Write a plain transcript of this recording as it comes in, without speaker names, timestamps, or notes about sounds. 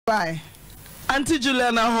Bye. Auntie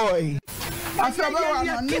Juliana Hoy. I feel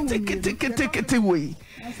kitty way.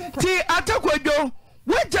 T Atakwajo,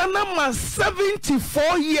 what number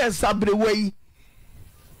 74 years every way.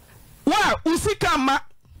 Where Usikama?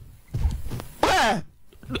 Where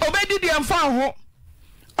Obedi the Amfaho?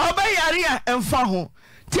 Obey Aria and Faho.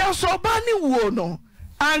 Tia so bani wono.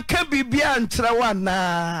 Anke bibia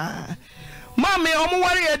ntrawana. Mami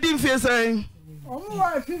omuwari edin fe say.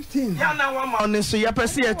 Omuwari 15. Ya na wa ma oni so ya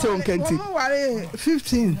pese ete onkenti. Omuwari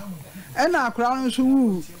 15. Ena akra no so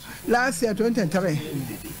wu last year 23.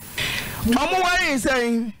 Omuwari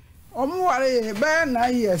say. Omuwari be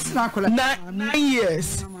 9 years na akra. 9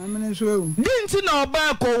 years. Mami so wu. Dinti na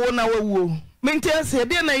oba ko wo na wawu. Menti ase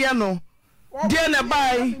de na ya no. De na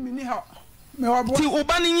bai. Ti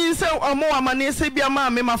ubani nyinse omo amane se bia ma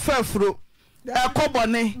me mafafuro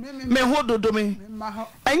ekobone me hododo me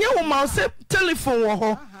enye wo ma se telephone wo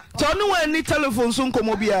ho ti onu wa ni telephone so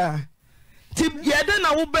nkomo bia ti yede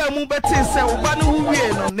na wo ba mu beti se ubani wo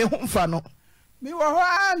wie no ne ho mfa no mi wo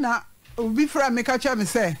ho na obi fra me ka cha me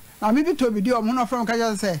se na me bi to bi di omo no from ka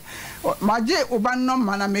cha se maje ubani no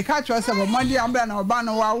ma na me ka cha se bo madi ambra na oba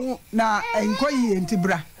no wa wo na enkoyi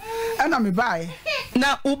entibra ana me bae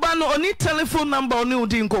na uba no oni telephone number oni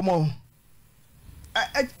udi nkomo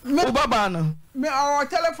uba ba no me our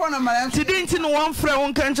telephone number tidinti no one frɛ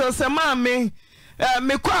won kancho se ma me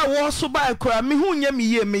kwa wo so ba kra me hunya me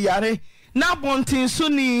ye me yare na bontin so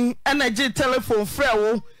ni energy telephone frɛ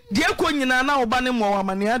wo de ko nyina na uba ne mo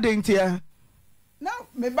amane adentia na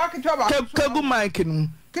me ba ketwa ba kagu mic no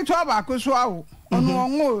ketwa ba ko so awo ono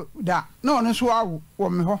onwo da na ono so awo wo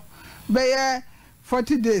me ho be ye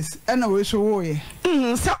 40 days and we so woye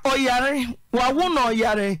sa oyare wa wo no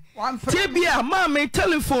oyare tebia ma me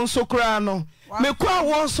telephone so kra no me kwa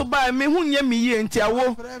wo so ba me hunya me ye ntia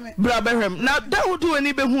wo bra behwem na da wodo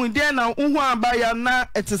ani behu de na hu aba ya na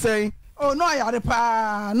etesei oh no oyare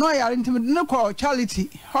pa no oyare ntim ne ko charity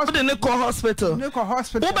hospital ne ko hospital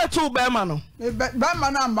wo betu ba ma no ba ma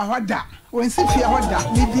na ma hoda won si fia hoda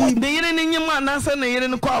ni de yire ni nyim anansa na yire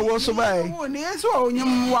ne ko awo so ba e ne yeso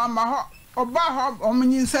onyim wa ma ho oba ho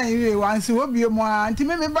omunyin san yiwe wansi obie mu anti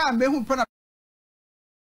me ba be hu pona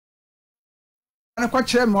na kwa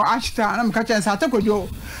kire mo ashta na mka kire sa takojo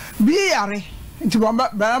bi yare nti bomba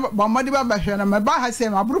di ba hwe na me ba ha se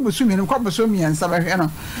ma buru busu mi no kwa busu mi ensa ba hwe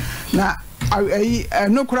no na ayi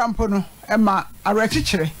no krampo no e ma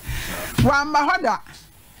arekikire wa ma hoda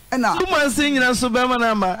na 2 months nyina so be ma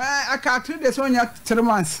na ma aka 2 days onya 3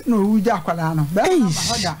 months no wuja kwala no be ma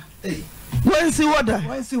hoda wansi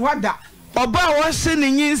hoda oba wo se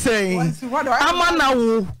ni nyinsen ama na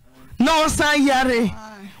wo na osan yare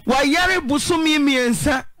wa yare busumi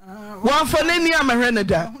miensa wa fa na ni amahwe ne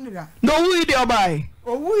da no wu ide obai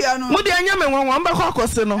owu ya no mu de anya me won won ba kwa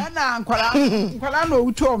akose no na nkwala no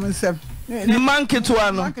wutu o msem ni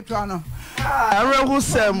manketua no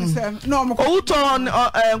arehusem no mo owuto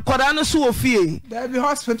nkwara no so ofie there be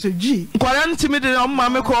hospital g nkwara no timi de ma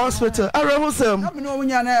me ko hospital arehusem na me no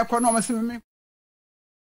wunya na ekọ no msem me.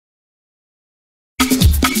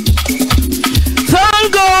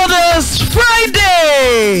 Thank God it's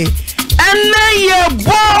Friday. And now your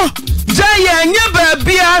boy Jaya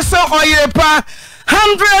Nyebabia so Oyerepa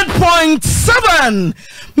 100.7.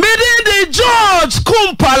 Made the George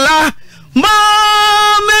Kumpala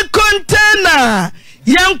Mame container.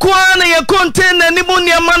 Yankwana ya container ni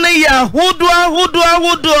munya mana ya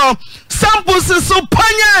hudwa samples so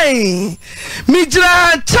panyai.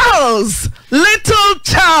 Mijra Charles, little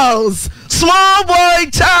Charles, small boy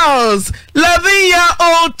Charles,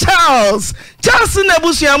 11-year-old Charles. Charles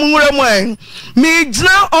nebushi amuremwe.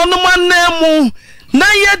 Mijna onumanemu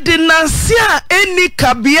na ye dinasia eni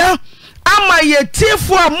kabia ama ye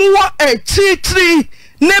tifu amuwa echitri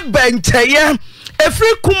ne bencheye.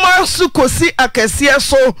 Efri kumasu kosi akesia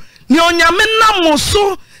so ni onyame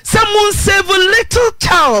namuso se mun save little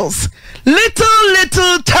Charles.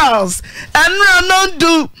 Little Charles. And no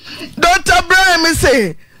do Dr. Brahim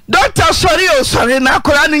say Dr. Sorry na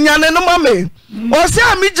akora ni nyane no mame. O se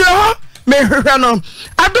amijira ho me hwehwe no.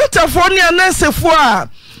 A doctor for ni nurse for a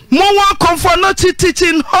mo wa comfort no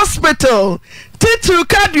teaching hospital. Titu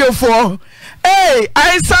cardio for. Hey,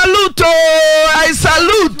 I salute.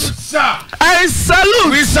 Sir. I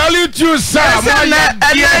salute. We salute you, sir.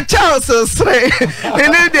 And Charles say,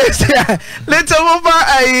 little over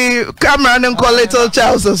a camera and call little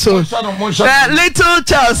Charles so. Little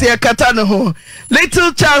Charles here katano.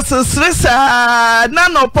 Little Charles Srisa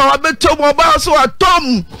nano power beto mobile so a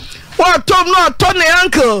tom. What Tom no Tony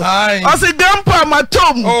uncle? I say grandpa my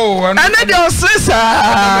Tom. Oh, and then your sister.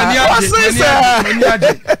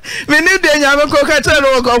 We need the Yamako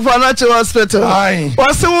Catero go for natural hospital.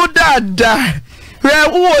 What's the dad?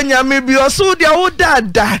 Where maybe or so their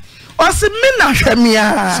dad. What's the mina Hemia?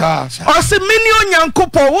 Or the minion young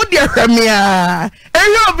couple would your Hemia?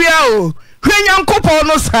 Elobio, when young couple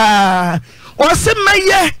no sa. What's the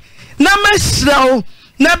mayor? Namaslow.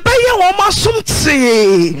 Na baya woma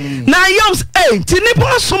sumtse na yoms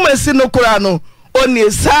tinipo sumesi no kurano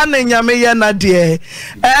oni sana nyame ya na de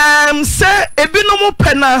se ebinom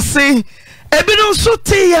penase ebinom so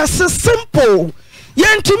te ya simple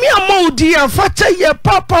yentumi amodi afacha ye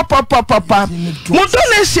papa mo to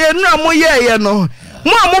na hye nu amoye no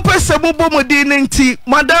mo amopese bubo modi nti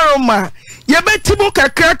madaroma yebetimu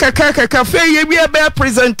kakra fe ye be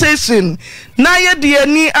presentation na ye de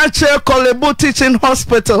ani ache Kolebo Teaching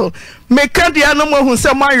Hospital meka de anomo hu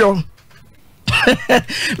se mayo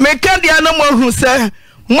meka de anomo hu se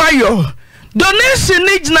mayo donation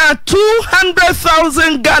is na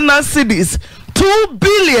 200,000 Ghana cedis 2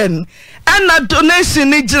 billion and a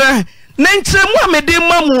donation is nentremu amede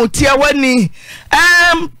mamu tiawani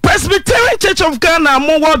Presbyterian Church of Ghana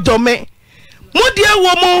mo wodome mudia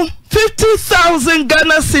womo 50,000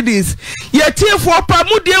 Ghana cedis. Yet for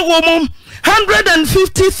Pamudia woman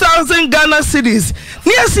 150,000 Ghana cedis.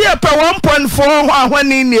 Near see a 1.4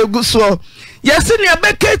 when in your guso. Yes, in your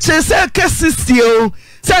becket, say, Cassistio.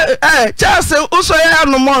 Say, Charles, also I have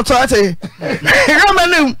no more to say.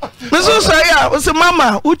 Ramanum, Miss Osaya was a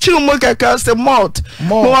mamma, Uchu Mukaka, the malt,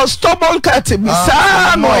 was stubborn cat,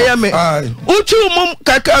 Missa, Miami. Uchu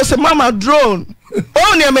Mukaka, the mamma drone.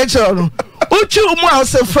 Only a metro. Uchu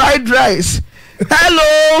mouse fried rice.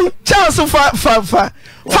 Hello, Charles fa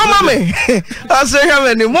mommy. I say how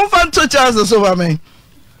many? Move on to Charles over me.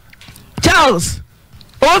 Charles,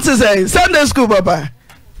 what to say? Sunday school, Papa.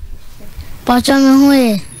 Pachame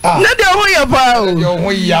hu. Na de hu ya pa o. De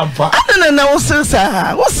hu ya pa. Ana na what's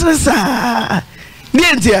this?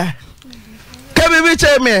 Dientia. Come be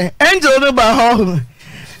tell me. Angel do ba ho.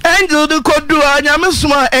 Angel do kodu anyame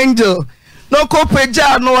suma angel. No ko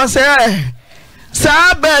peja no say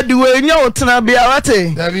sa bed we nya otena bia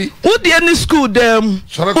wate wo de any school dem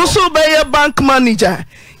wo so be ye bank manager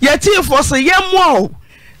yeti for say yemwo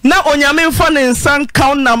na onyame mfa ne nsan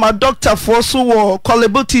count na ma doctor for so wo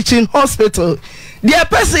Kolebo Teaching Hospital the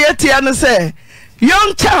person yeti an say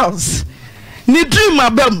young Charles ni dream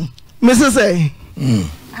abam Mrs. A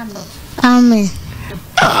Amen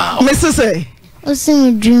Mrs. A o se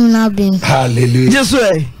me dream na bem hallelujah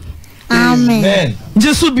Jesus Amen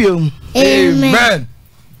Jesus biom Amen.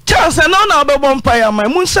 Charles, I know now about vampire. My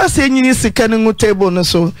Munsha saying you is a canning table no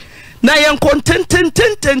so. Na yan content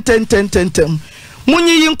ten.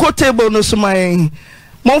 Muni yin ko table no so my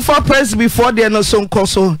Monfa press before the no son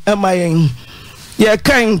coso am I ya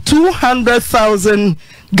kind 200,000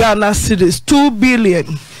 Ghana cedis 2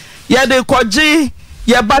 billion. Ya de kwaji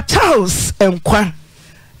ya ba Charles enkwa.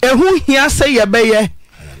 Ehu hia say ya beye.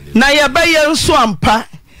 Na ya beye nso ampa.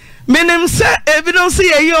 Menim say evidence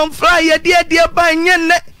ye yon fly ye dia banye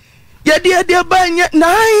ne ye dia banye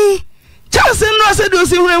nai Charles no say do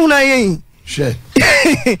si huna yen she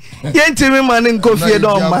yen timi man nko fie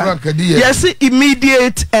don ma yes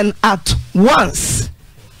immediate and at once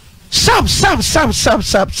sharp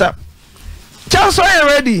Charles are you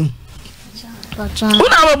ready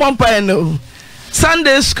una ba bompa no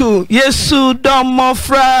Sunday school Yesu domo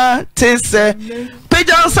fra tese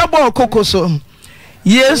pejan sabo kokoso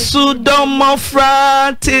Yesu domo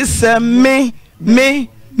fra tise me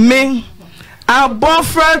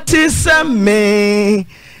abofra tise me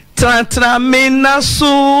tra me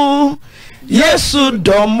nasu Yesu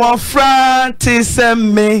domo fra tise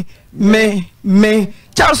me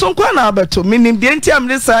Charles nkwa na abeto minim de ntiam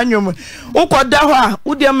de sanyom ukoda ho a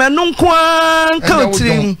udi amenu nkwa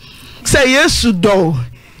country say Yesu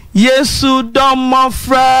domo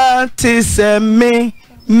fra tise me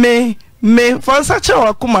for such a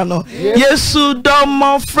wakuma no Yesu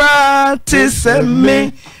domo fra tise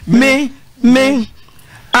me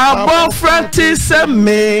abofra tise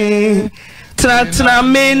me tra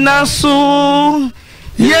me nasu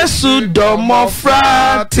Yesu domo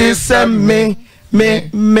fra tise me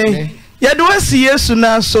yedo wasi Yesu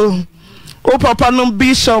naso o papa no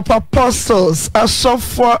bishop apostles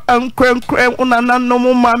asofo ankrenkren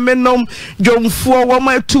unananom mamenom jomfuo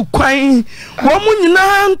woma tu kwan womu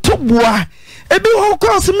nyina ntoboa ebi ho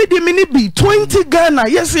course me de mini bi 20 Ghana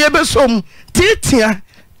yes yebesom titia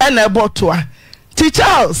ena ebotoa ti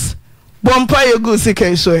Charles bompa yegu sika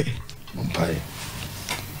iso bompa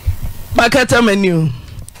Makata menu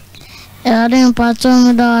Erade mpacho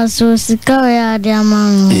mi da so sika we ade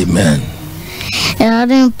amanu. Amen.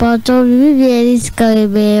 Erade mpacho bibi eri sika we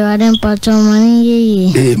be erade mpacho mani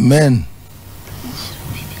ye. Amen.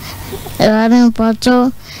 Erade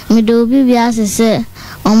mpacho mi do bibi asese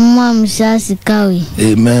omma mi sika we.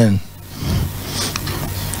 Amen.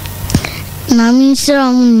 Na mi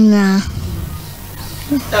shira munna.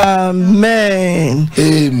 Amen.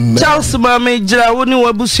 Amen. Charles Mame jira woni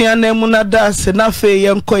wabusua na mu na dase na fe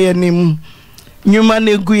ye nkoye nim. Nyuma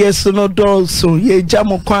na egu yeso no dolso ye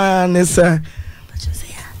jamo kwa ne sa.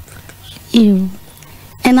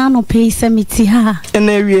 Ena no pay semiti ha.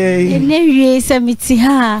 Enewie semiti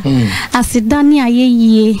ha. Asidani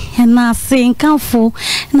ayeye ena asenkanfo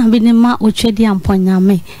na binema otwedi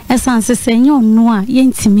amponyame. Esanse senyo no a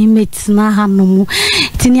yentimi metina ha no mu.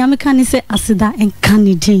 Tiniame kan se asida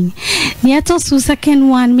enkanidin. Ni eto su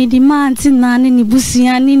second one me demand na ne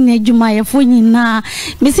busua ni nedwumayefo nyina.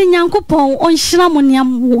 Mesi nyankopon onhyira mo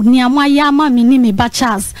niamwa ya ma me ni me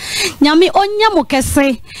bachas. Nyame onya mo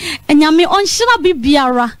kese. Nyame onhyira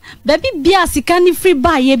bibia baby bia sikani free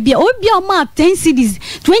buy ye bia obi o ma 10 cedis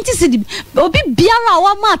 20 cedis obi biara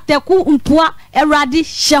wa ma teku mpoa erade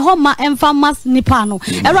shehoma emfamas nipano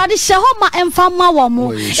erade shehoma emfama wo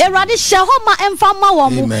mo erade shehoma emfama wo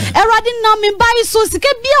mo erade na me buy so sika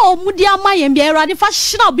bia o mudi ama ye bia erade fa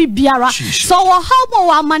hira obi biara so wo how mo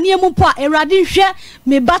wa amane mu po erade hwe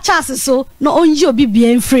me bachas so no onji obi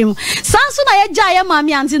bia mfrem sanso na ye gya ye ma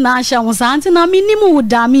me Auntie Naa ahya wo sa Auntie Naa me nimu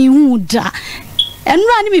uda me hu da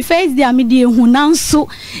enra ni me face dia me die hu nanso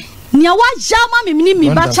nia wa jama me ni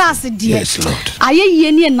me ba chance die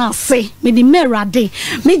ayeye ni na se me di merade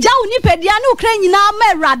me ja uni pedia ni ukra nyina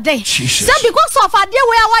merade say because of ade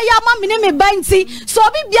we ya ma me ni me banti so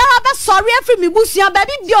obi biara be sorry afri me busua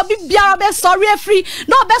baby bi obi biara be sorry afri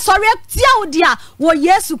no be sorry tia odia wo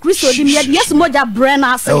Yesu Kristo di me Yesu moja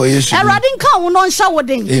brena ase erade nka wo no nhya wo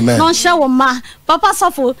den no nhya wo ma papa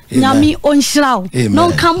sofo nyami onhyira wo no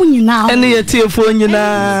nka mu nyina ene ye tiefo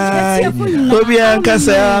nyina obi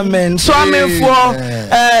ankasa amen. So I'm for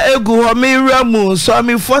egu ho me ramu so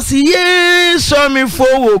I'm for si ye so I'm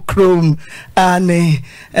for wo krom ane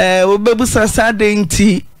obebu sasa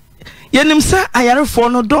denti yenim sa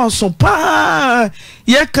ayarefo no donso pa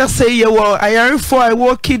ye ka say ye wo ayarefo I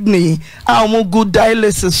wo kidney mo good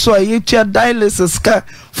dialysis so ye tia dialysis ka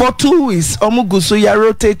for 2 weeks omugu so ya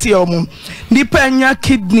rotate omu nipa nya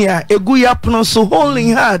kidney egu yapno so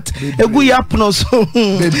holding heart egu yapno so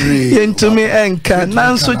yentumi enka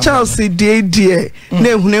nanso Charles die na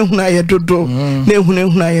ehunehuna ye dodo na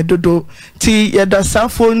ehunehuna ye dodo ti ye da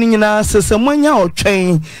safo ni nyina sese monya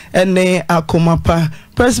otwen ene akomapa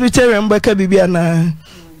Presbyterian baka bibia na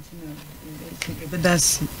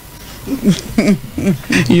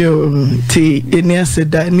yo ti eni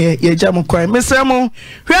aseda ne ye jam kwan mesemo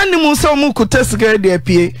hwani mu so mu kuta sigara de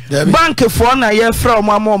apie bank fo na ye fra o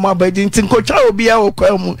ma badi ntin kotwa obi a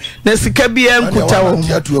okwa mu na sika bia nkuta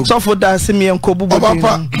wo so for da se me enkobubu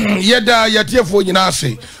papa ye da ye tiefo nyina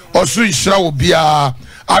ase osu nhira obi a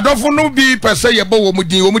adofo no bi pese ye bo wo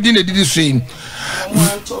mudi na didi sein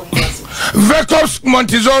Vecos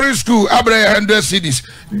Montessori School, Abre 100 cedis.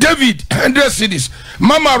 David 100 cedis.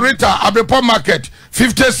 Mama Rita, Abrepo Market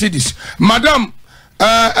 50 cedis. Madam,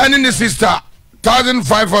 any sister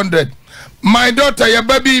 1,500. My daughter, your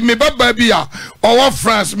baby, me baby, or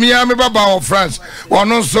France, me baba of France. Or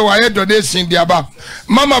also I had donation diaba.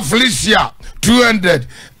 Mama Felicia 200.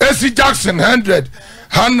 AC Jackson 100.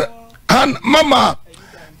 Mama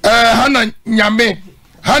Hannah Nyame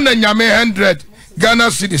 100.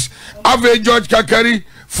 Ghana cedis. Ave George Kakari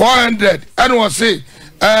 400 and was say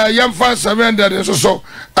yamfa 700 so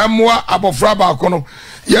amwa abofra ba kono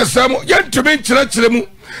yesam yentumi nkyerɛkyerɛ mu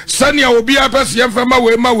sania obi apɛs yɛmfa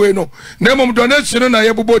ma we no na mom donation na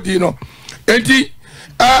yɛbobodi no enti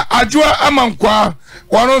adwoa amankwa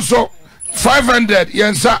wɔno so 500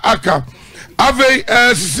 yɛnsa aka ave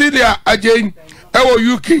Cecilia again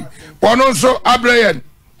ɛwɔ UK wɔno so abrayan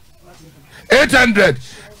 800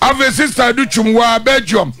 Ave sister du chumwa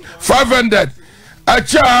Belgium 500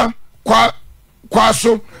 acha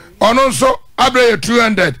kwaso ononso abre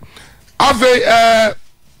 200 ave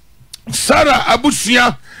Sarah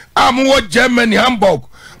abusia amwo Germany Hamburg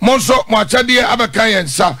monso mwachadie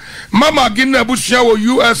abakayensa mama gina abusia wo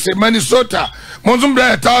USA Minnesota monso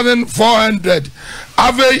mbra 1400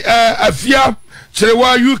 ave afia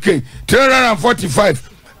cherewa UK 345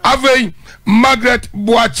 ave Margaret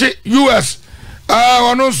Boache US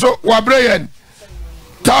also Wabrayan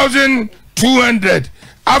 1,200.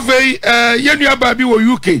 Ave Yenya Baby wo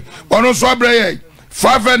UK. Also Wabrayan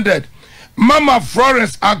 500. Mama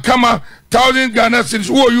Florence Akama 1,000 Ghana cedis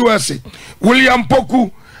wo USA. William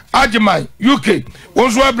Poku Ajimai UK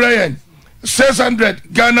Wonswa Brian 600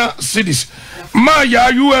 Ghana cedis. Maya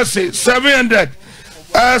USA 700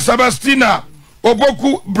 Sebastina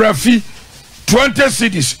Oboku Brafi 20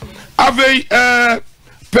 cedis. Ave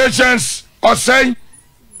Patience Osei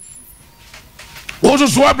also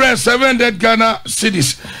Swabra 700 Ghana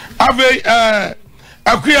cedis. Ave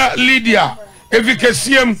Akuya Lydia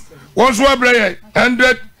Evikasium was Swabra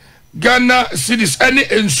 100 Ghana cedis. Any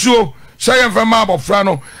ensure Sayan Famabo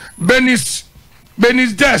Frano Benis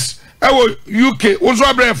Des UK was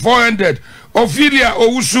Swabra 400. Ophelia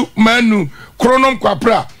Owusu Manu Chronom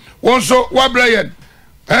Quapra also Wabrayan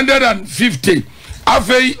 150.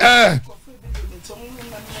 Ave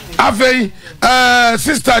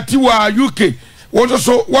Sister Tiwa UK was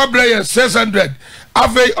also Wabrayan 600.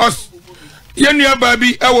 Ave us Yenya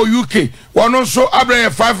Baby Ewo UK one also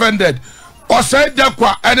Abraya 500. Osai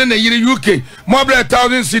Dakwa and then a UK Mobile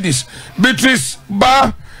 1,000 cities. Beatrice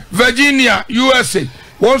Bar Virginia USA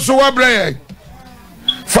also Wabrayan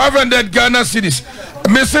 500 Ghana cedis.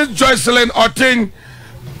 Mrs. Joycelyn Otin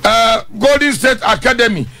Golden State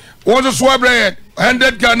Academy was a Swabra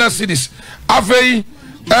 100 Ghana cedis. Afei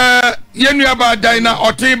Yenuaba Dina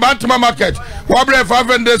Otin Bantama Market Wabra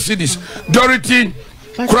 500 cedis. Dorothy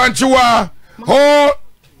Cranchiwa Ho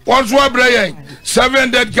was Wabra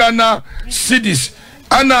 700 Ghana cedis.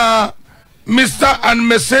 And Mr.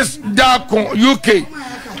 and Mrs. Darko UK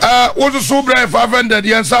was a Sobra 500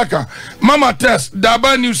 Yansaka. Mama Tess,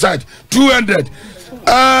 Daba New Side 200.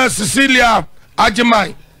 Cecilia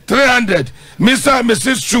Ajimai 300. Mr. and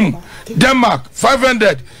Mrs. Chum Denmark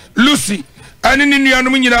 500. Lucy Anini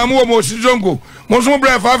Anumina Mosizongo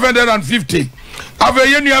Mosumobra 550.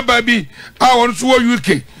 Aveyenia Baby I want to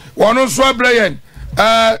UK. One also Brian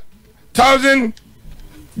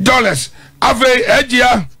 $1,000. Ave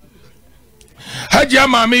Hajia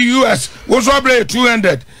Mami US was over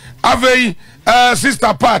 200. Ave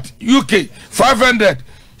Sister Pat UK 500.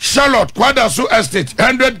 Charlotte Kwadasu Estate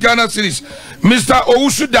 100 Ghana cedis. Mr.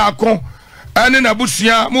 Owusu Dako and in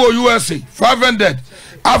Abusia Mo USA 500.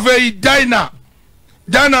 Ave Dina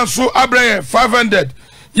so Abraya 500.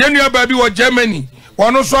 Yenya Baby wa Germany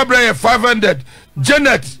one also Abraya 500.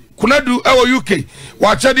 Janet Kunadu Ewo UK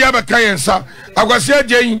Wachadi Abakayensa Agwasia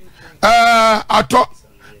Jane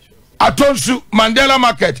Atonsu Mandela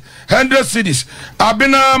Market 100 cedis.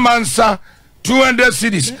 Abina Mansa 200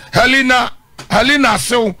 cedis. Helena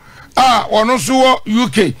So one also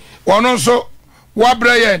UK one also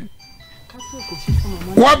Wabrayan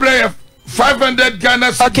 500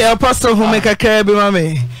 Ghana cedis. Okay, Apostle who make a carry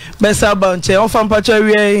mami Besa Banche on from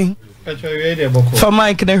Pachawi for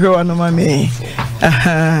Mike Negro no mami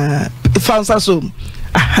Fansa so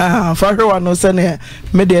for her one no sene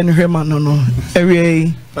median Herman no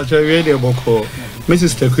every Pachawi de Boko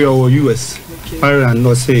Mrs. Tequio US Ireland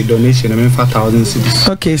no say donation I mean 4,000 cedis.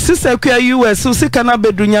 Okay, Sister Quia US so see can be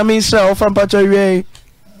Dunyamisha or from Pachawi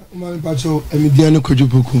Pacho Emidiano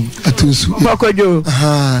Kojubuku Atusu Pakojo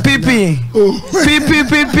Pipi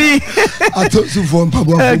Atusu from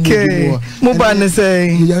Pabwa. Okay Mubane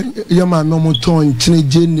say Yama no moton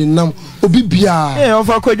Chinejin nam Obibia eh of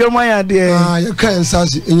Akojo Maya dear you can't say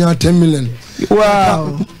in your 10 million.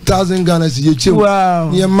 Wow 1,000 Ghana ye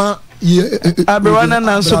wow Yama Abewana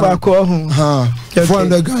na Subako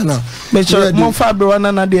 400 Ghana make sure more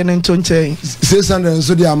Fabewana na de ntonche 600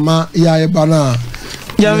 so dia ma ya bana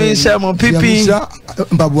Yamisha mo pipi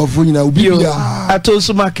Babu Funyina Ubia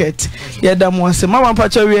Atosu Market Yada Mwase Mama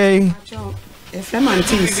Pacha we FM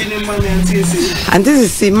and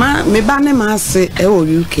this is ma me bane ma se e o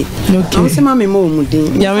UK no se ma me mo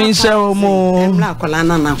mudin Yamisha mo emla kola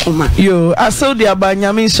na na koma yo asodi aba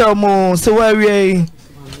Yamisha mo se wa we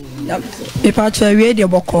me pacha we de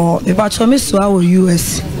boko me pacha me so awo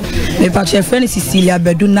US me pacha friend Cecilia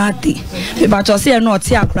Bedunati me pacha say no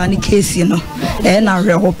ti akra ni case no na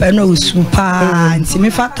rehope no super nti me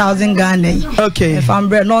 4,000 Ghana. Okay if I'm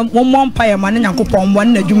bread no mo mpa ya man Nyankopon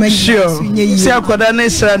won na dwuma yi se akoda na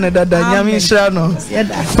sra na dada nyame sra no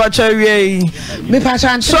pacha we me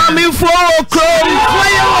pacha so me for okrom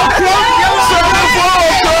so me for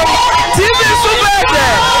okrom TV super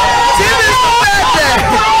there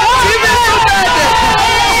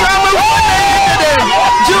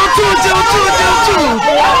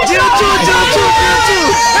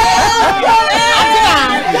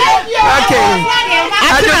Okay.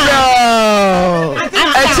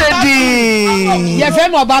 Ye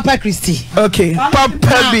fem Obapa Christy. Okay.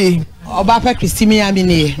 Papa B. Obapa Christy me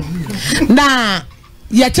amine. Na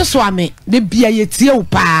ye te swame de bia ye tie wo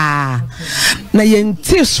pa. Na ye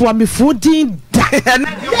ntie swame fodin da.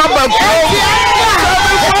 Baba ko.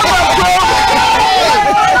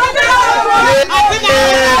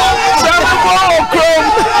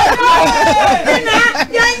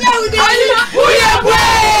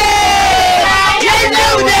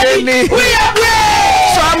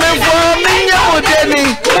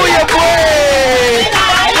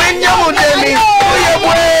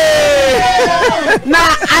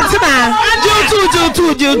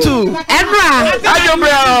 need you too. Emra.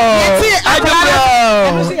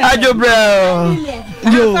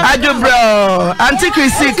 Ajobro. Auntie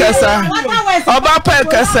Chrissy kasa. Oba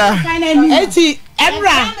kasa. Eti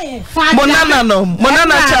Emra.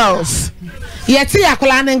 Monana Charles. Yeti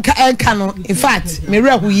akola nka no. In fact, me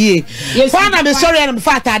re huye. Fa na be sorry na me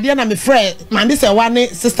fact ade na me frɛ man this one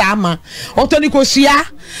sister ama. Otoni ko hia.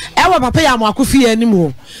 Ewa papa ya mo akofie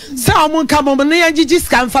animu. Se omo nka mo na yagigi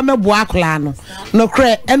ska mfa mebo akola no. No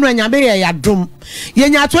kre enu anyabe ye yadom. Ye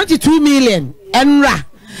nya 22 million enra.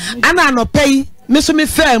 Ana no pay me so me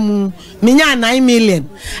fam me nya 9 million.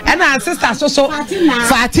 Ena sister so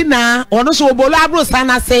Fatina ono so obolo abro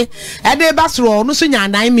sana se e de basro ono so nya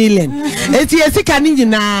 9 million. Eti esika ni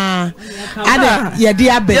nyina ada ye de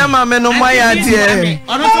abe. Ya ma me no maya de.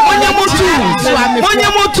 Onye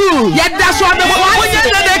motu. Ye da so abe onye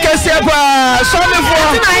de kese pa. So me fo.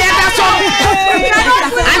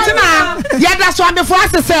 Antina ye da so abe fo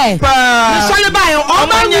asese. Pa. So le ba yo o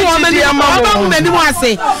ma nyu me ni mo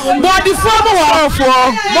ase. Body fo mo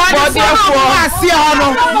body fo asi ono.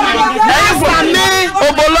 Me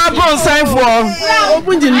obolo bron sign for.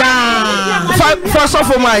 Obunjina. First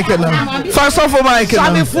of all mic na. First of all mic na.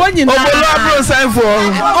 Obolo bron sign for.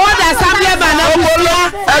 O da sabia ba na obolo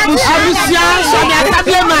abusia so mi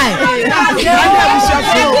asabia mai.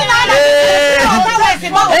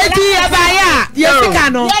 Eti abaya yesika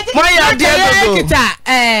no. Moya de dodo.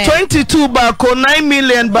 22 bako 9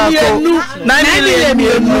 million bako. 9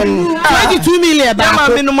 million. 22 million bako. Yama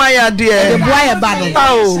minu moya de. The boy ba no.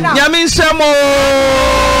 Oh, nyame nsemo.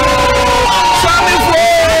 Swami fo.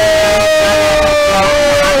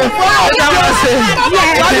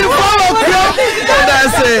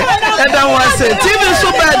 That's it. TV so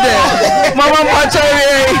bad. Mama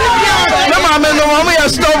Pachari. Mama me no mama ya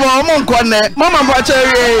stop mama nkone. Mama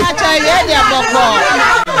Pachari. Pachari dia boko.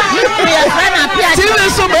 TV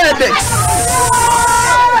so bad.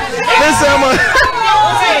 Listen mo.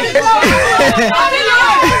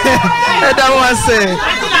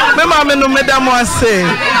 Mama me no medamo ase.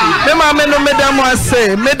 Mama me no medamo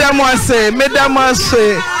ase.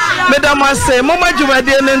 Mesdames ase, mama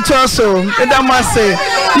jumadi ene ntoso. Mesdames ase.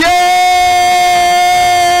 Yes!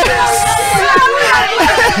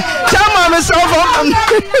 Chama me so for.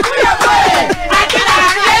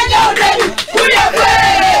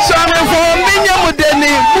 So me for minya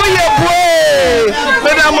mudeni, buye bwe.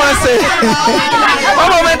 Mesdames ase.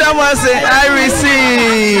 Mama mesdames ase, I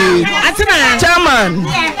receive. Atina. Chairman.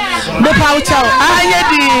 Me pauchao.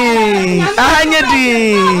 Ahanyedi.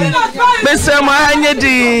 Mesemo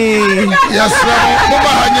ahanyedi. Yes, sir. Baba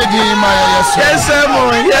ahanyedi Maya, yes, sir. Yesemo.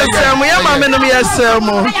 Ya mama no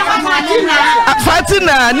yesemo.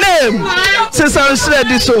 Fatina name. Sister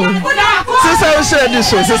Ushedi so.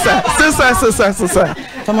 Sister.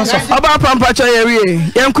 Oba pampacho yewie.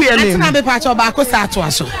 Yenku ye name. Atina be pacho ba ko sa to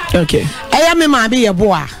aso. Okay. Eya me ma be ye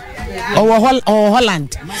boa. Owo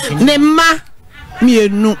Holland. Ne ma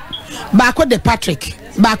mienu. Bako de Patrick,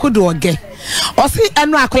 bako de Oge. Osi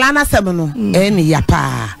enu akola na sem no, eni ya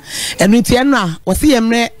pa. Enu nti enu a, osi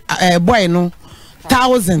yemre boy no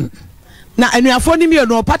 1000. Na enu afo ni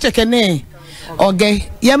mienu Patrick ne Oge.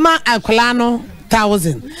 Yema akola no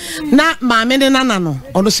 1000. Na maame de nana no,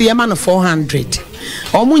 ono so yema no 400.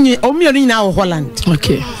 Omienu nyina wo Holland.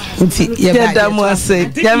 Okay. Nti yeda mo ase.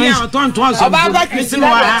 Oba Christine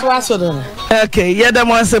wa. Okay, yeda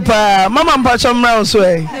mo ase pa. Mama mpacho mra so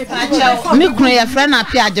e. Me kunu ya friend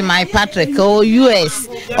Apia Ajimai Patrick o US.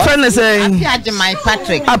 Friend is saying Apia Ajimai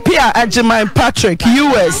Patrick. Apia Ajimai Patrick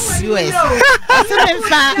US. No.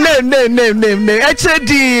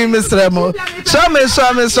 HD Mr. Mo. Show me.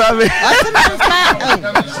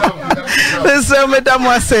 Mr. Madam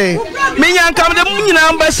Wase. Me yan come the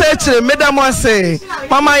nyina mba search Madam Wase.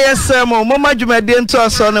 Mama yesemo, mama jumadi nto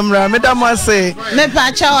so no mra Madam Wase. Me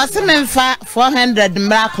pacha wase me mfa 400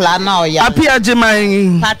 mra kla na oya. Apia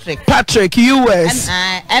Ajimai Patrick US.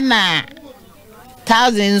 Ena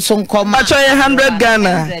 1000 so nkoma. Pacha 100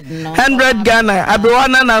 Ghana.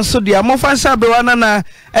 Abewana na so dia. Mo fa sha abewana na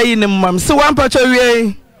ayi ne mam. Se wan pacha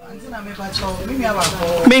wie.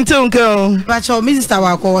 Mintunko. Pacho Mr.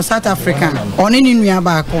 Wako South Africa. Oni ni nua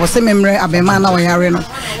ba ko se memre abema na oyare no.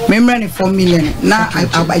 Memre ni 4 million. Na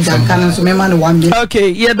abajanka so memma ni 1 million.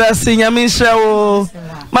 Okay, yeda sinyami shawo.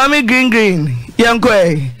 Mami green.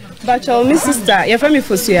 Yankwe. Bacho, my sister, your friend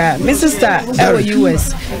Fosia, my sister,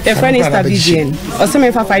 US, your friend is Vivian, or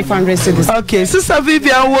some for 500 cedis. Okay, sister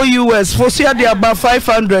Vivian, US, Fosia, they about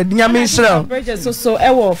 500, Nyamisha. Bridget,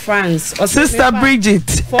 so, France, or sister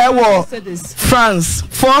Bridget, France,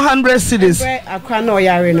 400 cedis. A crown or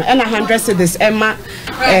yarino, and 100 cedis, Emma,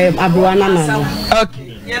 Abuana.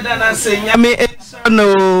 Okay, yeah, then I say,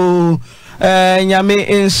 no nyame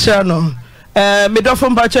insano me do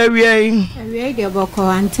from bacha wie de boko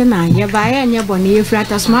Auntie Naa ye bae nya bone ye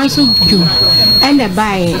frata smanso ju ene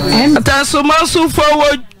bae ataso manso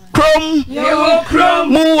forward Chrome,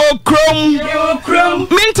 Muwo Chrome,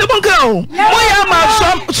 Minty Bunko, Moyama,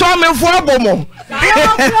 some in Forbomo.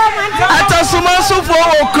 Atasumasu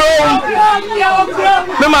for Chrome,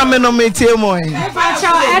 Mamma Menomete Moy.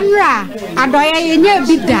 Enra, Adoya in your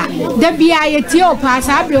bidda, the Bia Tio pass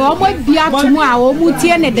up your own Bia tomorrow,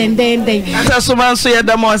 Mutian and then Atasumansu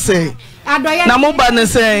Yadamose. Namubane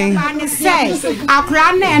saying,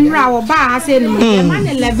 Akran and Raw Bass in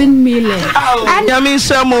 11 million. And Yamin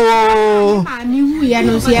Samo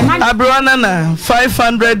Abruanana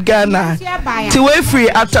 500 Ghana. To free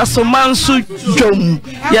at Asomansu Jom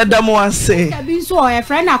Yadamoase. So a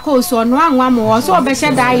friend I call so one more so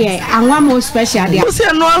better die and one more special. You see,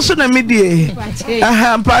 no answer the media. I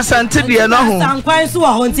have passed until the no.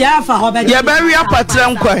 You're very up at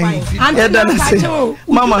some coin.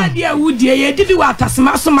 Mama. Ye did what as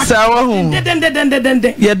Massima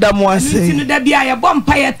Yadamoase. There be a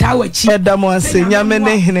bonfire tower. Yadamoase,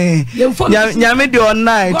 Yamene, Yamedi on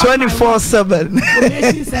night 24/7.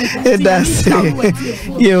 That's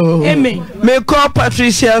you. May call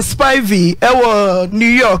Patricia Spivey, New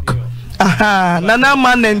York. Aha, Nana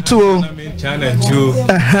Man and two.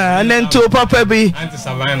 And then two Papa B. Auntie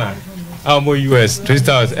Savannah, US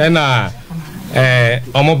 3,000. And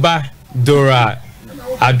Omoba Dora.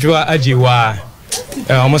 Ajua Ajiwa,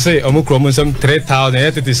 almost say Omukromun some 3,000,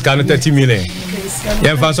 yet it is counted 30 million.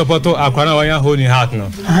 Yan fan support to Akwana Wanya holding heart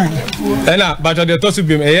no. But the tosu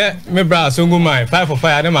bim, me bra songo mine, 5 for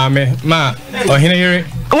 5, and ma, or here.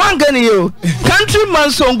 One can you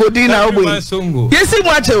countryman songo dinner. Yes, it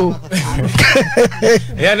macho.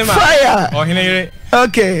 Fire or here.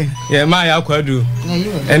 Okay. Yeah, my Aquadu.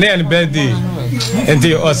 And then birthday. And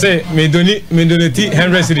they say, me donate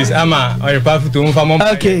 100 cities. Ama or Afutuo from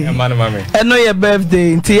okay. And know your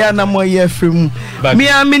birthday. Tiana mo year from me.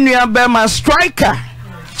 I mean, you are my striker.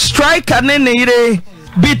 Nene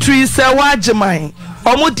Beatrice Wajamai.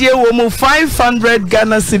 Omutie womu 500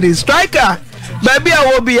 Ghana cities. Striker. Baby, I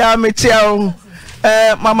will be a material.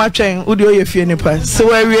 Mama Cheng, Udio Yefinipa. So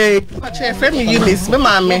where we friend Eunice,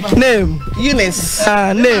 my name Eunice.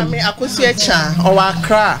 Name Akusiacha or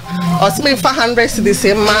Accra. Or spend 500 cities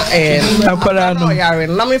Emma and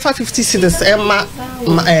Nami 550 cities Emma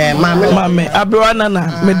Mammy Abruana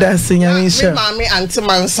me dancing Mammy Auntie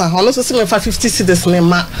Mansa. Also spend 550 cities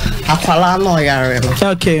Nema Aqualano Yaren.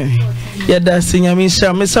 Okay. Yeah, that's in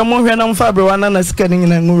Yamisha. Miss someone when I'm Fabriana scanning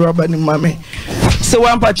in a new rubber in Mammy. So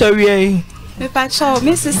one patch away.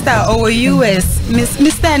 Miss Sister over US,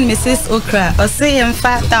 Mr. and Mrs. Okra, or say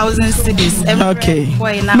 5,000 cities. Okay.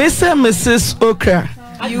 Mr. and Mrs. Okra.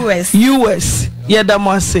 US. Yeah, that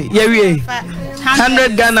must say. Yeah,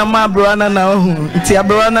 100 Ghana ma brana na ohu. Ti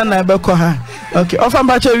abrana na beko ha. Okay. Ofan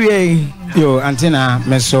bacho wie. Yo, Auntie Naa,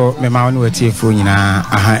 meso me ma wonu atiefo nyina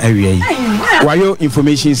aha awie yi. Wayo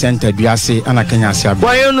information center biase ana Kenya asia.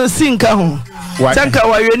 Wayo no sinka ho. Tanka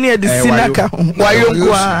wayo ni edisinaka ho. Wayo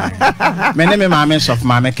kwa. Me maame sof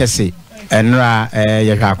maame kese. Enra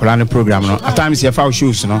ye hwa akola no program no. At times ye fa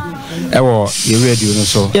shows no. Ewo ye radio no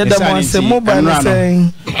so. Ye da mo se mobile no say.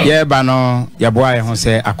 Ye ba no ye boa ye ho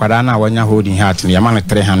se akwada na wanya holding heart no ye ma no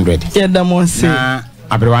 300. Ye da mo se. Na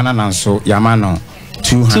abrewana na so ye ma no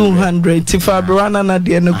 200 tifa brana na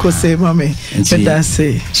de no ko say mame da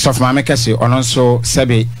say sof mame kese ono so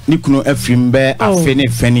sebe nikunu afrim be afene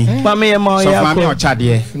fani mame ye ma ya sof mame o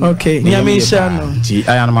chade okay nyamisha no ti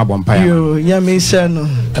aya no mabompa ya yo nyamisha no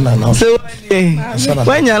so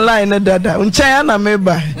when your line dada uncha na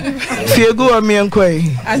meba fiegu o mi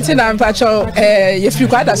enkoi Auntie Naa mpacho ye fi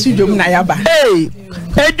kwada sudwom na yaba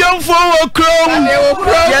ejomfo wo krom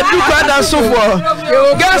ye du kwada sofo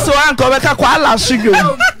gas o anko be ka kwala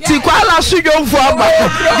sudwom ti kwala sudwom fo aba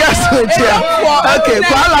gas o tia okay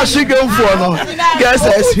kwala sudwom fo no gas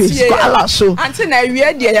SP kwala so Auntie Naa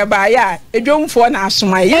wie de ye ba ya ejomfo na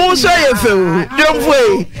asoma ye mo so ye fe o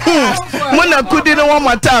ejomfo mo na kudi no wo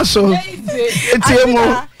mata so etie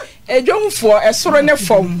mo ejomfo esoro ne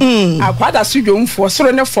fom akwada sudwomfo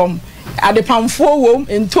esoro ne fom adepamfo wom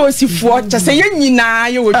entosifo chese ye nyina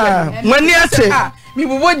ye wodwa mani ate mi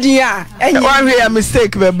bobodin a one way a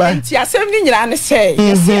mistake beba nti asem ni nyina ne say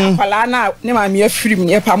yesi akwala na ne ma me afirim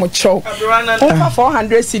ne pa mo chow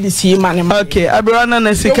 400 cedis ma ne okay abrana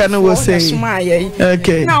na sika no wo say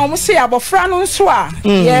okay na o say abofra no nso a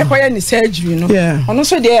ye koye ni surgery no ono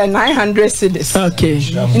so dey 900 cedis okay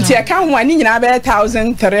nti e ka ho ani nyina be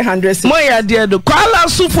 1300 cedis mo ya de do kwala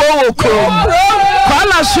sufo wo kro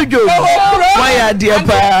Kwala sujo. Why dear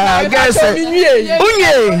pa? Guess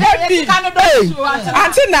unye. Hey,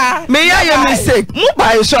 Auntie Naa. May I your mistake?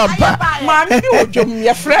 Mubai shop. Mami ojom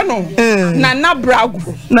your friend. Nana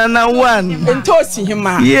bragu. Nana one. Entosi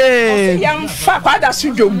hima. Yeah. Yam fa kwada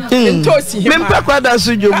sujom. Entosi hima. Mimpa kwada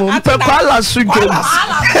sujom. Mimpa kwala sujom.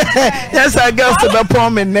 Yes, I guess the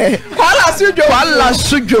poem in there. Kwala sujom. Kwala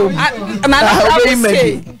sujom. Nana bragu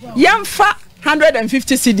say. Yam fa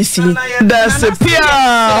 150 CDC. That's a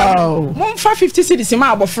piao. Mum fa 50 CDC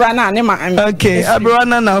ma abofra na ne ma. Okay,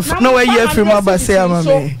 abrana na no way you free ma base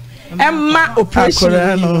amame. Emma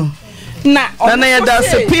operation. Na ya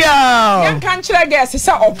that's a piao. Yan kan kire guess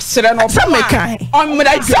say obsere no. Samekan.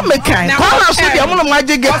 Onmra samekan. Kwala so dia mo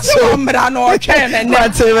magic guess so. Onmra no twa na ne.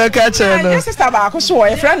 What we catch no. Sister ba ko so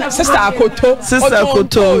your friend sister Akoto. Sister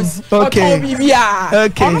Akoto. Okay.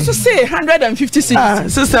 Okay. Also say 150 cities. Ah,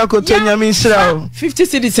 sister Akoto nyame nhira o. 50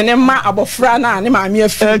 cities ne ma abofra na ne ma me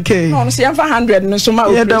afi. Okay. No say 100 no so ma.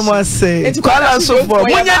 Yeah, that must say. Kwala so for.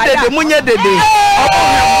 Munye dede.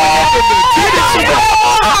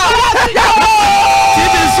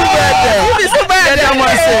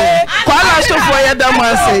 Kwala so for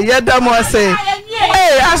yedamase.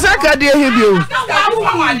 Hey, asaka de hebio.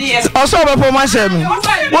 Oso babo ma se mi.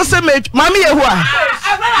 Wo se me mami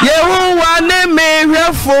Yehuwa ne me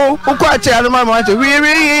hwefo. Uko ache anoma ma ache.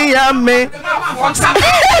 Wiri ya me.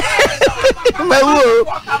 Mewo.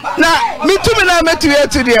 Na mitumi na metu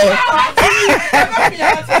yetu de.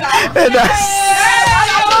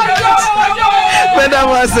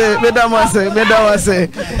 Mesdames,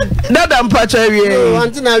 Dada mpacha wie.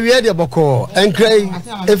 Auntie Naa wie de boko. Enkrai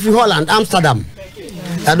every Holland, Amsterdam.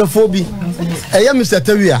 Adofobi. Eya Mr.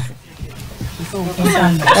 Tawia.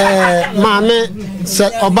 Mame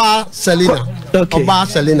Oba Selina. Okay. Oba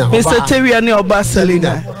Selina. Mr. Tawia ni Oba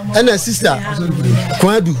Selina. And a sister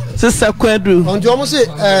Kwadu. Sister Kwadu. On almost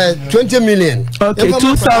 20 million. Okay,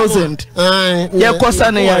 2,000. Yeah,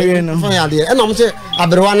 kosa na yare no. And I'm say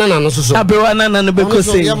Abrewana na no so. Abrewana na no beko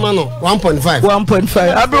say. 1.5.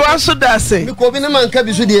 1.5. Abrewa so da say. Me ko bi na man ka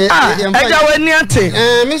bi so de. Eja wani ate.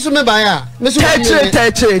 Me so me buy a. Me so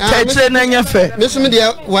Techre na nya fe. Me so me de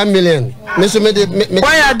 1 million. Me so me de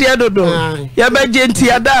why ade dodo. Ya be genti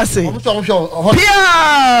ya da say.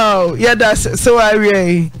 Piao. Ya da so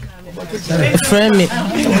awie. Friend me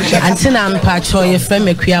Auntie Naa mpacho ye friend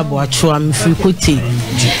me kua boacho am free kote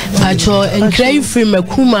pacho enkrai free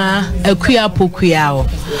makuma akua pokua o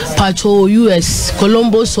pacho US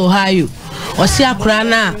Columbus Ohio osi akra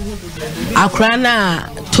na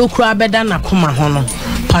tokura beda na koma ho no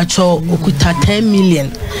pacho okuta 10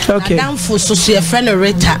 million. Okay. Adamfo so ye friend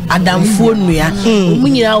Rita Adamfo nua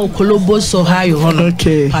omunyira o Columbus Ohio ho no.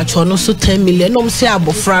 Okay. Pacho no so 10 million no se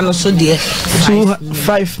abofra no so de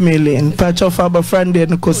 5 million. Pacho for abofra de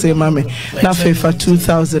no kose mame na fefa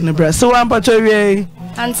 2,000 bra. So one pacho wie.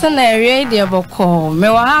 Auntie Naa wie de boko. Me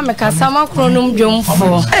wa ha me kasama kronum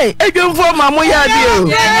dwomfo. Hey, edwomfo ma mo ya de o.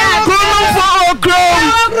 Kronum fo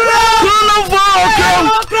okrom. Kronum fo okrom.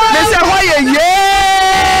 Me se ho ye.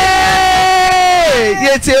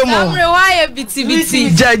 Yetemo. Amre wa ye biti.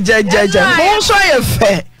 Ja. Mo so ye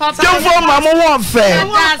fe. Dwomfo ma mo won fe.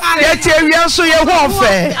 Yete wi so ye won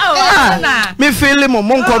fe. Me feel mo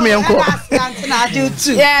nko me nko.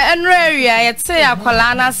 Yeah, enrewia yete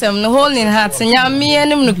akola na asem no holding heart nyame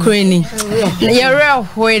enim no krani. Ye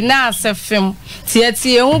rehwe na asefem.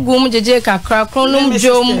 Tie hugum jeje kakra kronum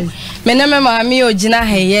jom. Meneme maami ogina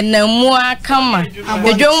heye na mu akama.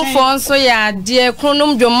 Edwomfo nso ya de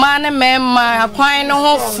kronum joma na mema akwan no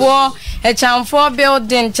hofo echamfo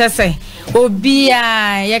building chese.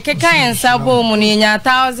 Obia ye keka ensabo mu ni nya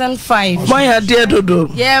 1,500. Mo ya de dodo.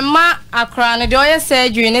 Ye ma akra no de oye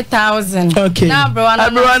surgery ni 1,000. Okay. Na abrowana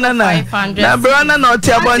na 500. Na abrowana na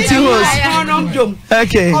oti abonti host.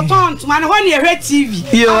 Okay. Oton man when you hear TV.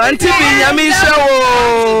 Yo Auntie bi nyame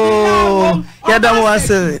hwe. Yada mo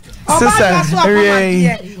ase. Sister, really.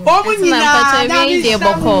 Pacho de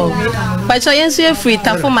boko. Pacho yensu e free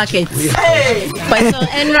tafo market. Pacho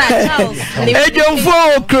enra Charles. Ejomfo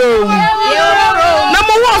okrom. Na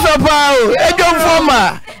mo wo fa pa o. Ejomfo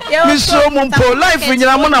ma. Mi so mo po life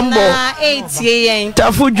nyina mo na mbo. 8 yen.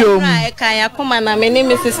 Tafu jom. E kan yakoma na me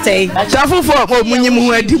name sister. Tafu fo mo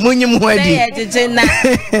munyim ho adi. Jeje na.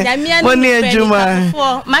 Yamia ni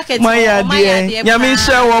ejuma. Market. Mo ya de. Nyame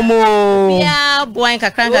hye wo mo. Bia boy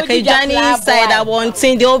kakranka ka Johnny inside I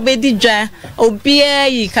wanting the obedi dwa obia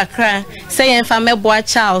yi kakra say emfa meboa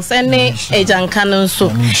Charles ene ejanka no so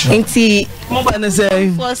enti mo ba ne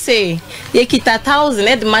say for say ye kita 1,000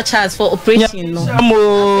 at matches for operation no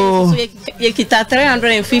mo ye kita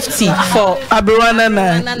 350 for abrewana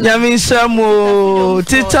na nyame hye mo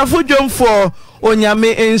titafu dwom for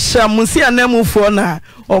onyame ensha musi anemufo na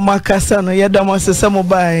omakasa no yeda mo sese mo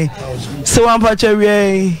bai se wan pa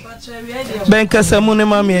chewie ben kasa mu ne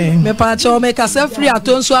mame me pa cho me kasa free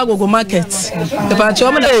atonso agogo market me pa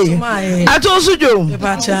cho me na atonso jo me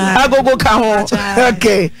pa cha agogo ka ho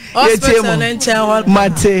okay hospital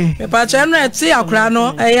mate me pa cha no eti akra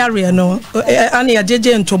no eyare no ani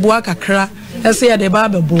ajeje ntobo akakra ese ya de ba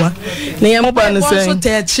beboa na ye mo ba no so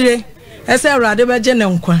te chire ese awrade beje ne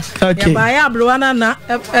nkwa ye ba ya abrowana na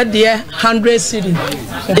de 100 cedi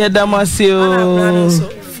ye damasio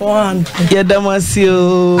 400 ye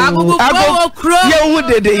damasio agogokro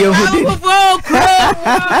yehudede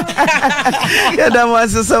ye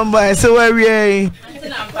damasio somebody so where we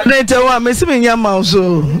later one me see me nyama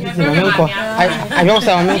so I don't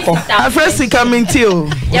say onko Afresca mintio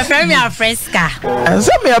your friend me Afresca and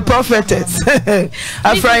some me a prophetess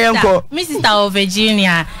Afrayanko my sister of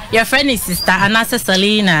Virginia your friend is sister Anasa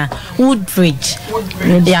Selena Woodbridge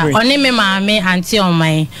yeah oni me mama auntie on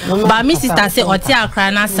my but my sister say oti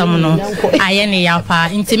akra na sam no aye ne yapa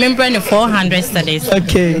inti me brand 400 studies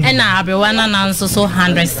okay and na abewana na nso so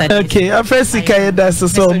 100 studies okay Afresca ye da so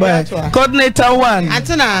by coordinator 1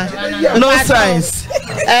 Auntie Naa no size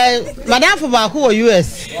madam for back who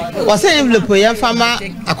US was say envelope yan fama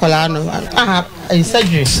akola no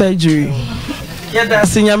surgery yeah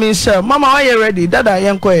that's nyame sha mama why you ready dada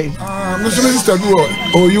yenko Muslim sister do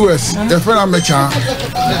US the friend amecha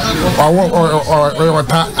I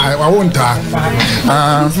won't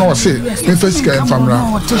no say me first guy famra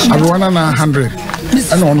I want 100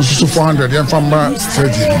 and on so 400 yan famra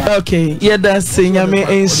surgery okay yeah that's nyame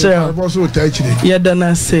insha also touch yeah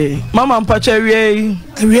dana say mama mpacha we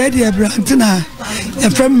dey Auntie Naa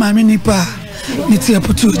your friend mami nipa niti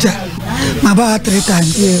Afutuo my ba 3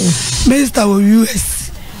 times Mr.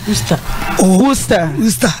 US Worcester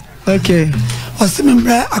okay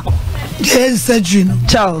osimembra surgery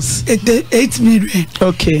Charles 8 million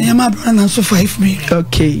okay my brother so 5 million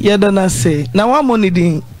okay yeah dana say na one money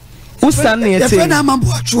din Worcester na your friend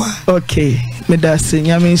amabuachwa okay me da say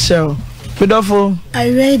nyame show pedofo I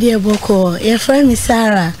read your book your friend Miss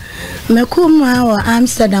Sarah me kuma wa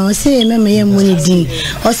Amsterdam o say me money din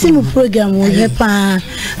o say mu program wo hepa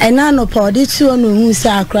ena no pa odi tu onu hu say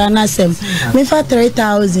akra na sem me fa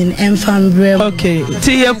 3000 and fam brem okay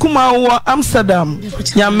ti ye kuma wo Amsterdam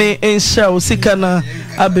nyame ensha o sika na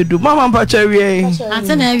abedu mama mpacha wie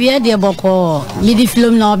Auntie Naa wie de boko mi di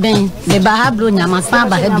film na oben me ba ha bro nyama fa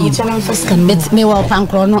ba ha bi me wa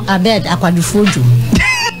pankro no abed akwadufoju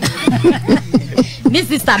This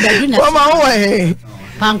is Sabeduna. Mama way.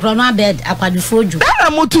 Pancrona bed akwadufoju. Na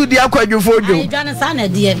mutu di akwadufoju. Ai dwana sana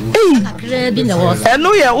die. Akre bi na wo.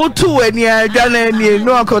 Enu ye utu weni adwana ni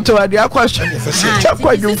no akoto ade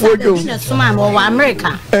akwadufoju. Suma mo wa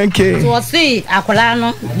America. Okay. So see akola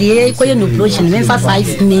no die koye no promotion me fa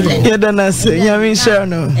 5 million. Ye dana say nyame share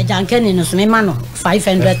no. Ejankeni no so me ma no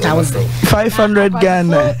 500,000. 500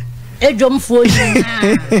 Ghana. Ejomfo yi.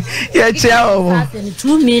 Ye chia o.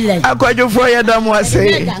 2 million. Akwadufo ye da mo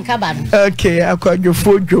ase. Okay,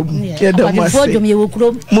 akwadufo dwom. Ye da mo ase. Akwadufo dwom ye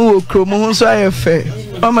wokrom. Mu wokrom ho so ayefe.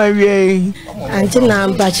 Mama wie. Auntie Naa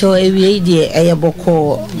mpacho ewie die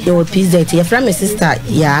eyeboko ye pizza ye from my sister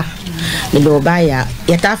ya. Me do buy ya.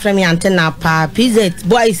 Ye ta from me Auntie Naa pa pizza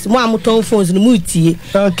boys mo amuton phones no mutie.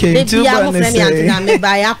 Okay, two ba ne say. Auntie Naa me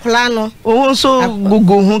buy akola no. O so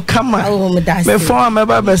gugu ho kama. Me phone me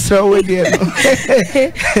ba besra we die no.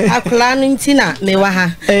 Akola no ntina me wa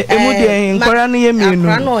ha. Emu die nkora no ye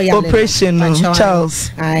mienu. Operation no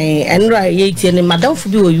Charles. Ai enra ye tie ne madam fu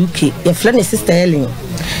bi wo UK. Ye friend ne sister Ellen.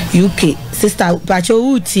 UK sister pacho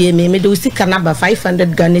utie me do sika number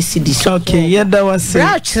 500 Ghana cedis. Okay, yeah that was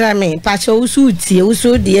it. Ra me pacho usutie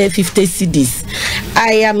usu de 50 cedis.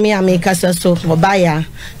 Aya me ameka so obaya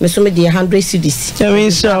me so me de 100 cedis.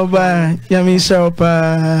 Yami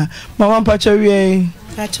shaupa mama pacho wie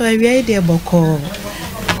de boko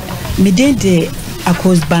me de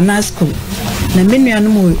akos banasco na menu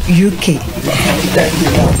mo UK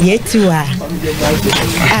yetua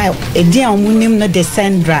edi amunim no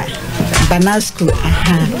Descendra banasco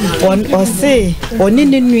on o say oni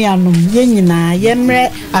ne nuanom ye nyina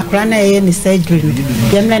yemre akra na ye ni surgery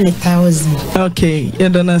yemre ne 1000. Okay ye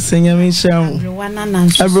dona senyami sham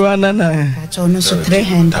abruwana na acho no so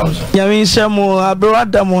 300 yami shamu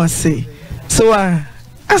abruada mo ase so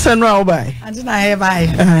asa no obai Auntie Naa he bai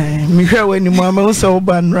mi hwe wani mo ama so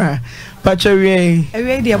oba nra pacho wie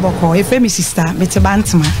de boko e femi sister me te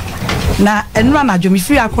bantama na enura na dwomi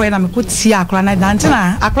free akora na me ko tie akora na Auntie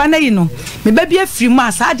Naa akora na yi no me ba bia free mu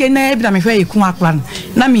asa ade na bi na me hwe yekun akora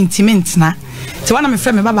na me intimate na te wana me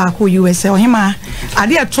frɛ me baba ko US o hima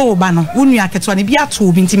ade to ba no wonu aketo ne bia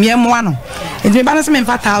to bi ntimi emo ano ntimi ba no se me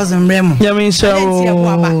 4000 bremo nyame sha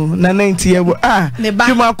o na 90 yebo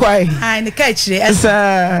juma kwai ne ka chire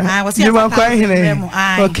esa juma kwai hine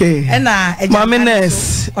okay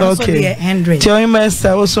mamines okay tell him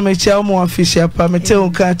master also me chia mo official pa me te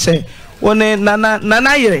on ka che one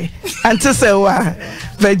nana yere ante se wa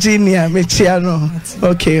Virginia me chia no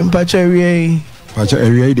okay mpacho wie pacho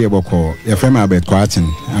area dey boko your friend Albert Quartin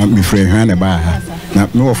me friend hwan ba ha na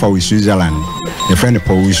me wo fa we Switzerland your friend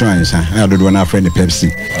Paul Wishansa I do na friend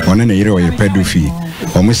Pepsi one na yere Oyerepa fi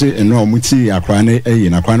omo se eno omo ti akra na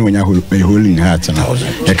na akra na onya holding heart na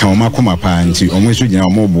e ka omo akoma pa nti omo so gina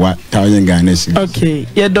omo boa tawen Ghana si okay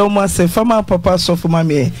ye do mo se fama papa so for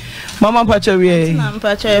mama mama pacho wie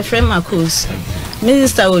pacho your friend Marcus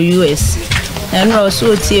minister of US and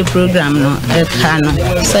also tie program no e ka no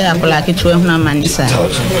say akola ke tuwe huna manisa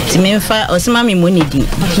ti memfa osima me money di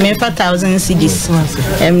memfa 1000 cedis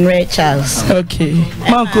Emre Charles okay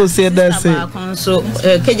manko say that say so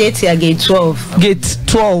KJT gate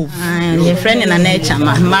 12 and your friend na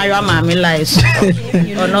chama Mario Mami lives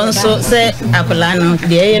ono so say akola no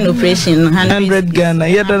the in operation 100 Ghana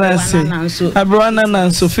yeda na say abrana na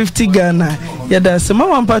so 50 Ghana yeda say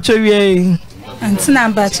mama mpacho wie Auntie Naa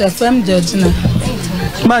bacha from Georgia.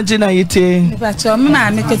 Imagine yete. Bacha me ma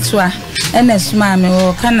me ketua ena suma me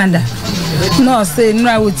wo Canada. No say no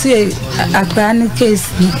awuti akran case.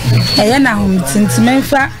 Eye na hom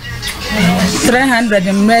tintimemfa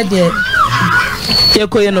 300 mrede. Ye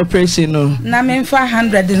ko ye no operation no. Na memfa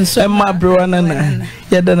 100 nso. Emma bro na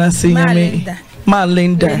ye da na sinyame. Ma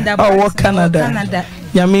Linda. Oh Canada.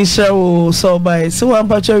 Yamisha o so by so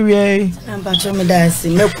ampacho wie ampacho me dance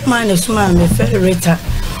me kuma ne suma me favorite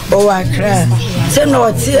o akra se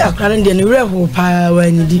no ti akra ne ne reho pa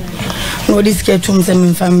wanidi no this get tum se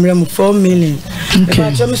me famre mu 4 million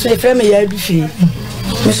ampacho me so e frame ya bi fi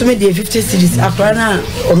me so me dey 50 cities akra na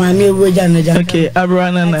o ma me ewo ja na ja okay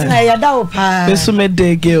abrana na ya da o pa me so me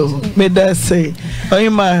dey girl me da say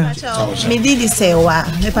oyima me did say wa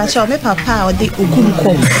me pacho me papa o dey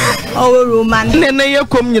okunkom o roman nene ye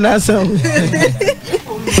kom nyina sa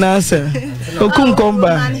na sa okunkom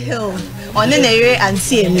ba one na yere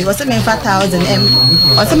auntie me o say me 4000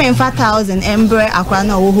 o say me 4000 embre akwa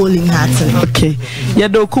na o holding heart okay ye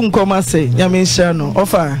do okunkom ase nyame sha no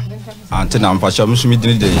offer Auntie Naa mpacho me so me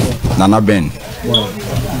din dey Nana Ben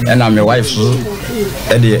and I'm my wife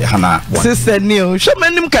Eddie Hana sister Neil show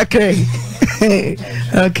manim kakre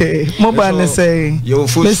okay mobile say you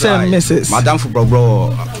Mrs. Madam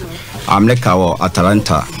Fubro I'm leka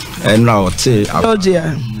Atalanta and now say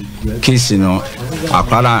Georgia case no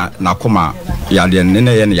akwara na koma ya de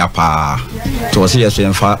nene ye ya pa to say yes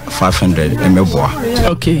 500 emeboa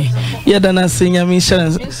okay ya dana senya mi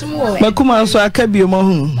insurance makuma so akabio mo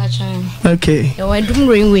hu okay you are doing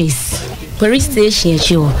railways police station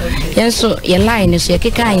chiwo yenso ye line so ye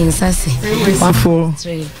keka yinsase wafo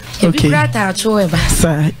okay brata choeba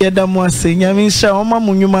sa ya da mo asenya mi sha o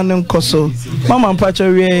mamu nyuma ne nkoso mama mpacho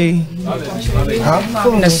wie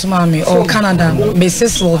na sumami o Canada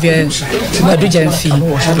basis of your Badujan fee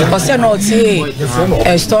o say no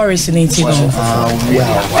ti stories in it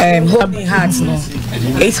holding hearts no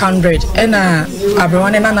 800 and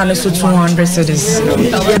abrone na na so 200 cedis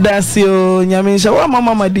that's you nyamisha wa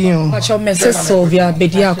mama madin pacho Mrs.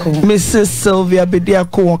 Sylvia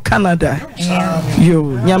Bediako Canada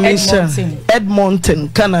yo nyamisha Edmonton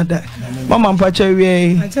Canada mama mpacho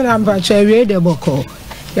wie Auntie mpacho wie de boko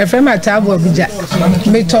your friend Matabo Bija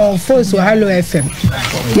Meton Force Hello FM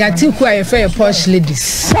Yatiku I fair posh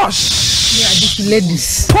ladies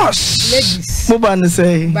ladies Mobile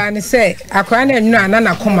say Bani say akwana nu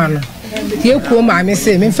anana koma no ye kuo ma me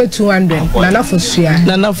say me fa 200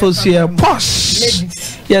 nana fosua posh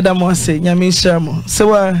ya da mo say nyamisha mo se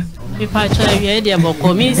wa Pacho we dey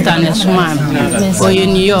boko minister na suma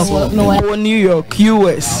o New York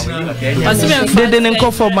US they didn't call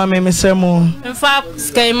for my me say mo in fact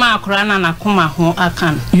schema akra na koma ho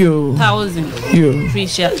akan yo 1000 yo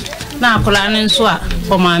appreciate na akra nso a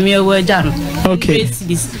for ma me ewaja no okay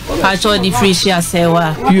Pacho di Felicia say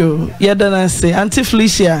wa yo ya da na say Auntie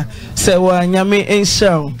Felicia say wa nyame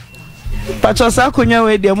enshaw Pacho sa konya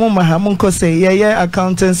we dey mo ma ha mo nko say ye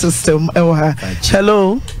accounting system e wa ha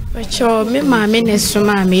hello Pacho me mama ne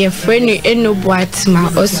suma me friend eno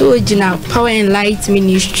boatma also ogina Power and Light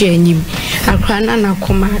Ministry anim akra na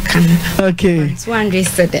koma kan okay 200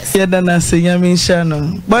 cedis ya da na say nyame enshaw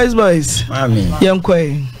no boys mami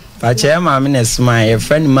yankoi Pache mami ne suma ye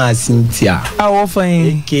friend ma Cynthia awo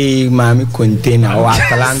fan ke mami container o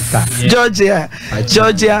Atlanta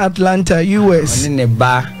Georgia Atlanta US ne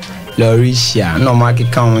ba Lauricia, no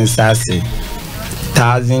market common sassy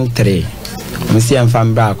 1,003. Monsieur and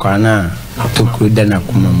Fambra Kwana to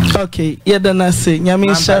Kudanakuma. Okay, Yadana say,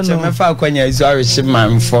 Yamisha, no, my father, when you are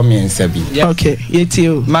man for me and Sabi. Okay, yet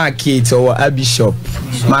you, market or a bishop,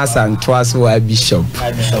 Mass and twice or a bishop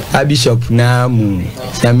now,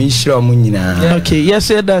 Yamisha Munina. Okay, yes,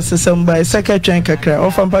 that's some by secretary and Kakra,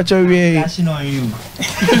 or from Pacho.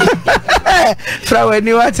 Flower,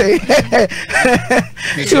 you want to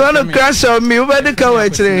crash on me, where the cover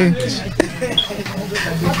today.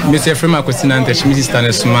 Mr. Frema Cosinante, Mrs.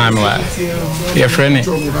 Stanis Mamma, your friend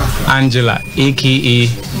Angela, aka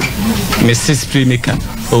Mrs. Premica,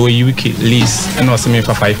 or UK lease, and also me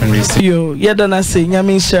for 500. You, don't say,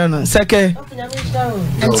 Yamin Shannon, Sake.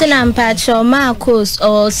 Until I'm Pacho, Marcos,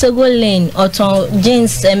 or Sogo Lane, or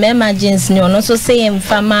jeans, Mema jeans, no, also saying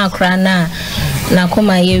Fama Crana,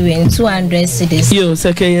 Nakoma Ewing, 200 cities. You,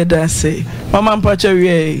 Sake, that's say, Mamma Pacho,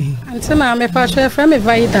 until I'm a Pacho from a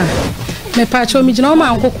Vaida. Me pacho mi jina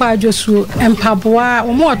ma nkokwa adwosu empaboa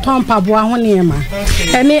o mo ton mpaboa ho niema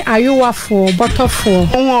ene ayowafo botofo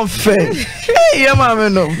won fe ye ma me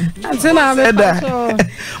no antina me pacho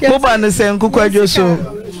mo ba ne se nkokwa adwosu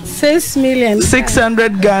 6,600,000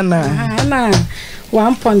 Ghana na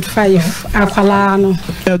 1.5 akwala no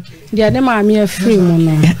dia ne ma me afiri mu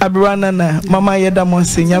no abrana na mama yeda mo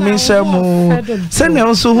se nyame hya mu se ne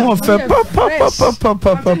nso ho fe papa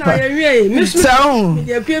sao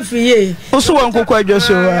dia piefie oso won kokwa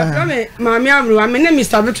adwoso wa mama abruwa me ne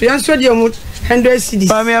Mr. Beto yan so dia mu 100 cedis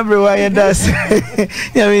mama abruwa yeda se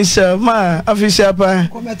nyame hya ma official pa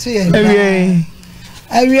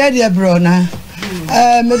awie dia bro na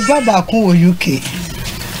me baba ko wo UK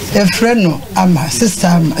a friend no ama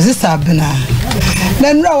sister bena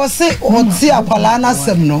na nra wo se oti akwala na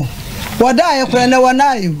sem no wada ayekora na wana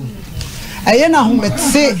ayu aye na ho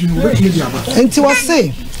metse enti wo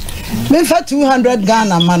se memfa 200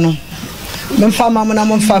 Ghana ma no memfa mama na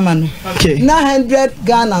memfa ma no na 100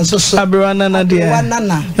 Ghana so so abrana na dia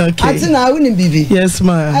wanana ati na wini bibi yes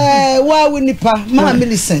ma wa wini pa ma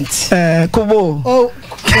Millicent kobo oh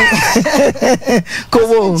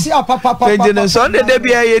kobo pejene so de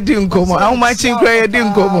bia ye di nkomo how much nkra ye di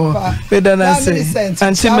nkomo pedana say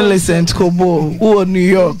Auntie Millicent kobo wo New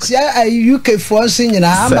York UK for so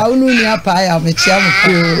nyina ama unu ni apa ya mechia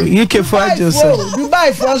mo UK for ajoso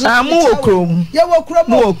Dubai for so amu okrom ye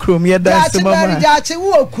wo krom ye dance mama ja che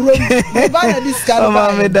wo okrom ba na discount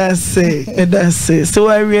mama me dance so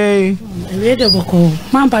I we de boko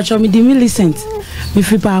man pa cho mi di Millicent mi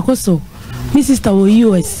fi pa akoso my sister was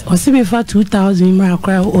US or see me for 2,000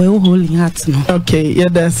 cry or holding hearts no. Okay, yeah,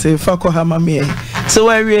 that's a fuck or hammer me. So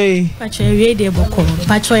where we Pacho de boko.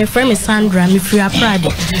 Pacho a friend is Sandra, me free a Prada.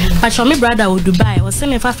 Pacho me brother would Dubai or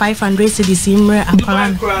send me for 500 cedis in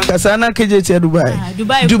Akran. Kasana KJ Dubai.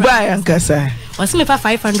 Dubai and Kasa. Or send me for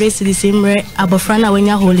 500 cedis in Abofrana when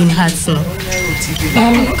you're holding hearts no.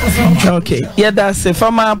 Okay, yeah, that's a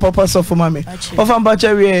farmer purpose of mommy. Of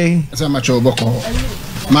Pacho we Macho Boko.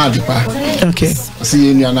 Madipa. Okay.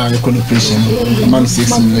 See you now your connotation. Man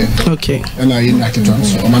 6 million. Okay. And I in that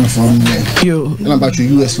transfer. Man 4 million. You. And about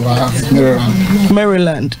your US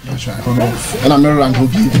Maryland. That's right. And I'm Maryland who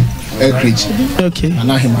give acreage. Okay.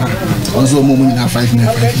 And I him also moment in 5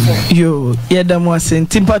 million. You. Yeah, that was saying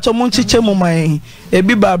Timpacho Munchiche Mumai. A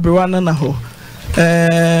biba bruana na ho.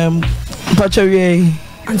 Pacho we.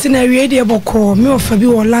 Auntie Naa we boko me of bi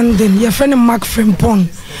wo London your friend Mark Frimpon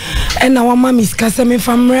and our mommy is kasa me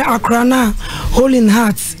family Accra na holding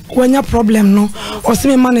hearts when your problem no or see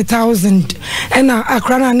me money 1,000 and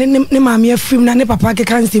Accra na ne mama film na ne papa ke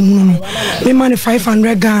kan sim no me money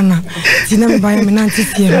 500 Ghana ti na me buy me nanti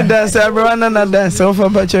tie that's everyone na that's over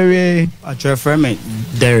but we your friend me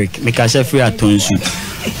Derek me kasa free atonsu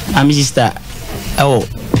I'm sister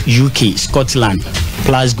UK Scotland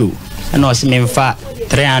Glasgow and also me fa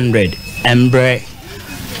 300 embre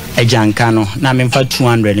ejankano na me fa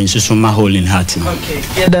 200 in susuma holding heart. Okay.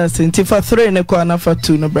 Yeah, that's it. For 3 ne kwa na for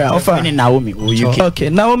 2 no bra. Offer Naomi UK. Okay,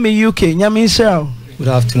 Naomi UK. Nyame show. Good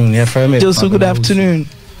afternoon. Yeah, for me. Just good afternoon.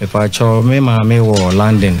 If I cho me wo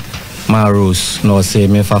London. Ma Rose no say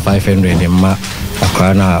me for 500 in ma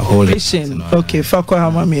akwana holding. Okay, fa kwa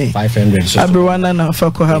hama me 500. Abriwana na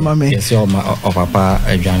fa kwa hama me. Yes, your ma papa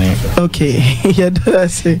ejane. Okay. Yeah,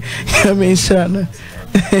 that's it. Nyame show.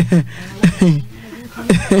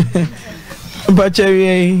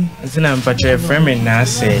 Mpachewe. Sina mpachewe frame na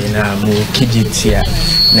say na mo kijitia.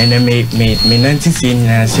 Na me nanti say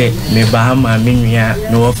na say me bahama me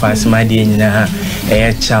nua no offers ma de nyina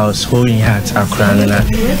Charles holding heart akra na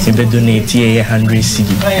se be donate 100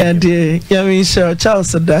 cedi. And ya me sure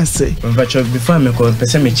Charles Dase. Mpachewe before me ko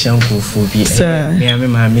pese me chianko fo bi. Me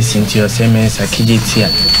ma me sinti o se me sa kijitia.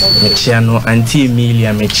 Me chia no Auntie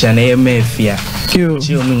Emilia me chia na me fia. Yo.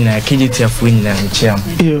 Chia mu nyina kijitia fo nyina me chia.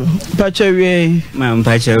 Yo. Mpachewe. Ma'am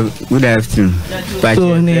Pacha, good afternoon. Pacha,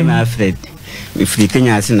 I'm Alfred. If you can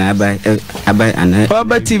ask about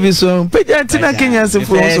TV so Pejatina Kenya so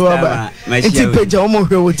aba. Enti Peja omo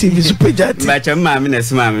hwe TV so Pejati. Pacha mama na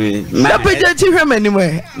mama. Na Pejati hwe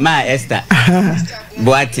anywhere. Ma Esther.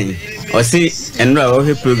 Boating. O see enro o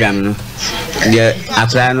hwe program no. Dia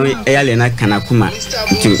akra no eyale na kanakuma.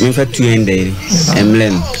 Nti me fa 200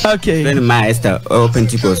 emblem. Okay. Then ma Esther o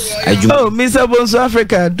Pentecost ajuma. Oh, Mr. Bonso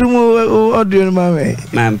Africa, dumu audio no mama.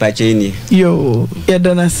 Ma Pacha ni. Yo, ya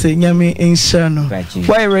dana se nyame enshano.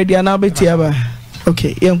 Why ready and abeti aba?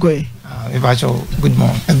 Okay, yankwe. Good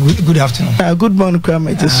morning. Good afternoon. Good morning,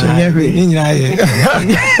 Kwame. Just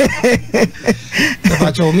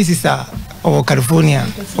my sister of California,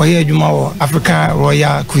 or here you know African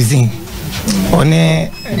Royal Cuisine. On a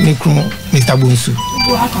Mr. Bunsu.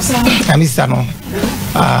 And Mr. No,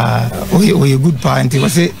 we a good parent.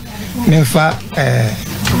 Was it Memphis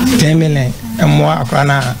 10 million and more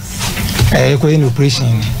Akrana equine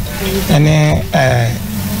operation. And then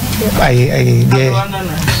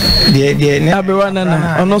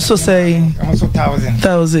and also say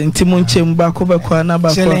 1,000 Timunche Mbako na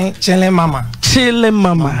Bako Chile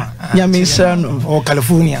mama Nyamishano or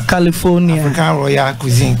California African Royal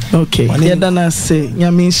Cuisine. Okay, yadana say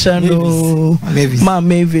Nyamishano Ma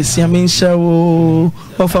Mavis Nyamishawo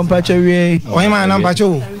of Ampachewe Oima na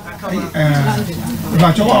Bacho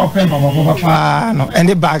Bacho open papa no and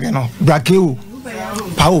the bag no Brakeu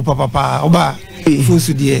Pau papa oba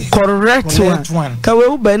correct one. Kawe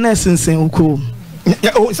ube na sinsen uko.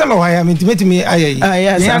 Ya o sala wa ya intimate me ayi.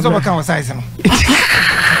 Ya so baka o size no.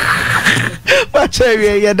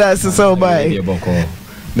 Bachewe ya da so bai. Ya boko.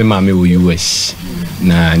 Me ma me wo US.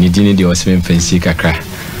 Na ni dini de osem fancy kakra.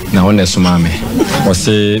 Na wona so ma me. O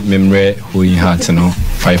se memre hoyin heart no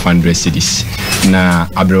 500 cedis. Na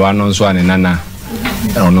abrewa no so ane nana.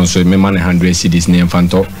 Ono so me man 100 cedis ne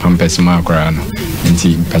mfanto pampers ma akra no.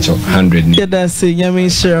 Nti pacho 100 ni. Yeda se nyame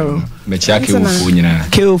show. Me chia ke wo nyina.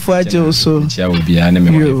 Ke wo faje so. Chia wo bia na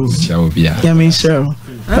me chia wo bia. Nyame show.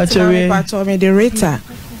 Pacho me the rater.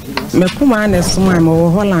 Me kuma na suma me wo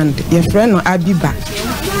Holland. Ye friend no Abiba.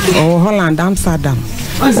 O Holland Amsterdam.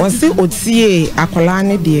 Wasi otie akola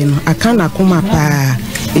ne de no aka na kuma pa.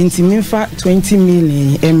 Nti minfa 20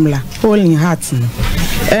 million emla. Holding heart no.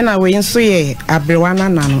 Ena we nso ye abrewana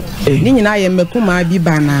na no ni nyina ye mekuma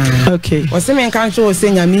Abiba na. Okay. Wose me nka nso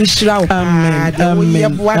se nyame nhira wo. Amen.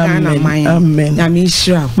 Nyame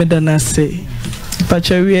nhira. Me dana say.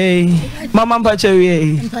 Pachewe. Mama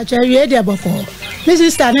Pachewe. Pachewe de boko. Mi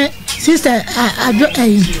sister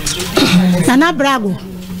Nana Brago.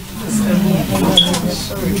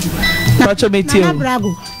 Nana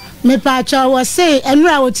Brago. Me pacha was say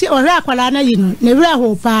enra oti ohwe akwala na yinu ne wura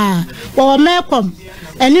ho pa wo mekom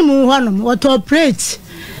eni mu honum what operate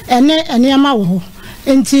ene ama wo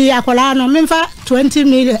enti akwala no memfa 20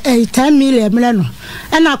 million 10 million no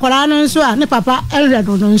ena akwala no nso a ne papa enre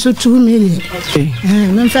do no nso 2 million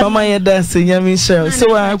memfa mama ye dance nyami shell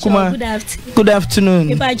so akuma good afternoon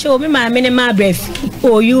me pacha me ma me ne ma bref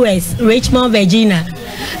o US Richmond Virginia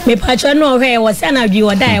me pacha no hwe was na bi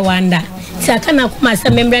wo dai wanda Saka na kuma sa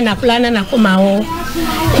membre na plana na kuma ho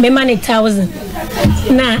me mani 1,000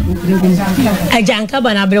 na ajanka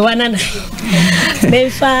bana brewana na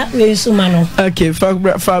mefa wensu mano. Okay, fa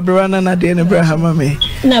brewana na de Abraham me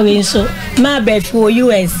na wensu ma befu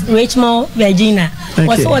US Richmond Virginia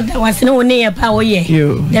was no ne ya pa wo ye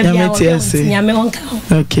nyame onka.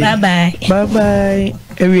 Okay, bye bye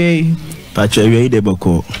ewie Pacho ewie de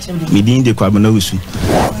boko midin de kwabana wusu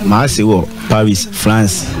ma se wo Paris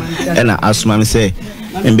France ena asuma me say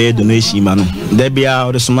embe donation ma no da bia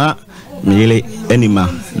o de suma mele anima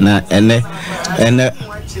na ene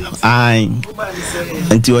ai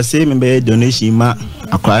anti o say membe donation ma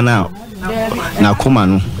akwa na koma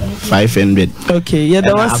no 500. Okay, yeah,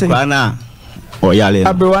 that was akwa na o yale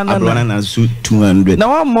abrowana na su 200 na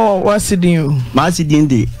one more wasidin you ma sidin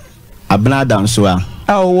de abna down so a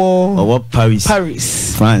Paris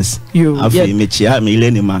France you afi me chia me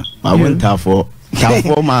lenima I won't have for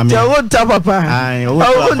mama I won't tap papa I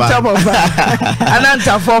won't tap papa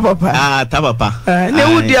ananta for papa tap papa ne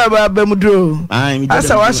wudi aba bemudro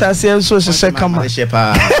asa washa se so se kama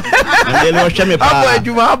And then watch me pa. Watch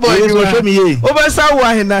me ye. Obasa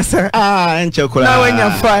wa hina sir. Enche kura. Na when you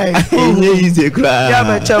fine. Nye easy kura. Ya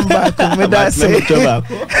me chamba ko me da say.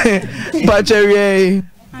 Pacherie.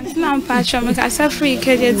 Now Pacho me ka say free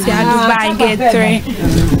KJT Dubai gate 3.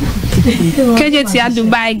 KJT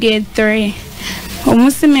Dubai gate 3.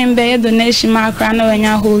 Almost member donation mark ran when you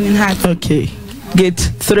holding heart. Okay.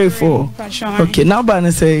 Gate 3-4. Okay, now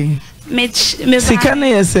ban say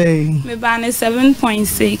Sikane say me ban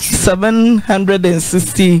 7.6.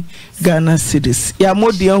 760 Ghana cedis. Ya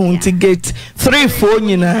modi hunti gate 3-4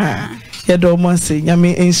 nyina. Ya do mo say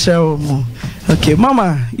nyame insha mo. Okay,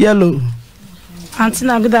 mama yellow. Auntie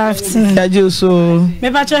Naa, good afternoon. Me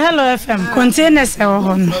bacho hello FM. Containers e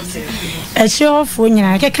wo no. E show for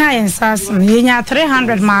nyina ke kan ensas yenya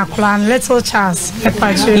 300 makula little Charles.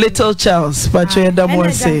 Little Charles, bacho e da mo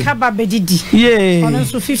say. Kaba bedidi. Yeah. Ono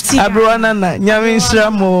so 50. Abroana na nyame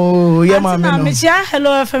nsra mo ya ma me no. Me chia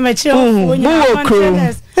hello FM e chia for nyina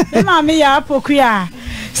containers. Me ma me ya apokua.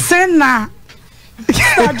 Senna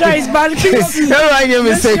Joyce Balkisi. No I am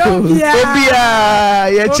seko. Obia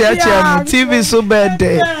ye chia TV so bad.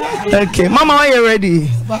 Okay, mama are you ready?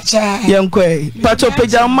 Yankwe. Pacho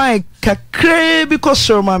peja mic kakre because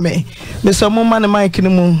so mame. Me so mo man mic ni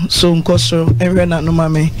mu so nkoso enwe na no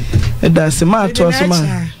mame. That's ma to so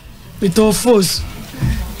ma. With all force.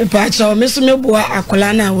 Pacho me so me boa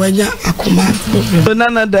akola na wanya akoma.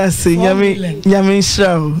 Onana dasi nyame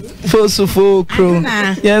shraw. Fosu fo kro.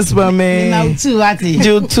 Yes mame. Now two ati.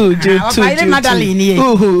 Ju two. Madeline.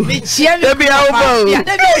 Baby how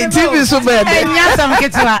TV so bad. Enya sam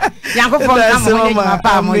ketwa. Yankofo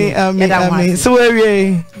Amen. So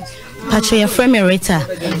where Pacho ya frame Rita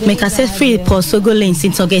make us free for Sogo Lane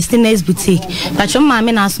St. Augustine's boutique. Pacho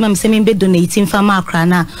mama na asuma me say me be donating for Accra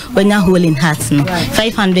na when you holding hearts no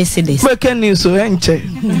 500 cedis. We can use so enche.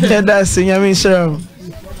 That's nyame shira.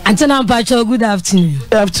 Auntie Naa, Pacho, good afternoon.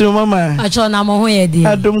 Good afternoon, mama. Pacho na mo ho ye di.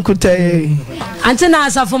 Adum kutaye. Auntie Naa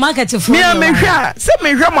asafo market fo. Me hwa, se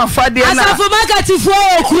me hwa mafade na. Asafo market fo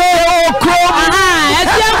okro. Aha, e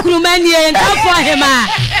fi okro mani e nta fo hema.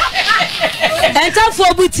 Enter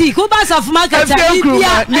for boutique. Who buys of market?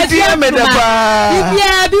 Bibia medaba.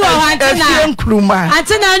 Bibia bi wa Auntie Naa.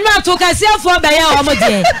 Auntie Naa nwa to kase for be ya o mo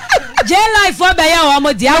de. J life for be ya o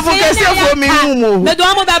mo de. Afo kase for me mu. Me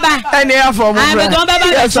do mo baba. Ene afo mo. Me do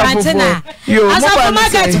baba Auntie Naa. Asafo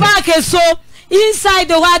market park so inside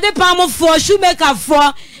the wade palm for shoemaker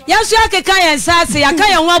for. Yasu akeka yensase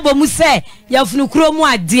yakaya ho abomu se yafunu kro mu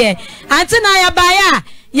ade. Auntie Naa ya baya.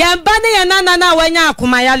 Yambane ya nana wanya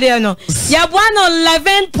akuma yale no. Yabuano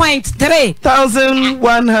 11.3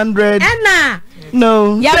 1,100. Ena.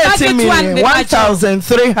 No. 30 million.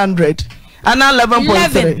 1,300. Ana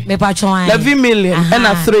 11.3. Me pachon. 11 million.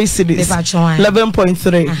 Ena 3 cities.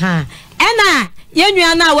 11.3. Aha. Ena.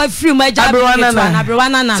 Yenua na wa free ma ja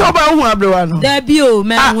abrewana na so ba hu abrewa no da bi o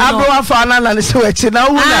me hu abrewa fa na na se wechi na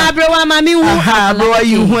hu na abrewa ma mi hu abrewa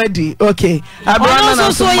yi hu adi okay abrewa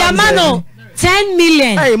na so ya mano 10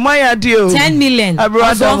 million. Hey, my dear. 10 million.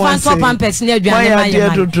 Abroad one for pampers near my dear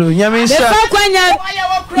Dudu. Yamisha.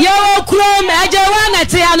 Yo chrome ajawana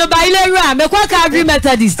te ano baile ra me kwa ka agree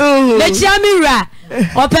methodist. Le chiami ra.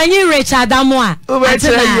 Openyi Richard Amwa.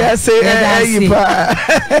 Yes, eh pa.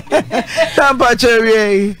 Tampa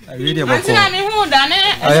cherry. Auntie Naa me hu da ne.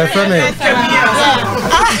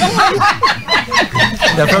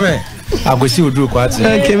 Agosi Odru kwati.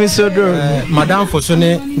 Kemi Sodro. Madam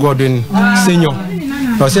Fosone Godwin Senior.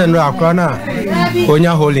 No say no akra na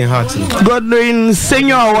onya holding heart. Godwin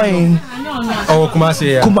Senior way. Oh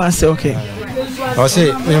Kumasi ya. Kumasi okay. I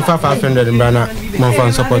say me 500 mbana mo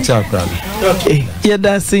fan support akra. Okay. Yeah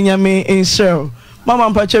that senior me in show. Mama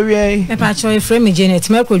mpacho wie. Me pacho Efrem Janet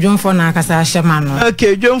me ko dwonfo na akasa ahyema no.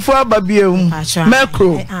 Okay, dwonfo ababiam.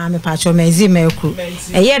 Mekro. Me pacho mezi mekro.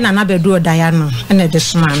 Eye na na bedu odaya no na de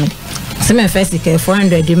soma me. Se me first ke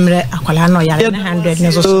 400 dimre akwala no yare 100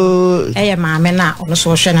 ne so. Eye ma me na ono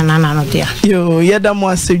so hwe na na no dia. Yo, yeda mo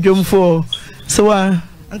ase dwonfo. So wa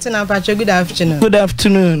Auntie Naa, Pacho, good afternoon. Good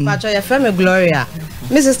afternoon. Pacho, your friend Gloria.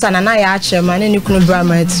 Mrs. Tanana ya chairman ni kunu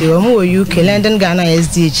Brahma ti omo UK London Ghana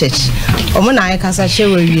SD Church. Omo na kasa che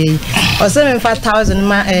we. O se me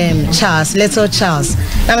 5,000 Charles, little Charles.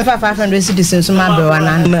 Na me 500 cedis so ma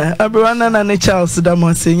Abrewana. Na Abrewana na ne Charles da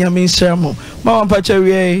mo se nyame nhyamo. Mama Pacho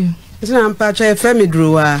we. Auntie Naa, Pacho your friend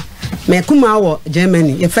Druwa. Me kuma wo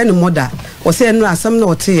Germany, your friend mother. O se no asam na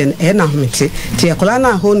ote e na homete. Ti akola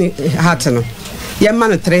na ho ni heart no. Yema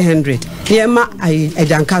no 300. Yema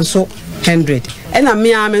ajankan so 100. Ena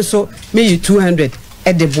me am so me 200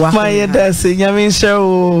 e de boa. My that's nyame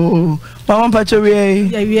show. Mama Pacho we.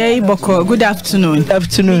 Yeah, boko. Good afternoon. Good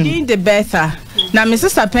afternoon. In the Betha. na me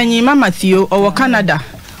sister penny mama Theo or Canada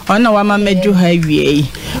ona wa mama du ha wie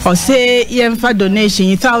o say yemfa donation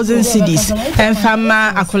 1000 cedis emfa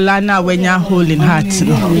ma akola na wanya hole in heart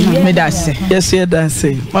no me da say yes yeah da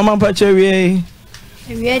say mama pacha wie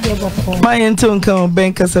de boko my ento nka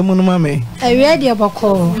ben kasa munu mame de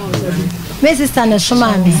boko me sister na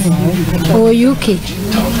shoma me o UK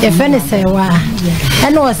e fe ne say wa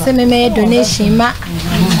and o say me donation ma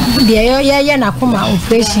yeah na kuma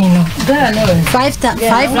operation no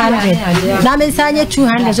 500 na me sanye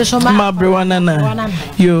 200 so shoma ma brewana na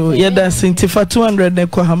yo yeah da sintifa 200 ne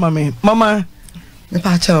ko hama me mama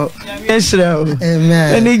Pacho. Esra.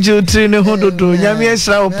 Amen. Ani jutri ne hododo. Nyame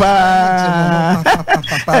esra pa.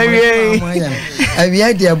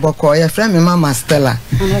 Awie de boko ye frame mama Stella.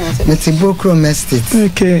 Meti Bokro Estate.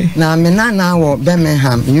 Okay. Na me na wo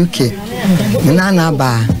Birmingham, UK. Me na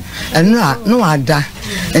ba. Enu no ada.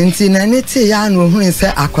 Enti na neti ya no hunu se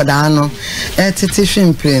akoda no etete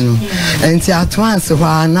hwempre no. Enti atwanse ho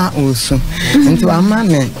ana osu. Enti wa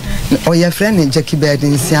mama oye friend Jackie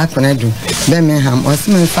Bedin si akonedu Birmingham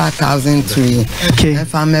osime 5000 to you. Okay.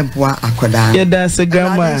 If I'm a boy akoda. Yeah, that's a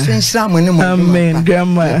grandma. Amen,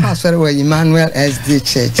 grandma. Pastor wa Emmanuel SD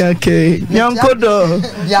Church. Okay. Nyankodo.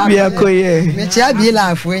 Biakoye. Mecha bi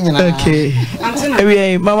lafu nyina. Okay.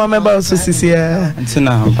 Ewe mama member also sisia. Auntie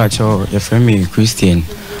Naa mpacho your friend me Christian.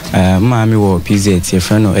 Mama wo PZ your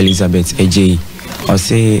friend Elizabeth AJ. I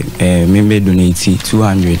say me donate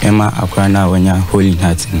 200 Emma Akrana wanya holy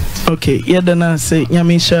heart. Okay, yeah then say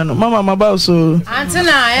nyame sha no mama maba so Auntie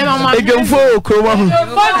Naa mama edwomfo okro ho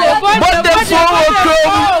bode fo okro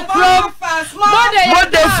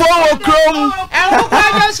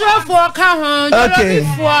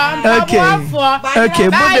okay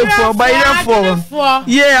bode fo bayra fo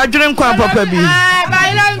yeah adwene kwa papa bi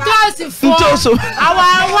bayra ntoso awa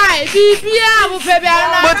bibia wo pe bia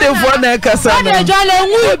na bode fo na kasa no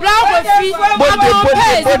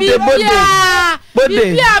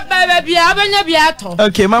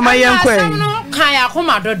okay mama yankwe kan ya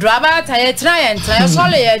koma dodo abata ye tra ye ntra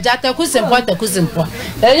sole ye jata kusimpo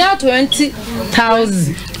enya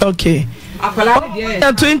 20000 okay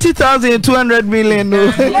 20,200 million no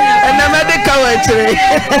and the medical actually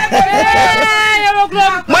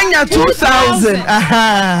Manya 2,000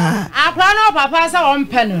 aha akwano papa sa on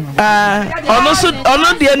pen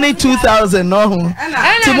ono de ni 2,000 no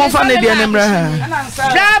ti mo fa ne de ni mra ha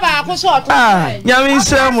braba ko so to nyame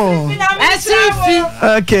nsemo esifi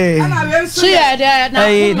okay so ye de na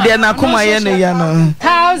de na kuma ye ne ya no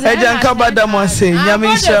eja nka bada mo ase nyame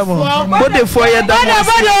nsemo bode fo ye da mo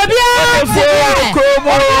ase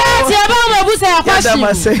komo ti e ba mo bu se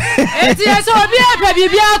akwasi eti e so obi e pa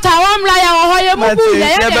bibia ta wo mra ya wo ye mu bu ye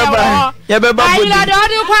ye beba bode ayila do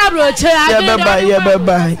kwa bro che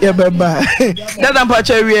ye beba dada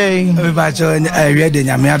mpacha wie mpacha wie de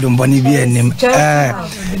nyame adombo ni bi enim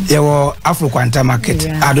ye wo Afro Kwanta market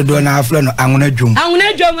adodo na afro no anwona dwom na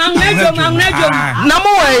mo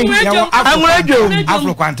wai anwona dwom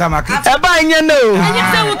Afro Kwanta market e ba nye no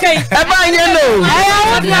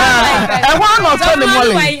no so ne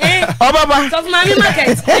mole o baba so mami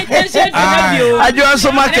market ajo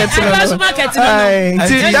so market no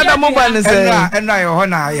ti dada mo ba ne se ena ye ho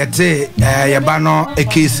na ye te ye ba no e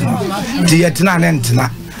case no ti ye tena ne ntena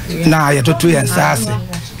na ye toto ye nsase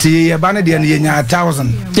ti ye ba ne de ye nya 1000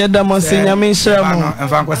 ye da mo se nya me hira mo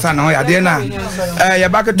emfa nkwasa na ho ya de na ye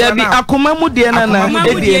ba ke to na akoma mu de na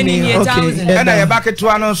e de ni okay ena ye ba ke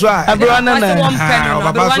to no so a abro na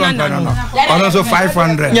baba so no ono so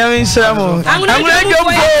 500 nya me hira mo amre jo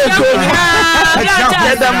ko ye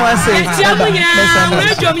da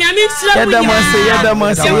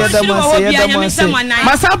mo se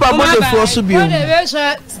masaba mo de fo so bio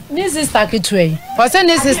ni sister kitwe for say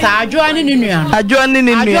ni sister ajoa ni nua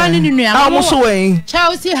amu so wen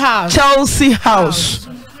Chelsea House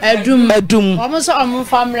edum omo so omo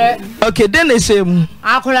famre okay then they say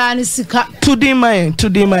akora ni sika to the mine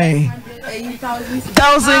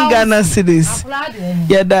 1,000 Ghana cedis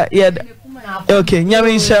yeda okay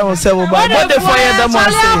nyame nsha won se wo ba bode for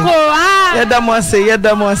yeda mo ase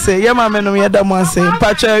ye ma menom yeda mo ase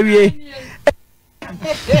pacha wie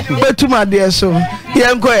betuma de so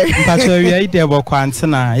yenkwe pacha wie ide boko Auntie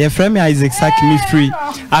Naa ye frame Isaac Sakimi free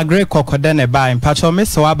agre kokoda ne ba pacha me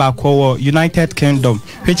so aba ko United Kingdom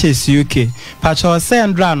which is UK pacha se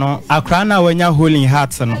ndra no akra na wanya holy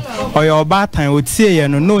heart no oyo ba tan otie ye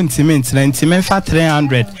no ntiment na ntime fa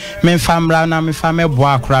 300 me famra na me fa me bo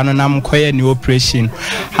akra no na mkoye ni operation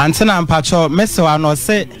Auntie Naa pacha me so ano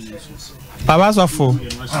se Papa Sofo.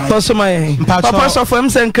 Papa Sofo em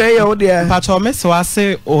sen kre ye wo dia. Pacho me so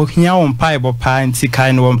ase ohia won paibo pa nti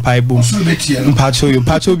kai no won paibo.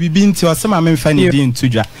 Pacho bibi nti o se ma me mfa ni di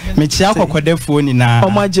ntudwa. Me chia kokodefo ni na.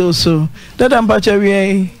 Omaje oso. Dada mpacho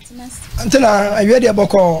wie. Antena awie de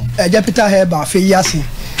boko Jupiter Heba fe yasi.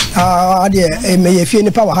 De me ye fie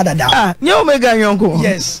ni pa wa hadada. Ah, nye omega nyonko.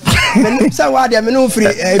 Yes. Sa wa de me no free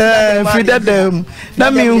free dadam.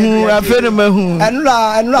 Na me hu afe no mahu.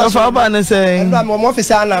 Enura fa ba ne say. Enura mo office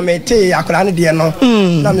na me te akora ne de no.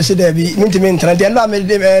 Na me se de bi ntimi ntra de enura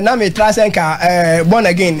me na me tra senka born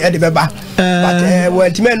again e de beba. But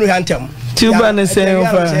when time no hantem. Tuba ne say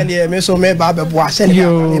ofa. Me so me ba beboa se ne.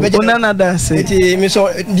 Onana da say. Ti me so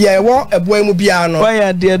de wo eboa mu bia no. Why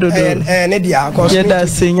ya de dodo. Ne dia cause. Ye da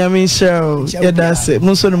say nyame show. Ye da say.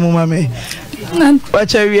 Munso no mu mame.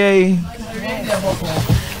 Watch away.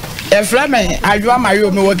 Eframe adwa mayo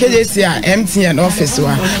me wo KJC a MTN office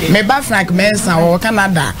wa. Me ba Frank Mensa wo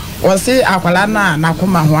Canada. Wo se akwala na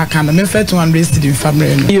koma ho aka no me fe 200 cedi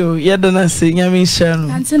family no. Yo, ye da na say nyame show.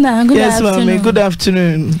 Auntie Naa, good afternoon. Yes, good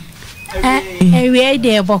afternoon. We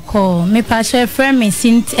dey boko. Me pa share friend me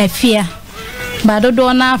sint efia. Ba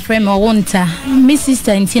dodo na friend me wonta. Me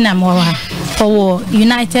sister Auntie Naa Mora for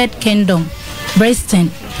United Kingdom, Bristol.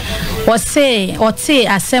 Wose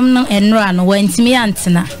asem no enra no wantimi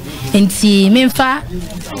antena enti memfa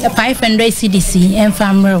 500 cedis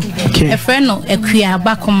emfa mro e friend no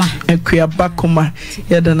akua bakoma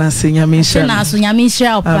ya da na se nyame sha na so nyame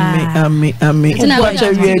sha opa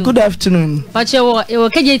amen. Good afternoon. But you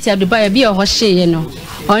KJT at Dubai be a hoshe no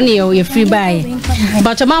only you free buy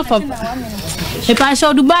but a month for if I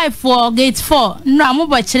show Dubai for gate 4 no mo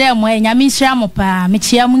ba kire mo nyame sha mo pa me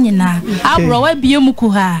chia mu nyina abro wa bie mu ku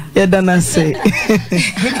ha ya da na se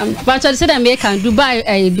but I said I can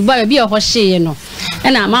Dubai be a hoshe no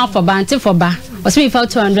and I'm out for banty for ba was me for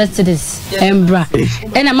 200 cedis embra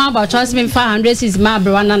and I'm about trust me 500 cedis ma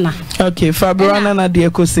bro nana okay fa bro nana de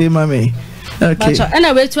ko say mame okay and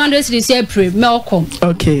I wait 200 cedis here pre welcome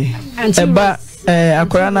okay eba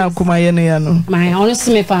akwara na akoma ye ne ya no my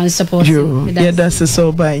honestly me fan support yeah that's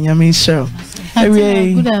so by nyame show.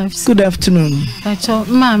 Good afternoon. Pacho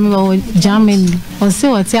mama wo Germany o se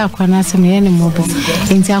wo ti akwana asem ye ne mobo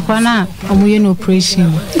enti akwana omuye no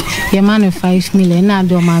operation ye man 5 million na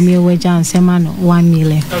do mama we jan se man 1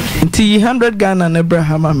 million enti 100 Ghana na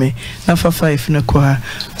Abraham ame na fa 5 ne ko ha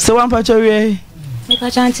so wan pacho we me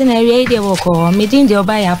pacho Auntie Naa we dey woko me din dey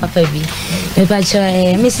oba ya papa bi me pacho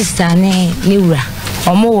me sister ne wura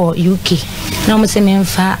omo wo UK na mo se me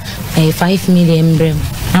mfa 5 million brem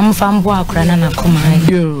am fam bo akra na koma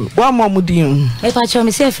yo wa mo mudin me pacho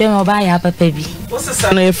me se frem oba ya papa bi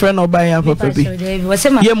wosesa na e friend oba ya papa bi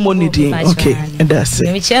ye money din okay and that's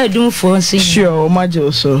it me che dum phone so sure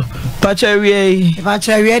majo so pacho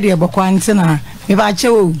we dey boko Auntie Naa me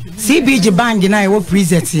pacho CBG band na e wo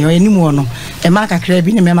preset o enimu no e maka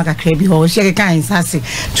krabi ne me maka krabi o shege kan sase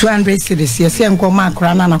 200 cedis ye se enko ma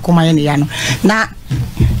akra na koma ye ne ya no na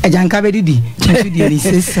ejanka be didi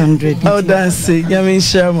 600 oh that's it nyame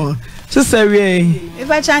shamo so say we if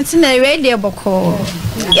I Auntie Naa we dey boko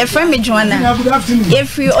your friend me Joanna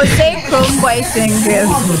if you say Chrome boys and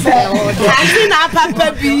girls Auntie Naa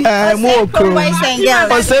papa bi mo Chrome boys and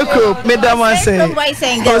girls o say Chrome madam say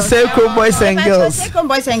o say Chrome boys and girls Chrome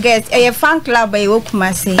boys and girls e fan club e wo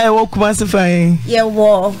Kumasi fine ye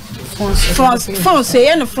wo France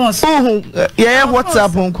say no France yeah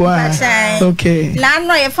WhatsApp nko okay na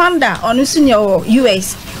no ye founder onu sunyo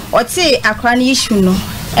US o te akra na issue no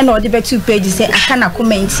e na o de be 2 pages say aka na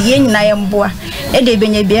comment ye nyina ye mboa e de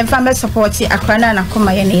benya bi emfa me support akra na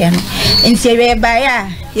koma ye ne ye no nti we ba ya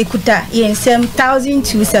ekuta ye nsem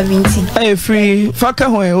 1270 ay free faka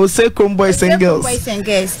ho o say Chrome boys and girls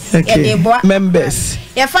okay members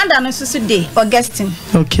ye founder no so dey Augustine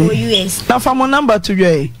okay US na fa mo number to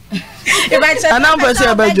you a number say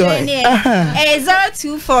about joy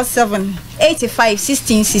 0247 85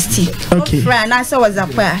 1660 okay fra na say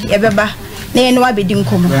WhatsApp ya beba na eno abedi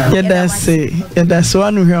nkomo yeah that's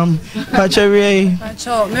one him pacho we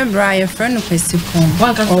pacho member your friend no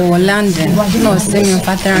Kwesipon or London no say me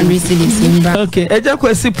father and receive okay eja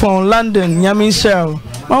Kwesipon London nyame show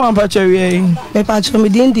mama pacho we me pacho me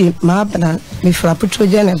dindi ma bana me fra Afutuo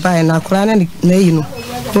jene buy na akura na yi no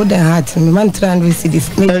go the heart me man 300 cedis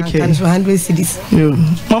me can 100 cedis yo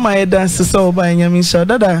mama e dance so buy nyame show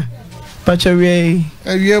dada pacho we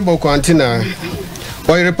boko Auntie Naa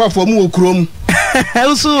Oyerepa for mu okrom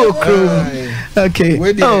also okrom okay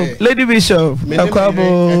oh Lady Bishop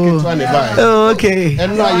akwabo oh okay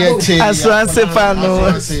aswa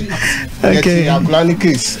sepano okay akulani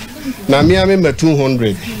case na me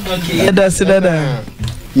 200 okay that's dada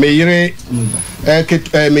meyire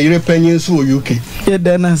panyin so UK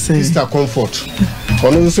yedana say Sister Comfort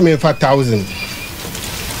ono so me 5000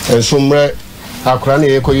 enso mre akra na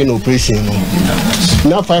yekoye no operation no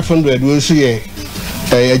na 500 we so ye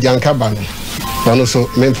jankaba no ono so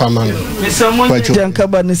me mfama no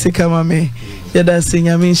jankaba ne sikama me yeda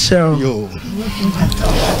senyame show yo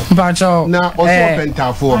bacho na oso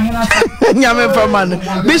pentafo nyame mfama no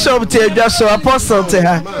bishop te adwa so apostle te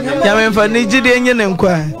ha nyame mfa ni gide enye ne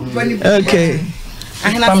nkwa okay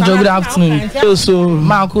good afternoon. So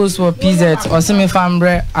Marcos for PZ or semi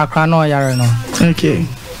fambre akrano yare no. Okay.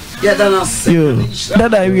 Yeah,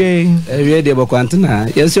 that we de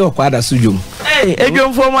bokwantena. Yes, your kwada sujum. Hey,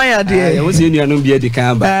 edwom for my idea. I was in your no be the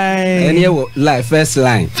kamba. And you life first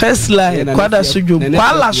line. First line kwada sujum.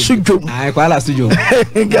 Kwala sujum. Ai kwala sujum.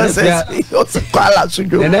 Guess kwala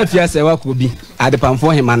sujum. And if you say what could be at the palm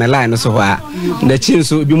for him and a line so the chin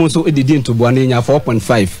so be so it didn't to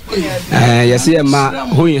 4.5. Yes, ma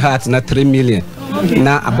who in heart na 3 million.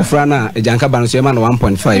 Na abofrana ejanka banso ma na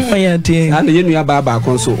 1.5 and you know baba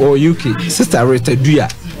konso or UK sister rate dua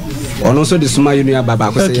ono so the suma you know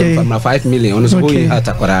baba ko say from 5 million ono so boy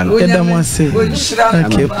hata korano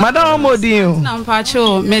okay madam modin na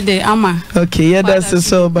mpacho me de ama okay yeah that's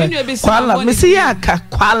so but kwala me see ya ka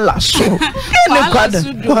kwala so ene kwada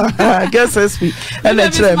guess SP and the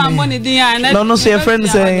trem no say friend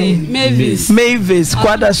say Mavis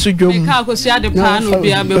kwada sujum me ka ko sia de plan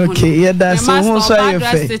obi abehu okay yeah that's so you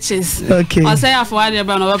fe okay o say afọ ade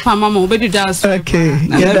ba no be pa mama obedu das okay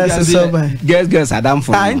yeah that's so but guess adam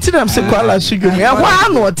for se kwala sujum ya wa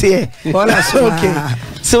no te kwala so okay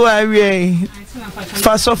so I we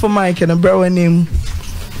first of mic and bro name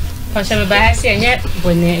Pasha me ba se enye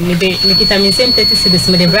bone me de me kita me same 30 cedis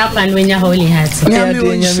me de bra plan wenya holy heart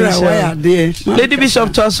Lady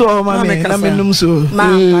Bishop to so ma me na me num so ma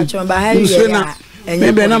pacho ba ha ya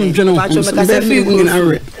me be na me dwene pacho me ka se fi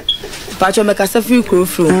Pacho me kasa fi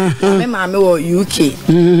kurofro me ma me wo UK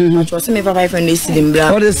pacho se me 500 cedis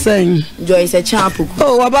bra what is saying Joyce a chapu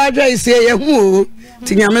oh waba Joyce ye hu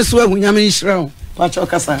ti nyame so ahu nyame nhira pacho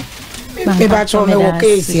kasa me pacho me wo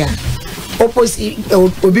case ya opposite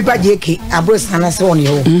obi ba jeke abrosa na se woni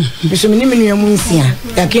ho biso me ni me nuamu nsia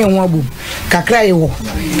ya ke ho abu kakra ye wo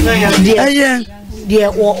de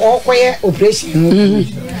wo okoye operation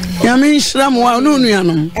nyame nhira mo wa no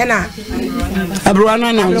nuanom ena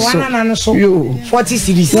abroana na so yo 40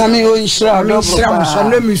 cedis nyame o nhira do so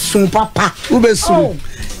no mi sun papa ubesu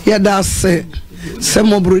ya da se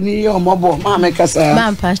mobroni yo mobo ma me kasa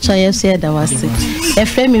ma pastor yes ya da wase e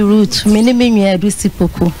frame root me ne menwa adusi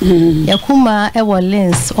poku yakuma e wo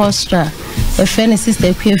lens Austria e frame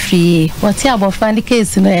sister kwefrie woti abofra ndi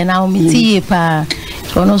case no e na o mitiye pa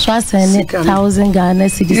ono so asene 1000 Ghana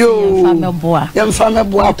cedis ya fame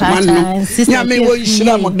boa kumane nyame wo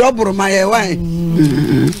nhira mo dobro ma ye wan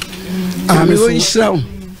wo nhira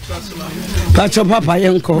pacho papa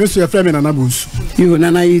yenko mesu e frame na nabus yo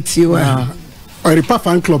nana yiti wa Oyerepa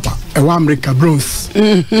fan club e wa America bros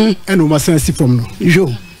and we sense from no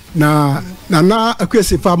yo na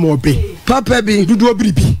akwese fa mo be papa bi dudu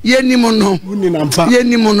obiribi yenimo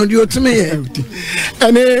no di otime ye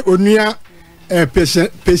ene onua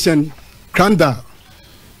patient Kranda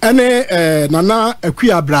ene nana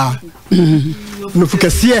akuabra no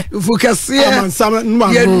fukase amansam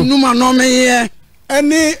numa no me ye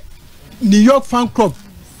ene New York fan club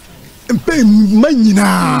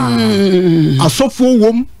manyina asofo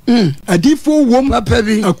wom adifo wom papa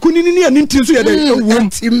bi akunini ni ani ntinso ye de wom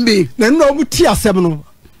timbe na no mu ti asem no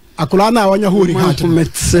akola na wanya hori ha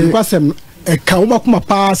kwasem ka wo makoma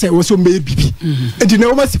pa se wo so me bibi edi na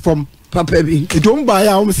wo masi fom papa bi edom ba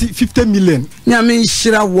ya wo si 50 million nyame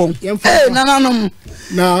nhira won nananom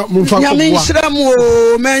na mumfa ko nyame nhira mo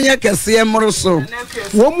menye kese moroso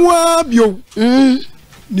wo mu abio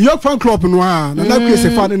New York fan club no a na kwese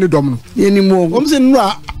fan ni dom no yenimo omse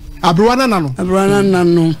no abroana na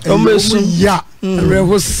no omesu ya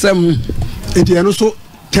reho sem edi eno so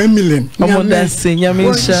 10 million omoda se nyame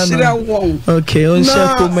nhira okay on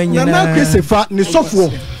share ko manyina na kwese fa ni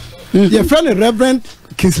sofo your friend Reverend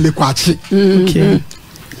Kingsley Kwachi okay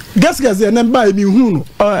guess na ba mi hu no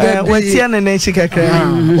watia na na chikakra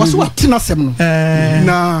waso watina sem no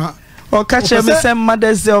na o catch me say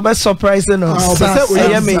mothers dey obe surprise no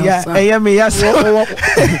eya me ya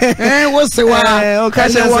wo se wa o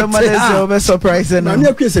catch me say mothers dey obe surprise no na me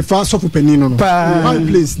akwese fa so for penino no one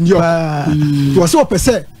place New York wo se o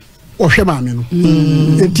pese o hwe ma me no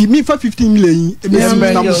enti mi fa 15 million e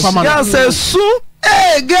me na mo fama ya say su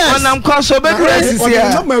Hey, guys. I'm called so bad.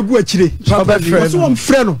 I'm a good chile. So I'm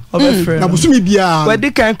friend of a friend. I'm assuming be a. But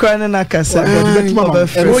they can't cry in a casa.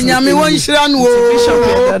 When Yami one shran wo.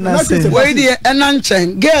 Wait there, and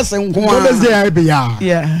unchain. Guess and go.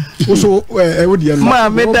 Yeah. Also, I would hear.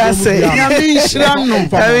 Mamma, that's say. Yami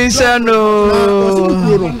shran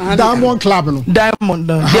no. Diamond Club. Diamond.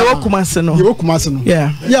 You walk Masano. You walk Masano.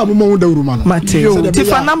 Yeah. Yeah, we know the woman. Mateo.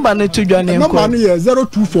 If a number to join him. Number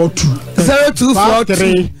 0242.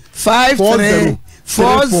 0243 53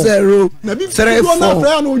 40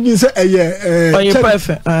 34.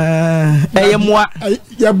 Perfect. Moi.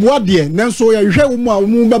 Ya boa de nanso ya hwe wo mu a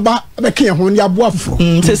mu beba be kan ho ya boa fro.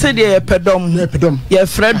 Se se de pedom. Ya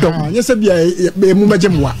fredom. Nya se bia be mu meje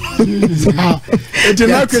moa. Eti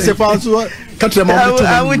na kwese fa so katre ma mutu.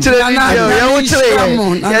 I will tell you.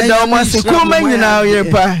 Ya da mo se ko manyina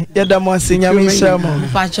Oyerepa. Ya da mo se nyame nshamo.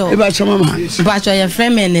 Pacho mama. Pacho ya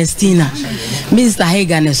friend Ernestina. Mr.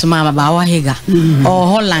 Hagan is mama ba wa Haga. Or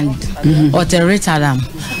Holland. Or Rotterdam.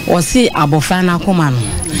 Or see abofana komano.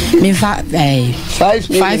 Me fa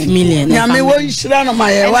 5 million. Ya me won shira no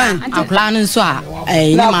my one. A plan so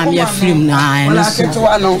ni ma me film na na so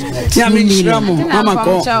no. Ya me shira mo mama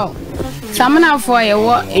ko. Samana for ye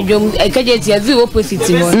wo edwom ekageti azi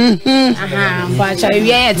opposite mo. Aha, bacha wi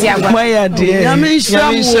ya ti agwa. Moya de. Ya me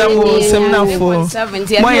shira mo samana for.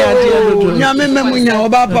 Moya de. Ya me memunya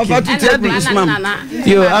oba papa to tell this mam.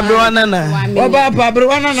 Yo, abrowana na. Oba papa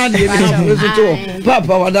abrowana na de me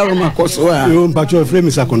papa wadaro makoso wa. Yo mpacho frame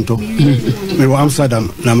is akonto. Me wa Amsterdam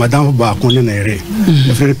na madam ba konne na ere.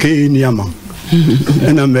 E frere ke ni ama.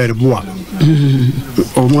 Na mer boa.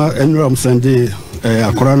 O ma enro am sande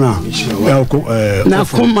akorana na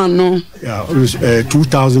kuma no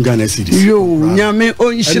 2000 Ghana cedis. Yo nyame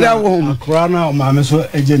onhira wo akorana o ma me so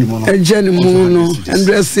ejeni mo no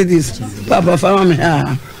 100 cedis papa fama me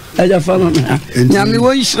ha aja fama me ha nyame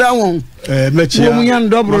onhira wo mechia wo nyan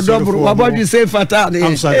dobro wabodi say fatade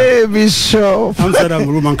bishop Amsterdam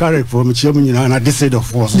Roman Catholic for mechia mu nyina na decide of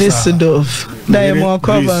force dai mo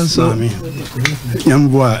cover so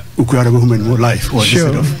nyamboa ukuara women more life or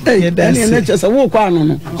decide of any nature so wo kwa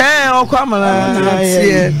no o kwa mala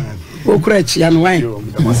okura chia no wan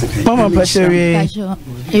mama pachewe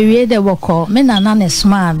ewie de boko me nana ne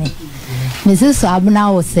sma me Mrs. Abna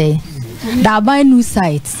will say that buy new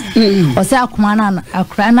sites or say akrana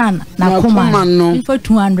na kuma no for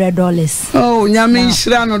 $200. Oh nyame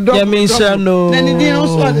nhira no do nyame nhira no nani din no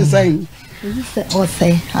so the same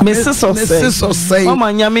Mrs. Osei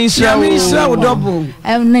mama nyame nhira wo double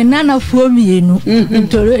nana fuo mienu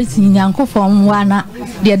ntoro nyankofo wana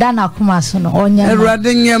de da na kuma so no onya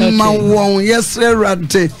erade nyema won yes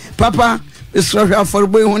erade papa Israel for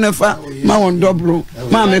boy hunefa ma won dobro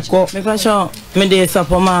ma me ko me ka sho me de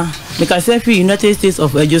sapoma me ka say fi United States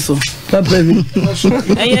of Ejoso papa mi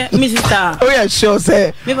me sister oh yeah sure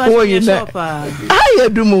say oh you know I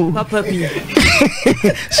do mo papa bi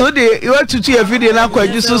so you want to see a video na kwa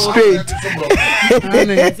Ejoso straight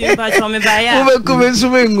Come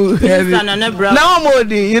sumengu now mo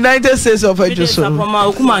di United States of Ejoso sapoma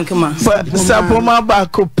okumankema sapoma ba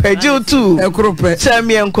ko peju tu ekrope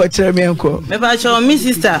chemienko me ba cho me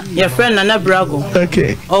sister your friend Nana Brago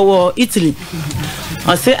okay owo Italy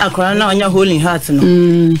I say akrana na onya holy heart no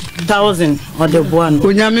 1000 or the one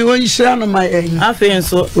onyame wonhira no my afen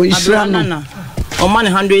so wonhira no o man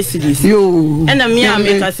 100 cedis yo ena me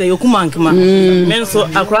ameka say okumankema men so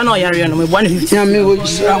akrana na oyare no me 150 nyame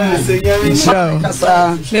wonhira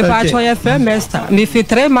me pa cho ye femester me fi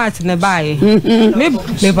 3 months ne bae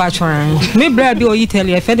me pa cho me bra bi o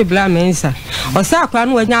Italy e fe de bla mensa o say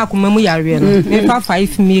akrana wanya akoma mu yare no me pa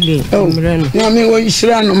 5 million mre no nyame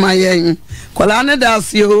wonhira no my kola ne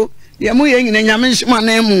dasio ye mu ye nyina nyame nhima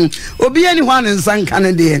na mu obi ani hwa ne nsanka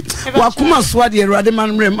ne de wakoma so de erade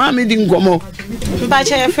man mre ma me di ngomo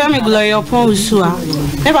Bacha ye friend me Gloria upon Usua.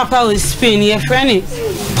 Me papa was Spain ye friend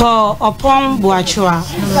Paul upon Boachua.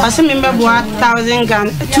 Ase me bua 1000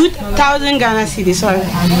 Ghana 2000 Ghana cedis sorry.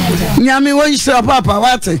 Nyame wo nhira papa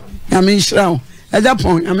wate nyame nhira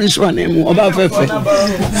Japon nyame nhira na mu oba fefe.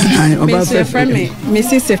 Oba fefe friend me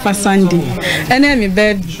Mrs. Sefa Sandy. Ene me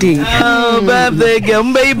birthday. Oh birthday girl,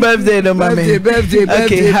 my birthday no mama. Birthday.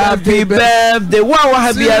 Okay, happy birthday. Wow,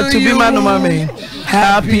 happy to be man no mama.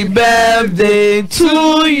 Happy birthday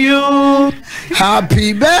to you.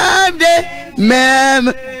 Happy birthday,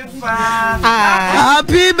 ma'am.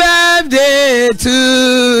 Happy birthday to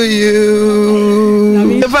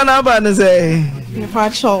you. If I know say Me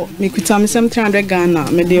pacho me kuta me 300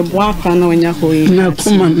 Ghana me de boa kwa na onya hoyi. Na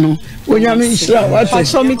kuma no. Onya me shira what?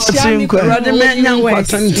 Pacho me chia me rade me nya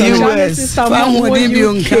US. Fa ho di bi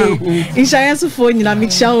onka. Insurance for nyina me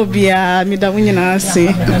chia obia me da nyina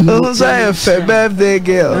ase. Oh say a birthday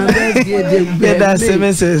girl. Me da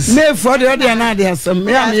semesters. Me for the other na dey asem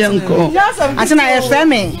me am yenko. Ati na ye frame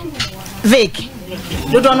me Vic.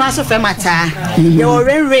 You don't know so mata. Your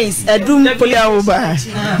rains edum polia oba.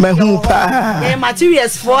 Me hu pa.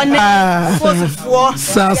 Materials for for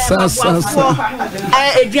sa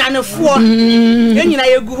eduane for. Enyina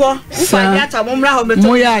yegu ho. Ufa ya ta momra ho beto.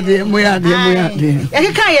 Moyade.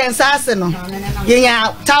 Ye kan ye nsase no. Ye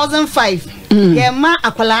nya 1,500. Ye ma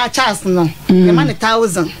akwala chance no. Ye ma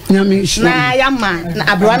 1,000. Na ya ma na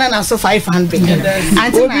abroana na so 500.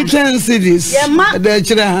 Obi 10 cities. Ye ma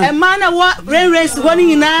e ma na what race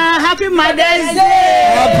running na happy Mother's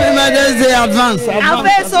Day. Happy Mother's Day advance.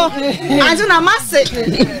 So Auntie Naa mase.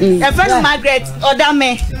 E friend Margaret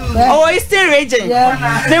Odame. Oh, Eastern region.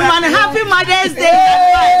 The man happy Mother's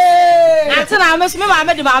Day. Auntie Naa me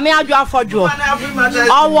mama de mama adu afodwo.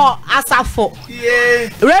 Owo asafo.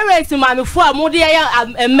 Race mama fu amode ya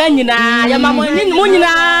emanyina ya mama nyina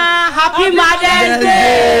happy Mother's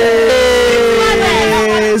Day.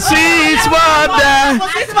 Sweet mother,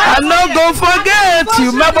 I no go forget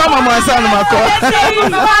you. My mama son, my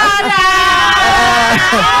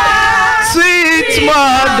sweet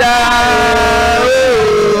mother.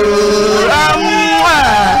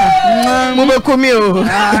 Mama komio.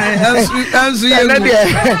 Anzu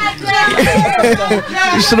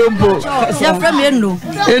Ishrombo. Ya from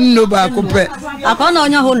Enno ba ko pe. Akona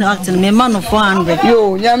onya ho na acting me man of 400.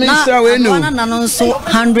 Yo, nyame shira we no. Na no so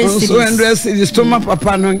 100 cities. So 100 cities to my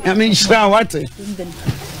papa no nyame shira what?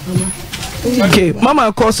 Okay,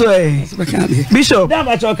 mama koso Bishop.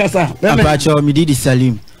 Dabacho kasa. Abacho mi di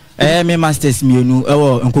Salim. Me masters mienu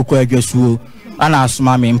ewo nkoko adwasuo. Ana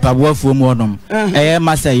asoma me mpaboafuo mu odom.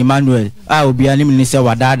 Master Emmanuel a obi anim ni se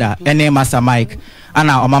wadada ene Master Mike.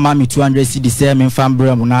 Ana omama mi 200 cedi me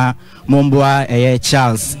fambrem na momboa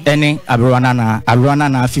Charles ene abroana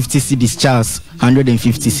na 50 cedis Charles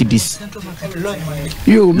 150 cedis.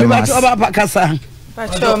 Yo me ba to ba kasa.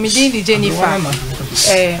 Pacho mi di Jennifer.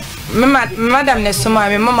 Madam Nesoma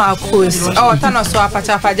me mama course. Oh tano so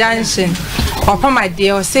apata junction. Papa my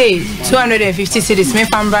dear say 250 cedis me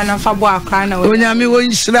fambra na fabo akra na. Onyame wo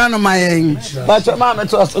nhira no mayen. Pacho mama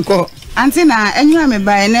to asoko. Auntie Naa enwa me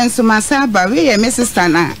ba ene nso masaba we ye me sister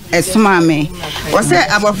na esoma me. Wo say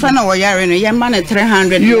abofra na wo yare no ye ma na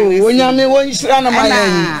 300. Yo onyame wo nhira no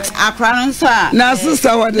mayen. Akra no so na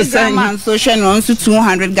sister what the same man so she no nso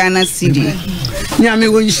 200 Ghana cedi. Nyame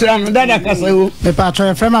wo nhira no dada kasa wo. Me patro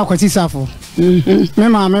e frema akwati safo. Me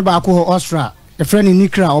ma me ba ko Austria. E friend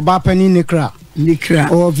Nikra oba pani Nikra.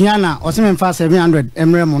 O Viana o se me fa 700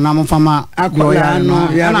 emremo na mo fama akola no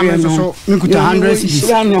ya no me kuta 100 cedis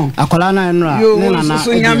akola na enra ne na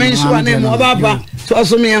so nyame nso na mo baba so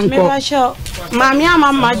so me enko me ba sho mami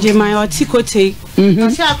amama jema o tikote o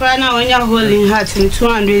se akola na onya holding heart in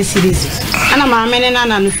 200 cedis ana mama ne na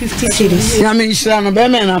 50 cedis nyame nshira no be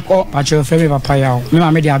me na ko pacho fe me papa ya me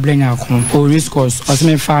mama de ablenya ko o risk cost o se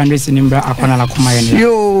me 500 cedis mbra akona na koma ye ne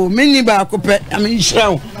yo mini ba ko pe nyame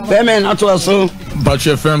nshira be me na to so but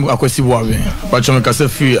your friend akwesi boabe but you make say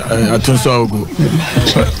free atunso ago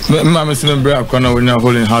mama se membra akona we na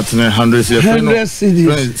holding heart 100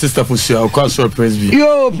 cedis sister for sure of course praise be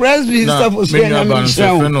yo praise be sister for sure na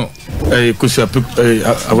me no akusia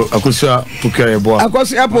pukia boa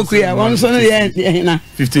akusia pukia won so ye na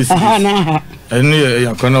 50 aha na eni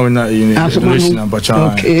akona we na yini relation abacha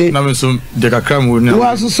na me so de kakra mu ni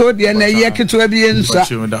wa so de na ye keto abi ensa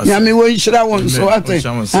nyame wo nhira won so ate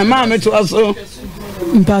ama me to aso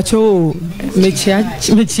mpacho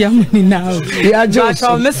mechia muni now ya jo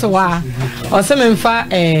mpacho mesoa o se me mfa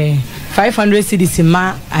 500 cedis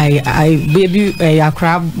ma I baby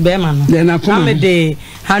akra be ma no na me de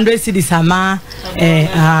 100 cedis ama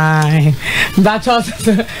mpacho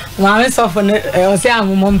wa me so for o se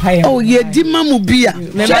ammo mpa oh ye di mamu bia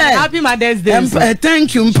happy Mother's Day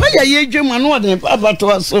thank you mpa ye dwema no de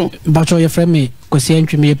abato aso mpacho ye frame me kwesi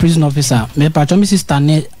entry me prison officer me mpacho me sister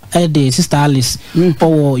ne the sister Alice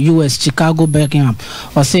for US Chicago Birmingham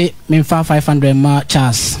or say me 500 ma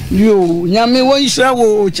Charles yo nyame won hira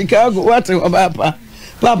wo Chicago what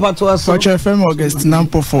papa to us Pacho FM August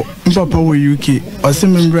nampo for papa wo UK or say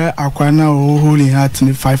member akwana o holy heart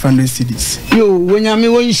ni 500 cedis yo nyame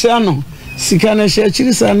won hira no sika na hia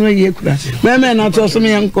chirisa no ye kura me na to so me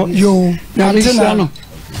yanko yo nyame hira no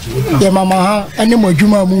Your mama and the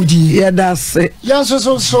Mojuma Moody. Yeah, that's it. Yes,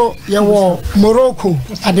 so you were Morocco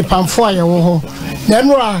at the Pamfoya. Then,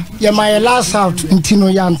 you're my last out in Tino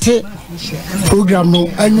Yante program, no,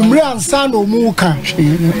 and you ran San Omuka.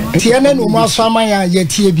 Tiana no Masama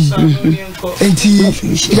Yetibi. And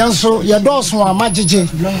Yanso, your doors were magic.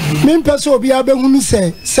 Min person be able to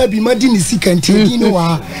say, Sabi Madini Sik and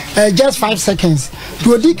Tino, just 5 seconds.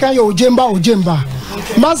 To a dika yo Jemba,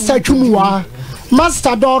 Master Chumua.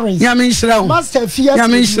 Master Doris, Master Fiat,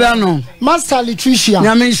 Master Latricia,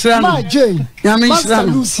 Ma Jane, Master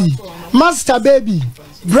Lucy, Master Baby,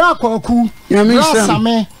 Bra Kwaku, Bra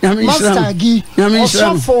Same, Master Gi,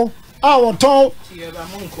 Osofo, our tall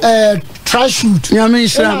trash shoot,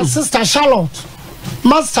 Sister Charlotte,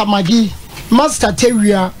 Master Maggie, Master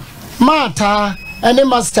Teria, Martha, and the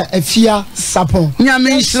Master Efia Sapon.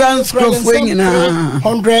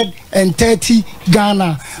 130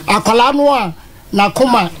 Ghana. Akolanwa.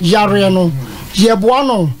 Nakoma Yariano,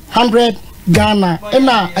 Yebuano, 100 Ghana,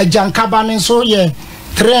 Ena a Jankabani so ye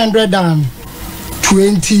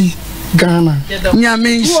 320 Ghana.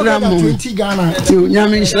 Nyami Shramu 20 Ghana.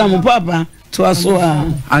 Nyami Shramu Papa to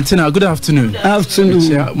Aswa. Auntie Naa, good afternoon.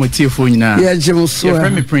 Afternoon. My phone now. Yeah, Jim's your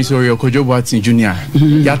friend Prince Oreo Kojo Boatin Junior.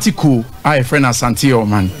 Yatiku, I friend Asante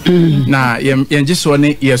man. Na yen just one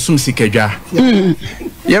ye sum sikeja.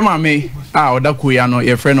 Ye mame. Odakuyano,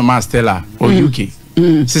 your friend of my Stella or UK,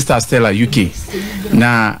 Sister Stella UK.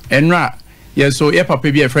 Na enra, yes, so your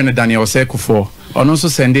papa be a friend of Daniel Seko for, and also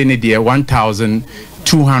sending it there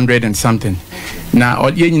 1,200 and something. Now,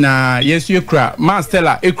 yes, you cry, Ma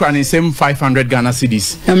Stella, you cry in same 500 Ghana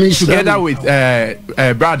cedis together with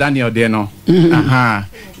Brad Daniel Deno. Aha,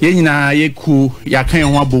 ye cool, ya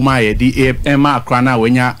can't want Buma, the Emma Crana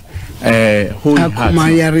when ya. Holy heart.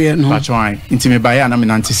 Patron, intimate by an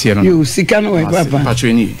anticiano. You seek an way, Papa.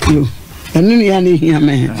 Patroni. You. And any here,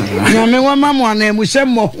 man. Yammy, one mamma name, we shall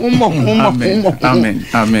more. Amen.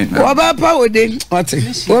 Amen. What about power day? What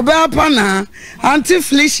about Pana? Auntie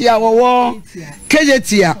Felicia, war,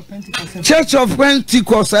 Kejetia, Church of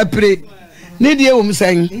Pentecost, I pray. Nidia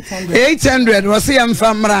saying 800 was the young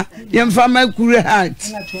famra, young family cool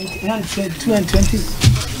heart. 20.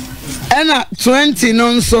 Ena 20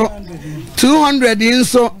 nonso 200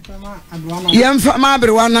 inso yemfa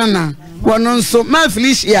mabre wanana wononso ma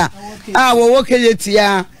Felicia wo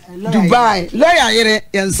wokeyetia Dubai lawyer yere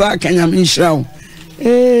yensa kanyam inshraw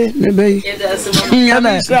mebe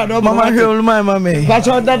mama hwelu my mama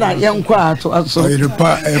pacho dada yenko ato aso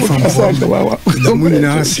Oyerepa from the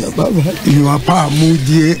munasi you are pa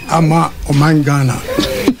mudie ama omangana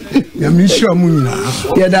Yamisha Munina,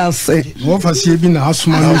 Officer bin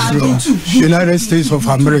Asman from United States of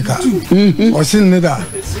America, was in the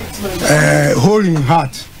holding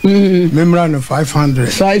heart, membrane of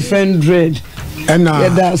 500, and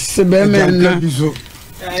that's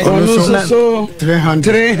also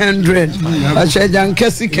 300. I said, Young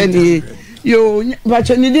Cassie Kenny. You, but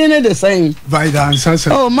you didn't the same. Vida and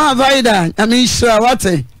Sansa. Oh, my Vida, I mean, sure, what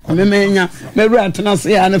a Memena, Mebra,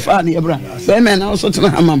 Tenassi, and a funny, Abra. Semen also to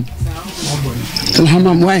Hamam. To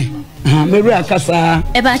Hamam way. Mebra Casa.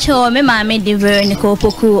 Ebacho, me mammy, the Vernico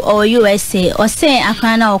Poku or USA, or say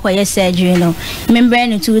Akana or Koya Sergino,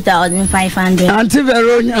 membrane 2,500. Auntie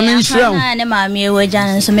Veronia, I mean, sure. And mammy were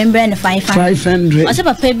Jan, so membrane 500. Also,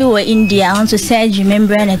 a baby were India, on to Sergi,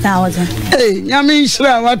 membrane 1,000. Hey, Yamin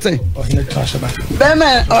Shra, what a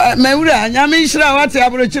Bema, Mura, Yamin Shra, what a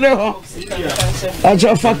Abrochero. I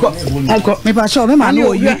just fuck up. Me pacho, me man,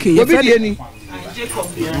 you UK.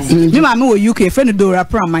 Me mama wo UK friend Dora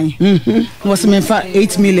Pramai. Was me for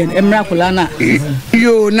 8 million emrakulana.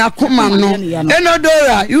 You nakuma no. Eno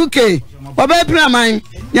Dora UK. Oba Pramai.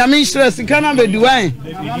 Yamin stress kana be duai.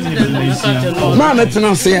 Mama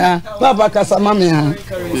tena se ya. Baba kasa mama ya.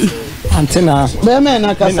 Auntie Naa. Be me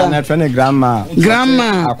na kasa. Na friend grandma.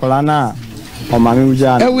 Grandma. Akulana. O mami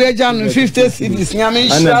uja. We are 50 cedis. Yamin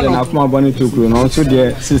stress. And then akuma boni tokro no so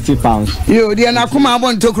there 60 pounds. Yo, there nakuma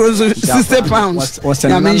boni tokro 60 pounds.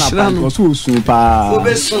 Yamin stress. Was super.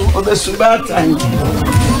 Obesu bata.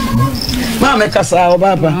 Mama kasa o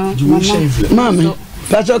baba. Mama.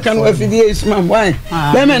 That's all can we feed you, ma'am. Why?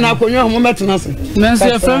 Lemon, I can you home at nothing.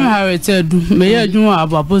 Monsieur from Harriet, may I do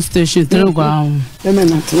about station through ground?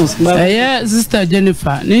 Yeah, Sister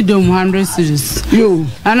Jennifer, need them 100 cities. You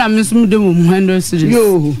and I miss them 100 cities.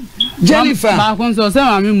 You Jennifer, my consort,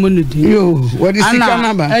 I'm money. You what is the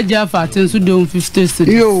number? I just fatten to do 50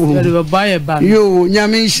 cities. You buy a bag. You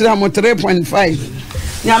Yamisha 3.5.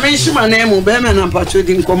 Yamishma name, Beman and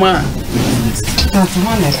Pachuddin Command. I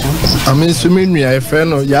mean, swimming me a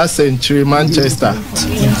friend of Yasenchiri Manchester,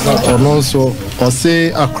 and also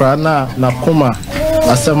Ose Akrana Nakoma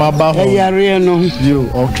Asemaba ho. Yare no. Yo,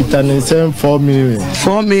 okita ne nsem 4 million.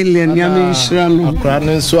 4 million nyame nhyira no. Akra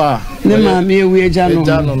ne so a. Ne ma me ewu eja no.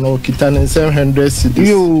 Eja no no okita ne nsem 100 cedis.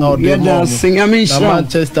 Yo, yeda nyame nhyira.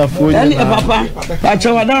 Manchester for. Ani papa.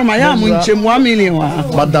 Acha wadar ma ya mu nchem 1 million wa.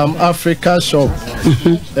 Madam Africa shop.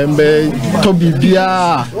 Embe to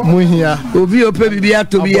bibia muhia. Obi ope bibia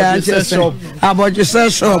to bia shop. Abojese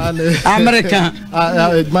shop. America.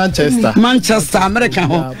 Manchester America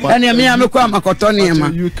ho. Ani me amekwa makoto ne ma.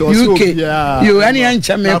 UK. Yo ani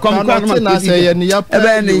ancha me kom kwa na say ye ne ya.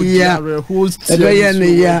 Ebe ne ya. Ebe ye ne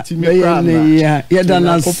ya. Ebe ne ya. Yeda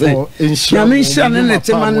na se. Ya me sha ne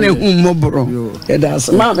tema ne hu mobro. Yeda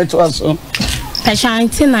se ma me to aso.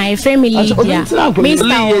 Auntie Naa family dia.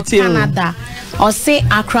 Mr. Canada. O say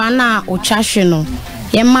Accra na o chahwe no.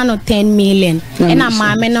 Ye man no 10 million. And a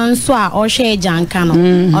mama no nso a o hwe janka no.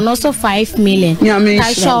 On also 5 million.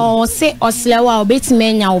 Tasha o say oslewa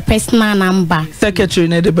obetime nya o personal number. Secretary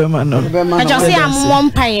ne de be man no. I just say am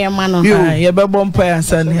one pair man no. Ye be bom pair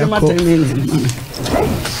ansa ne akọ.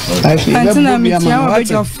 Auntie Naa me tia wa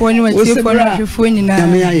be for ni we tie for ahwefo nyina.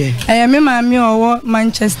 Eh me ma me owo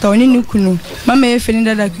Manchester oni nukunu. Mama e feni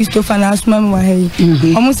dada Christopher na asuma me wa hayi.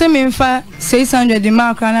 Omo se me mfa 600 ma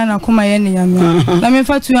akra na koma ye ne yame. Na me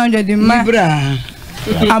mfa 200 ma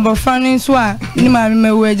abofani so a ni ma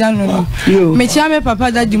me we eja no. Me tia me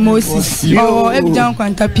papa daddy Moses. Oh ebjan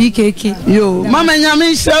kwanta PKK. Yo mama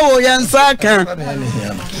nyame hye wo yansa kan.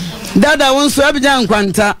 Dada won so ebjan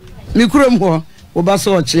kwanta. Mi kurom ho. Oba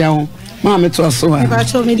so ochia ho ma me to so a ba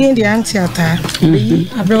cho me din di Auntie Ata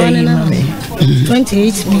abrewana na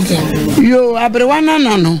 28 million yo abrewana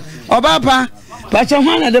na no oba pa ba cho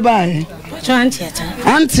hwana de ba e cho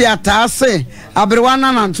Auntie Ata say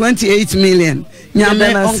abrewana na 28 million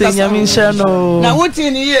nyame na se nyame hye no na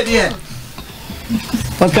wuti ni ye de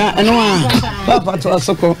paka eno a papa to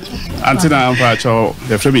asoko Auntie Naa ampa cho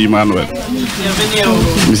the friend Emmanuel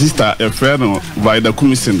my sister a friend by the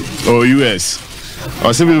commission or US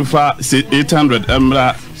or 800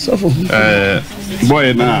 emra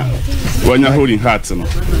boy na when you're holding heart no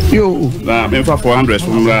yo na me for 400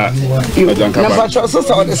 from la na pacho so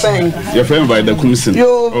the same your friend by the commission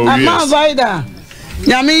yo ama vaida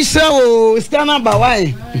nyame hye o scanner ba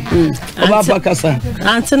why oba pakasa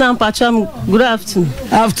Auntie Naa pacho good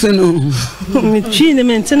afternoon me twin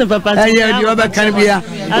me ntene papa ayi di oba kan bia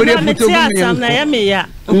o de puto bu na ya me ya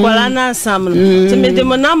nkwala na sam no to me de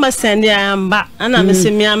mo na ma send ya amba ana me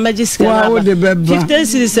se me magic wa o de beba 50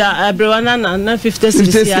 cities abrewana na 50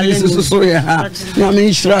 cities ya le so ya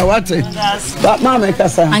nyame hye what ba mama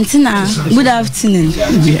kasa Auntie Naa good afternoon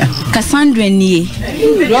Cassandra nie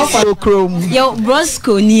Brosco Chrome yo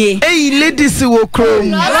Brosco nie hey ladies wo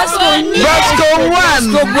Chrome Brosco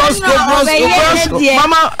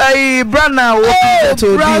mama brana wo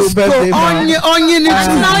to do birthday onye ni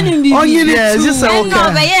just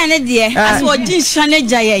okay be ne de as wo din shane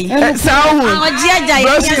jaye sahu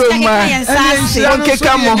Brosco ma okay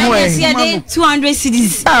come ho 200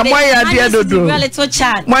 cedis my idea dodo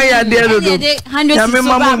my idea dodo ya me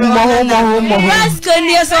mama mo Brosco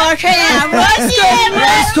ni so hwe ya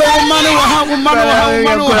Brosco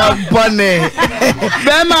manu wa bonne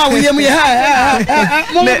be ma wo yem ha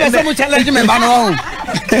mo be so challenge me ba no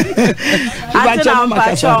Auntie Naa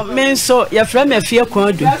pacho me so ye frɛ me fie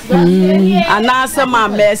kwadu ana se ma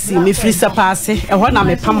mercy me free sepase e ho na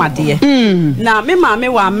me pamade na me ma me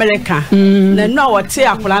wa America na no wo te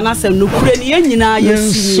akola na se no kure ni nyina ye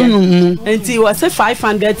si enti wo se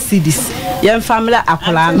 500 cedis ye family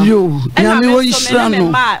akola no yo na me wo yira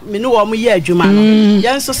no me no wo mo ye adwuma no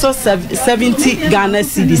ye so 70 Ghana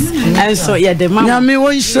cedis enso ye de ma na me wo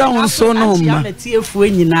yira won so no ma tie fu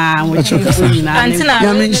nyina wo tie fu nyina Auntie Naa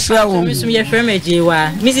ya me yira won me ye frɛ me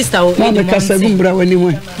jewa my sister o na me kasa gumbra wani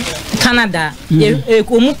mo Canada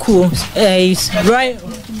omuku Royal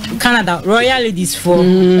Canada Royal Ladies for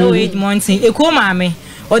 8 months eko mame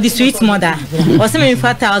or the sweet mother or some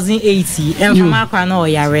 4080 and from akwa na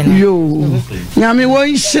oyare no yo nyame wo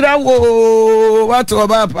nhira wo what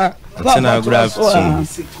obapa Auntie Naa good afternoon.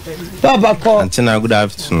 Papa call. Auntie Naa good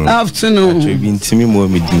afternoon. Afternoon. Actually been timi mo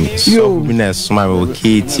me di. So business my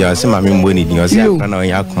okay ti o se ma me mo ni di o se akra na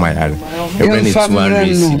onya akoma yare. E bring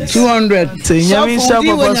 200. Say nyame hye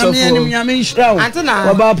papa so for. Nyame nhira wo. Auntie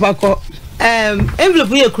Naa obapa call.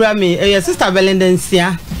 Envelope ye kura me your sister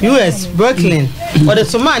Belendensia US Brooklyn or the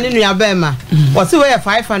Soma ni nua bema o se we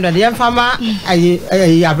 500 ye fama ayi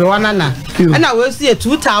abrewana na and I will see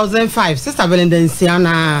 2005 sister Belendensia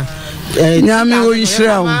na nyame wo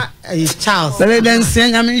nhira wo Charles Belendensia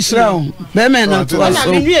nyame nhira wo be me na to aso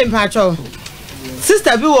na me nwie mpacho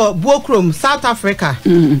sister bi wo Buokrom South Africa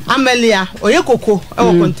Amelia Oyekoko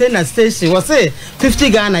e container station was say 50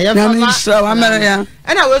 Ghana ya Amelia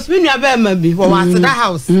and I was been your baby was that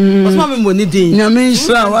house was mommy money din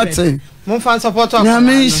Nyamisha what Mon support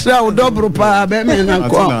Nyamisha udobro pa be me na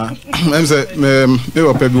ko em say me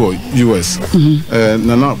wo pebi US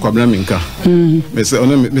nana kwabra minka me say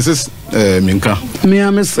ona Mrs minka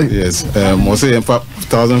me say yes mo say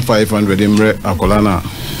 1500 imre akolana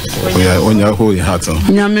onya ho hat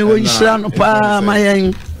nyame wo yira no pa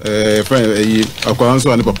mayen friend akolan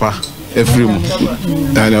so ani papa Efrim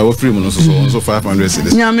and our free so 500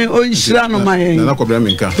 cedis. Nyame o yira no mayen na kwabra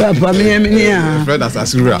minka papa me ya friend as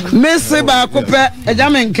asura me se ba ko pe eja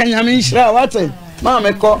menka nyame yira what ma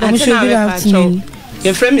me ko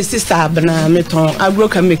your friend my sister abna meton agro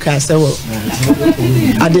chemical say wo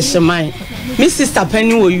adesheman my sister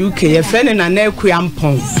penny wo UK your friend na na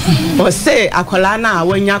akuampon o say akola na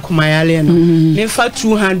awanya komayale no me fa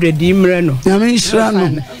 200 imre no nyame yira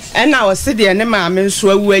no ena o se de ne ma me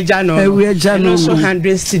nso awu agya no so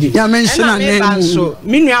 100 cedi nyame yira na so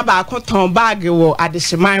minua ba akoton bag wo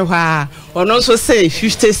adesheman ho a ono so say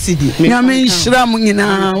 50 cedi nyame yira mu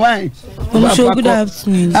nyina why good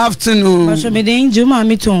afternoon Pastor Beden Juma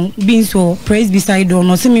Miton being so praise beside door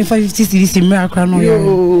no see me 50 cedis in miracle no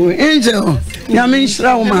yo angel nyame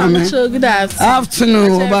yira wo mama good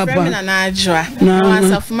afternoon baba na ajwa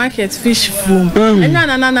na of market fish food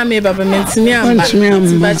enya na me baba mentimi amba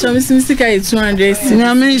ba cho me sika 200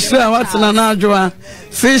 nyame yira what na ajwa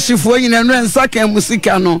fish food nyina no nsaka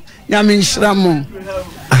musika no nyame yira mo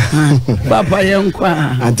Papa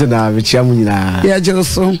Yankwa Auntie Naa vichia mu nyina ya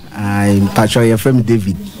joso ai patro ya from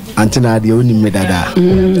David Auntie Naa de oni medada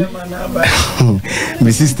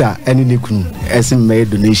my sister eni ne kunu esi me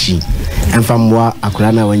donation emfa mwa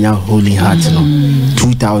akura na wanya Holy Heart no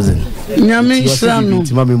 2000 nyame yira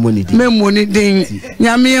no me money din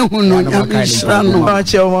nyame ehu no nyame yira no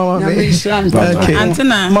nyame yira no Auntie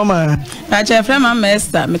Naa mama acha friend mama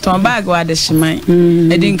Esther meton bag wa de shiman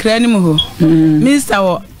edin kra ni mu ho Mr.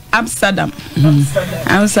 wo Amsterdam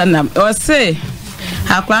o say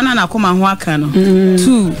akwana na koma ho aka no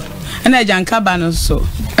 2 na janka ba no so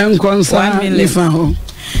enkonsa nifa ho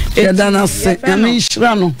yadana se nyame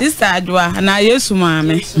yira no this adwa na Yesu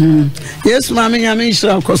maame nyame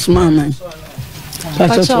yira kosmama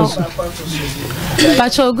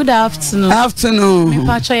Pacho, good afternoon. Afternoon. Me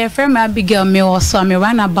Pacho, your friend Abigail me also me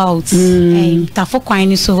run about. Tafo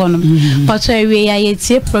kwani so hono. Pacho we ya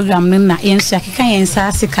yetie program no na yenso akeka yensa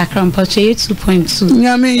asika kram Pacho 2.2.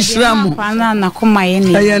 Nyame yira kwana na koma ye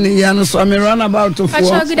ni. Aye ni ya no so me run about to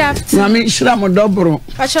Pacho, good afternoon. Nyame yira mo dobro.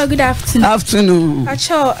 Pacho, good afternoon. Afternoon.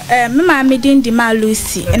 Pacho, me ma me din di ma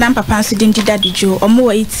Lucy, e na papa so din di Daddy Joe, omo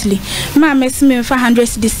wa Italy. Ma me si me fa 100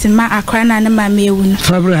 cedis ma akra na ma me ewu no.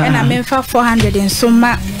 E na me fa 400 so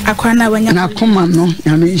ma akwana wanya na koma no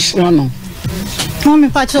nyame yira no. Mommy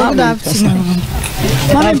Pacho, good afternoon.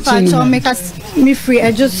 Mommy Pacho, make us me free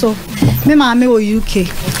ejoso. Me mama wo UK.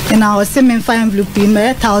 And I was saying me envelope me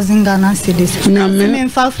 1000 Ghana cedis. Me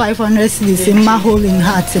 500 cedis in my Holy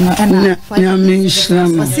Heart no and nyame yira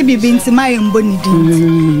no. Si bibi nti my mboni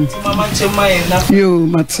din. Yo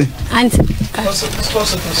mate.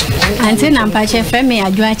 Auntie Naa Pacho fe me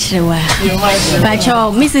adwa kirewa.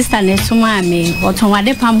 Pacho me sister ne suma me oton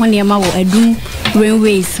wade pam ho ne ma wo adum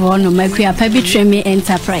railways wo no makua pa bi treme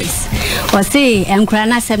enterprise. O say enkura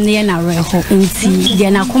na sem ne na reho nti de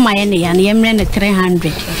na koma ye ne ya ne yemre ne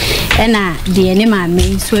 300. Ena de ne ma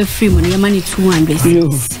me so afri mu ne ma ne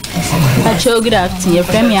 200. Pacho, good afternoon. Your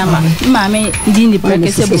friend mama din di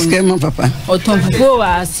prekese papa. Oton fufuo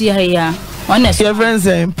wa si ya. Your friends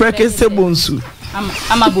prekese bonsu.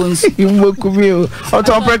 Ama bonsu. Imboku bi o.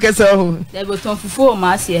 Oton prekese ho. De oton fufuo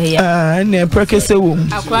ma si ya. Ne prekese wo.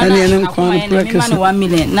 Akwana na nkwan prekese 1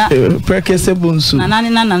 million na prekese bonsu. Na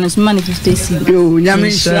na so man 50 cedi. Yo nyame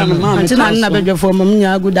yira no ma. Auntie Naa na bedwefo mama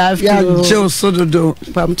nya good afternoon. Ya jo sododo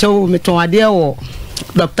pam chewo meton ade wo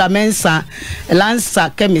Dr. Mensa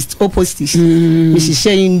Lancer chemist opposite Mrs.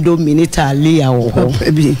 Indominita Lia wo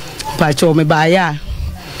Pacho me baya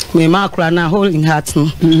me makra na Holy Heart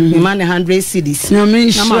no me man 100 cedis na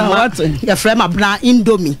me sure what your friend abra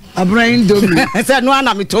Indomie say no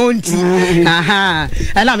na me tonti aha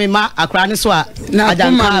and me ma akra ne so a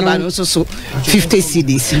ajanka ba no so 50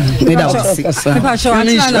 cedis me da wasi Pacho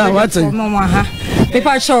what mama ha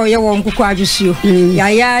Pacho ye won kuku adwusuo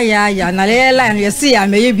ya na lela ye see ya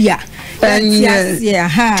me ye bia ya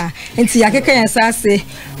ha enti ya keka ya sase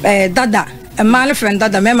dada a man friend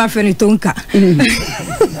dada me ma friend tonka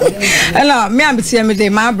Hello, me am tie me de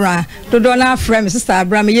ma bra. Do na frame sister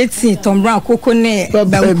Abra me yeti Tom Brown koko ne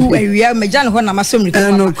banku awia me jan ho na masomri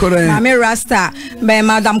ka. Ma me Rasta, me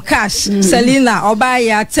Madam Cash, Selina,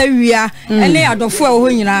 Obaya, Tawia, ene adofo ho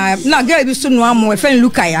nyina. Na girl bi so no amo e fen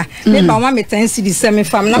Lukaya. Me ba ma me 10 cedi semi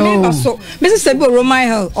fam na me ba so. Me sister bi Roman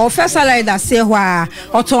Hill, or first salary that say wa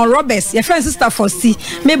Oton Roberts, your friend sister for C.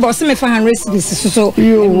 Me boss me 500 cedis so.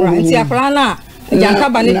 Nti akora na Janka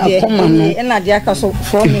bani de na de aka so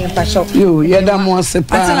for me pa shop. Yo, yeda mo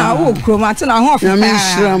sepa. Atina wo krom, atina ho fa. Na me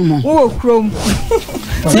shram. Wo krom.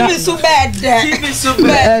 Tibi so bad. Tibi so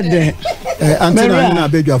bad. Auntie Naa na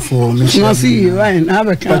bedwa for me. No see you right. Have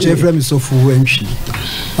a catch every me so for wenchi.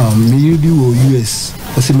 Me you do US.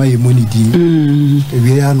 Ose my money din.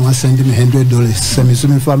 We are no send me $100. So me so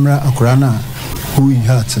me famra akora na who in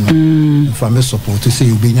heart no. From me support to say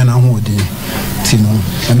you be nya na ho de. Tino.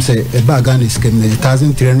 I'm say a bag and is came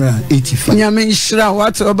 1,385. Nyame nshira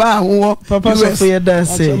what oba ho papa so for your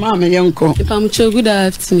dance. Mama yenko. Papa good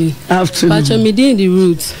afternoon. Afternoon. Pacho me dey the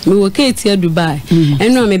route. Me wo Kate here Dubai.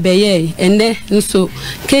 Eno me beye ende nso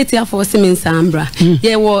Kate here for se me nsambra.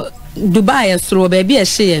 Ye wo Dubai so baby e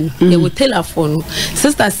hye no. Ye wo telephone.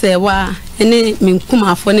 Sister say wa ene me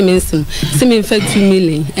nkuma afo ne me nsem. Se me fa 2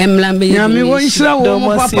 million. Emla be ye. Nyame wo nshira wo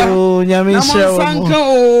papa. Nyame nshira wo.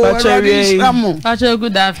 Pacho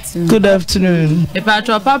good afternoon. Good afternoon. E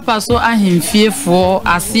pacho papa so ahemfiefo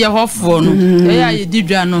ase hofo no. E ya ye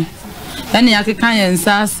didwa no. Ene yakeka ye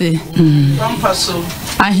nsase. Papa so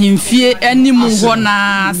ahemfie animu ho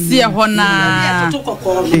na ase ho na.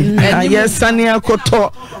 Ayesani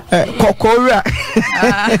akoto kokora.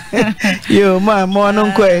 Yo ma mo no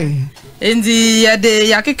nkwe. Endi yade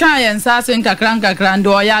yakeka ye nsase nkakra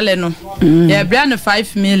ndo oyale no. Ye bra no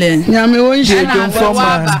 5 million. Nyame wo nshira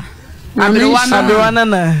forma. Abrewana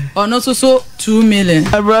na ono so 2 million.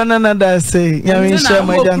 Abrewana na da say nyame nshira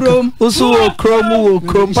majanka. Usu wo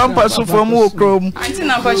krom pampa so from wo krom. Auntie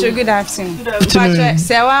Naa Pacho good afternoon. Pacho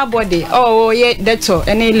sewa body ye deto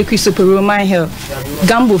ene liquid super Roman Hill.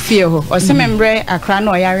 Gambo fie ho. O se membre akra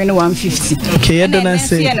na oyare no 150. Okay, ye don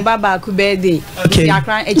say. Ene baba ku birthday. Okay.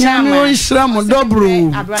 Akra e chama. Nyame nshira mo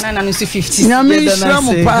dobro. Abrewana na no 50. Nyame nshira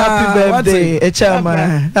mo pa. Happy birthday. E chama.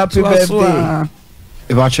 Happy birthday.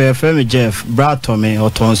 If I try friend Jeff, Brato me or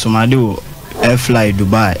Tonsomadu, fly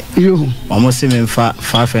Dubai. You almost see me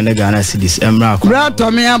 500 Ghana cedis.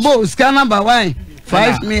 Brato me abo scan number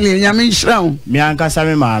 5 million. Yamin shrown. Me anka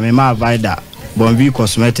sami ma vida. Bonvi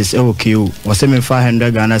cosmetics okay. Was see me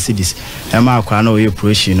 500 Ghana cedis. Emma kwano ye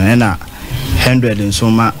operation na 100 in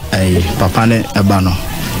soma papa ne ebano.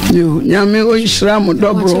 You nyame o shram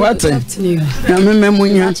double what? Nyame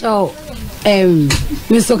memunya.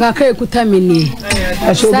 Mr. Kakre kutamini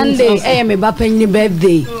Sunday me bapenyi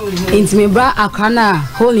birthday inti me bra akana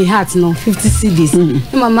Holy Heart no 50 cedis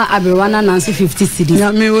mama Abrewana na 50 cedis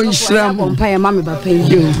nyame wo nshira mo mpa ya mama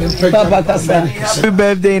bapenyi papa kasa happy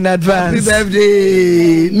birthday in advance. Happy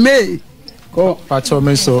birthday May ko Pacho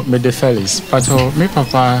me so me the fellas Pacho me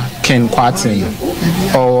papa Ken Kwatin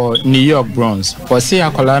or New York Bronze or see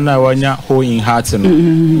akola na wanya ho in heart no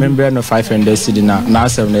member no 500 cedi na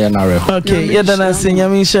 7 na re. Okay, ye dana se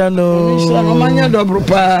nyame nshira no. Nshira no manya dobro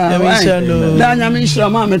pa. Nyame nshira no. Da nyame nshira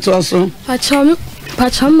ma me to so.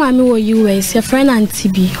 Pacho mami wo US your friend Auntie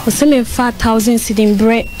B. O se me 4,000 cedi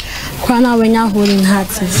bre kwana wenya holding heart.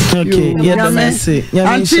 Okay, ye dana se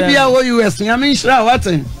nyame nshira. Auntie B wo US nyame nshira what?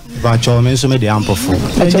 Bacho me so me de ampo for.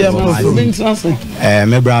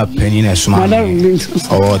 Me bra penny na suma.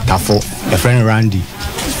 Or tafo. A friend Randy.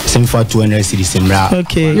 Same for 200 cedis mra.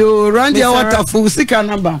 Okay. Yo Randy Awatafu sika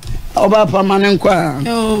number. Oba permanent kwa.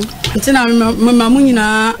 Yo, Auntie Naa me mamu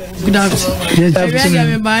nyina good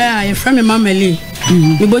afternoon. Me baya your friend me mameli.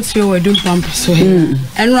 Me both you were doing pump so.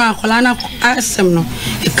 Enro akola na asem no.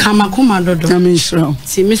 E kama kuma dodo. Nyame nshira.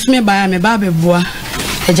 Si me so me baya me ba beboa.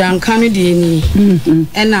 Jankano di ni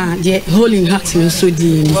ena de holding heart no so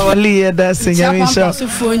di ni wali ya da se nyame sha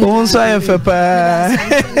won so ayefe pa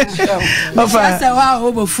ofa say wa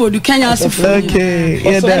obo food Kenya so okay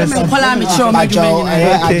ya da se kola me cho me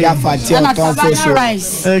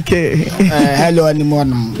okay hello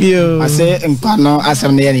anyone yo I say nkano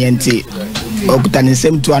asem na ye nti okuta ni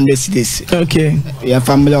same 200 cedis okay ya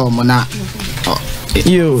family o mona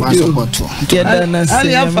yo ya da na se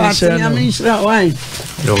nyame nshira why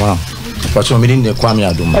yo ma Pacho me din kwa me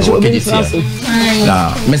adum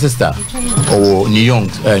na my sister o New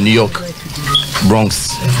York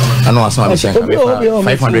Bronx I know asama be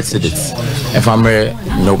 500 cedis if I'm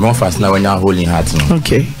no fast now when you holding heart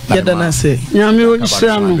okay ya da na se nyame o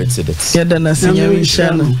nshira no ya da na se nyame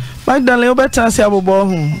nshira no Magdalene obeta se abobo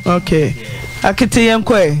ho okay akete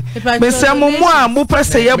yenkwe me se mo a mo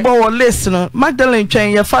pese ye bo wo list no Magdalene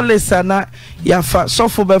twen ye fa list na ya fa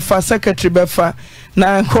sofo be fa secretary be fa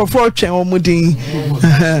na nkrofo twen o mudin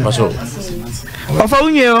Paso Ofa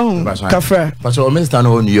unye o kafra Paso o minister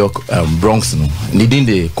no New York Bronx no needing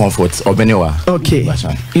the comfort obenewa okay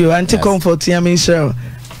you anti comfort ya me sure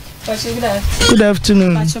Good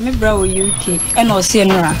afternoon. Pacho me bra wo UK. And o se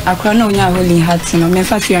no ra akra na onya holy heart no me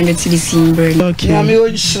fa 300 cedis in brain. Okay. Na me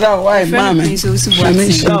o shira why mama.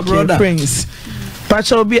 My brother Prince.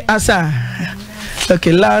 Pacho be asa.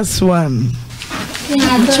 Okay, last one.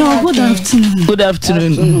 Good afternoon. Good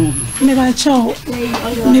afternoon. Me ba cho.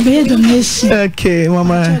 Me be donation. Okay,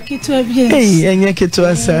 mama. Hey, enye keto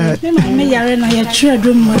asa. Me yare na ya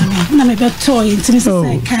trade mo na me be to intimi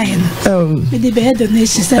say kai no. Me de be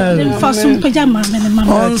donation say me fa so mpaja mama me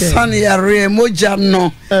mama. On san yare moja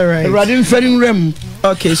no. All right. Radin ferin rem.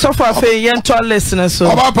 Okay, so far fe yen to listeners so.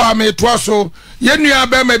 Oba pa me to so. Ye nua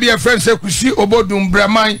be me be a friend say kusi obodum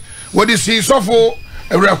braman wo de si sofo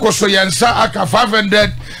Rekoso yansa aka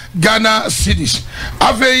 500 Ghana cedis.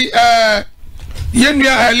 Afei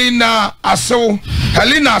yenua Helena asew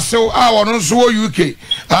a wono nso wo UK.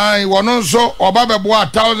 Ai wono nso oba bebo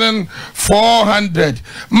 1400.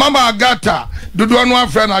 Mama Agata dodo no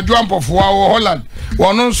afra na adwampofo wo Holland.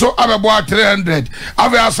 Wono nso abebo 300.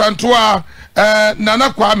 Afei Asantoa Nana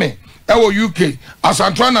Kwame ewo UK.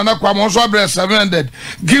 Asantoa Nana Kwame nso abre 700.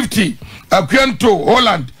 Gifty Akwento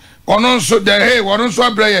Holland. Ononso the hey ononso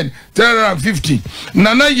abrayen 350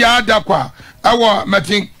 nana yada kwa awo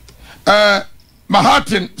metin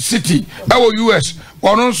Manhattan City awo US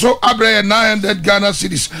ononso abrayen 900 Ghana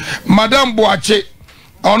cedis Madam Boache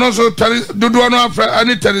ononso dodo no afra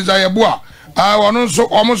ani Teresa Yeboa ononso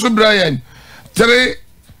omonso brayen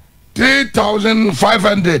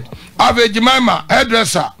 3500 ave Jemima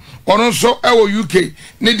hairdresser ononso awo UK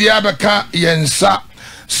ni dia abeka yensa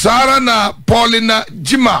Sarah na Paulina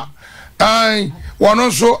Jima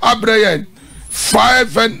Wanonso Abrayan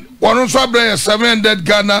 700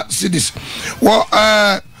 Ghana cedis.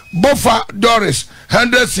 Bofa Doris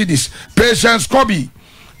 100 cedis. Patience Kobe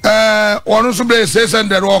Wanonso Bray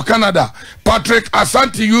 600 or Canada. Patrick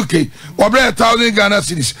Asante UK 1,000 Ghana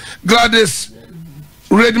cedis. Gladys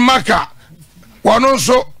Redmarker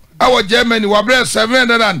Wanonso our Germany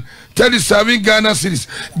 737 Ghana cedis.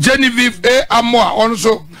 Genevieve A. Amoa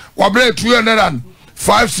also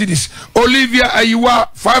 205 cedis. Olivia Ayiwa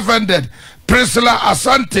 500. Priscilla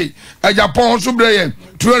Asante a Japan also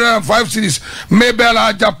 205 cedis.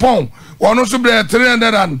 Mabel Japan also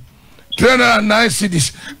 309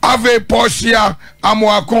 cedis. Ave Portia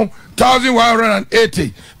Amoakon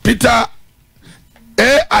 1,180. Peter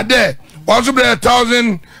A. Ade also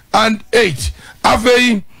 1,008.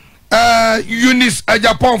 Ave Eunice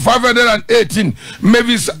Japan 518.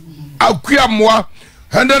 Mavis Akuamwa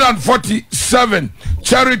 147.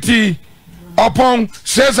 Charity upon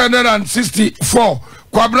 664.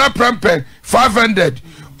 Kwabra Prempe 500.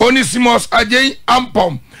 Onesimus Ajay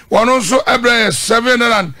Ampom one also Ebre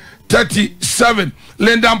 737.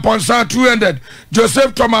 Linda Ponsa 200.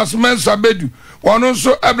 Joseph Thomas Mensa Bedu one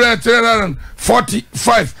also Ebre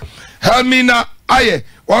 345. Helmina Aye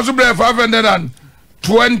one also Ebre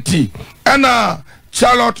 520. And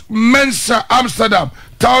Charlotte Mensa Amsterdam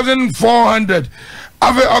 1,400.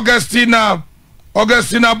 Ave Augustina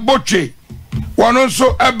Boche one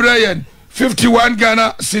also Ebrayan 51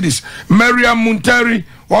 Ghana cedis. Mariam Muntari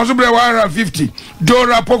also 150.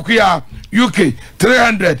 Dora Pokia UK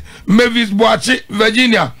 300. Mavis Boachi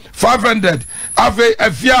Virginia 500. Ave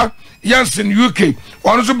Efia Jansen UK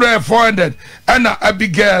also 400. Anna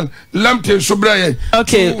Abigail Lampton Sobraye.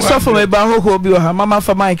 Okay, so for me Baho Bio Mama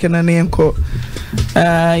for Mike and Nanko.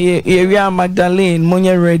 Magdalene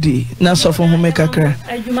Monya ready na so for home kakra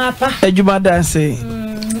adwuma da say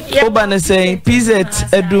oba na say PZ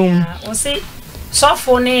edum o say so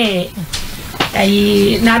for ne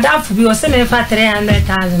na da fu bi o say me fa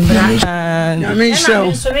 300,000 bra I mean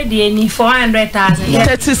show so me dey ni 400,000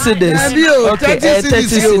 30 cedis okay 30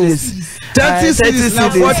 cedis 30 cities now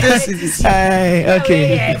 40 cities.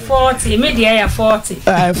 Okay. 40. Media 40.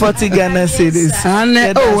 40 Ghana cities.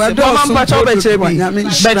 Oh, I don't know.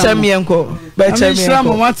 Better me uncle. Better me.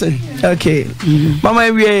 Okay. Mama,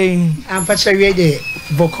 we. I'm Pacha. We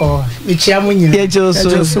Boko, which I'm in your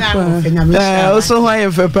also why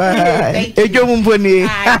if a young pony,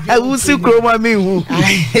 I will see Chroma me.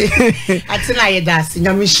 I tell you that, you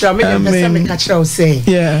know, Miss Sherman, catch say,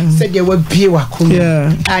 yeah, said there would be a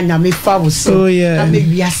yeah, and I may follow so, yeah,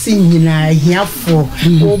 maybe I sing here for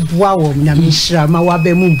wow, Namisha,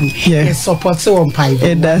 Mawabe Mubu, yes, support so on pipe,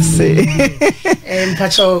 and that's it. And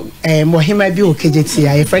Pacho, Mohima be okay,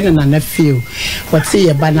 a friend and a nephew, what say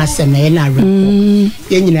a banas and a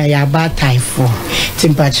bad time for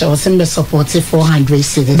temperature or send the support 400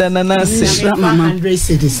 cities. Then I say 100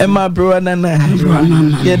 cities. And my brother,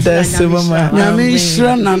 yeah, that's the mama.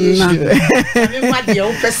 Namisha, what the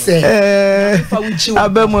open say,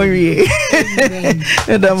 Abamori.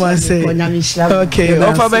 And I must say, okay,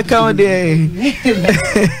 off of a count day.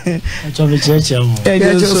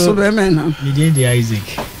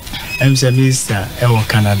 Isaac. I'm a minister in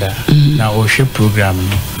Canada. Now, we share program,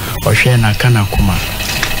 or share na kana kuma.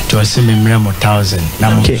 To a semi-million 1,000.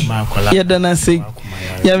 Now, yeah, then I say,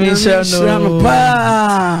 Yamin Shano,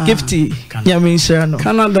 Gifty, Yamin Shano,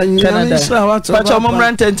 Canada, what your mom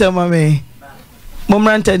ran tenter, mammy. Mom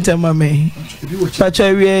ran tenter, mammy.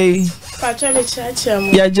 Pacha,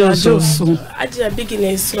 yeah, Joseph. I did a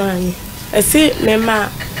beginner's run. I see, Mema.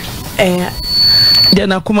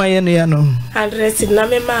 Jana kuma yenu 100 na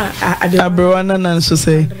mema abrowana nanso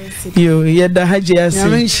say yo yeda haji ase ya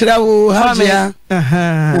menshira wo haji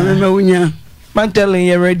aha na mema unya man telling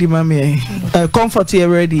you ready mami comfort you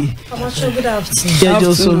ready good afternoon yeah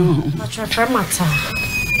Joso mata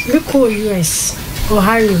Miko US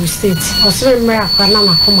Ohio State osere mmere akwana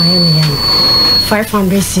na kuma yenu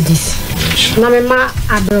 500 cedis na mema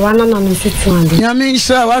abrowana nanso 200 ya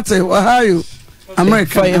menshira wate Ohio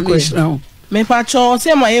America ya menshira me pacho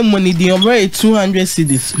say my money the over 200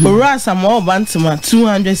 cedis ora samo bantima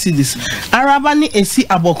 200 cedis araba ni esi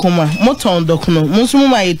abokoma moton dokuno monsumu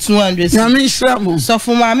my 200 cedis ya menshira mo so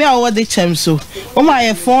for mama awo de chemso o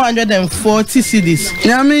my 440 cedis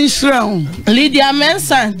ya menshira Lydia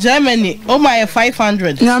Mensa Germany o my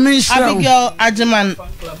 500 ya menshira Abigail Ajeman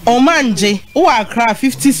Omanje o Accra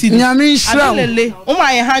 50 cedis ya menshira Adelele o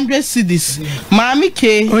my 100 cedis Mami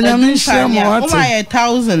K o ya menshira mo o my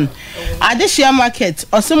 1000 Adeshia market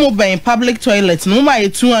osemo ben public toilet no my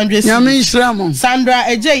 200 cedis Sandra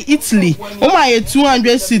Ej Italy o my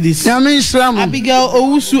 200 cedis Abigail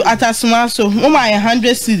Owusu Atasumaso o my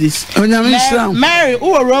 100 cedis Mary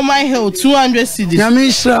o Roman Hill 200 cedis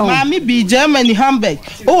Mami B Germany Hamburg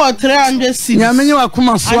o 300 cedis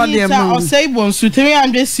Anita Oseibon su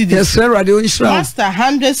 300 cedis Master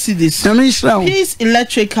 100 cedis Peace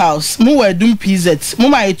Electric House mo wedum PZ mo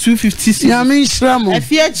my 250 cedis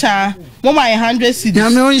Efiecha mo my 100 cedis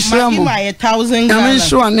Magi my 1,000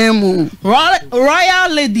 Ghana Royal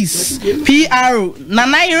Ladies PR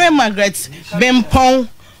Nanaire Margaret Bempong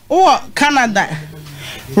o Canada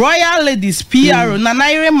Royal Ladies PR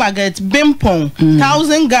Nanaire Margaret Bempong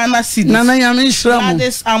 1,000 Ghana cedis Nana Yamishra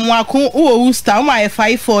Ladies Amwako o Usta o my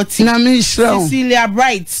 540 Cecilia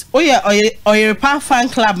Bright o Oyerepa fan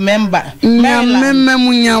club member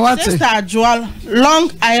Sister Joel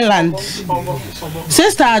Long Island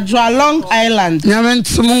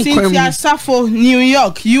Cynthia Safo New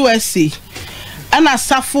York USA Anna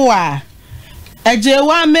Safo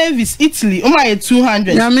Ejewa Mavis Italy my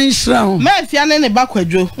 200 Mefiane ne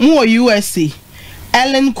bakwadwo mo USA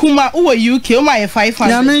Ellen Kuma o UK my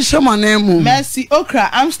 500 Mercy Okra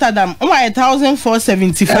Amsterdam my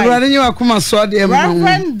 1,475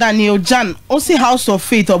 Reverend Daniel Jan Osi House of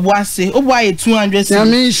Faith Obuase o buy 200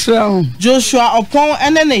 Joshua Opon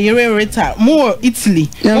ene yere reta mo Italy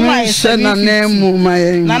o my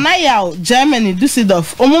 750 Nanaya Germany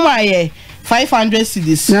Düsseldorf o my 500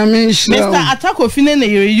 cedis Mr. Atako Fine ne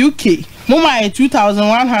UK mo my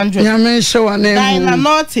 2,100 Dina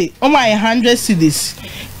Norte o my 100 cedis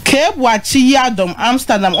Cape Wachi Yadom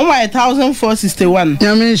Amsterdam o my 1,461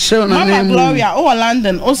 Mama Gloria o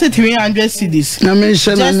London o 300 cedis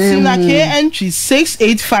Justina K entry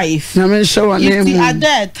 685 Gifty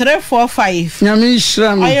Ade 345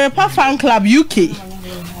 Oyerepa fan club UK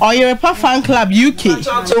Oyerepa fan club UK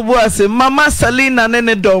so boase Mama Salina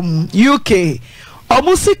Nenedom UK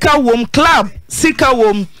Omusika Wom club Sika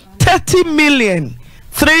Wom 30 million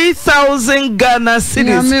 3,000 Ghana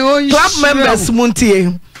cedis club members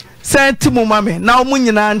muntie sent to mumame now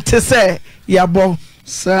munyina nte se yabo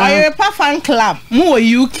Oyerepa fan club mu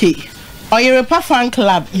UK Oyerepa fan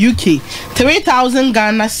club UK 3,000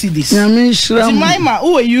 Ghana cedis Jemima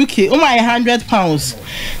UK my £100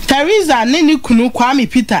 Teresa Nini Kunu Kwame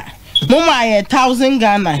Peter Mama 1,000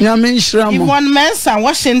 Ghana. Yvonne Mensa,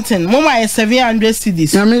 Washington. Mama 700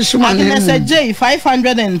 cedis. Agnes J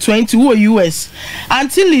 520 US.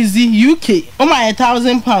 Auntie Lizzie UK. Mama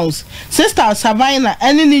 1,000 pounds. Sister Savannah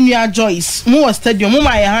any New Joyce. More Stadium. Mama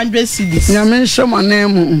 100 cedis.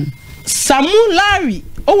 Samu Larry.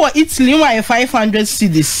 Over Italy. Mama 500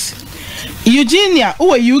 cedis. Eugenia.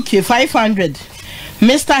 Over UK 500.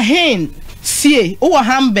 Mr. Hain. CA. Over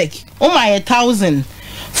Hamburg. Mama 1,000.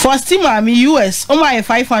 First Mami US, my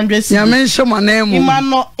 500 cedis.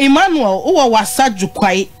 Emmanuel, Wasaju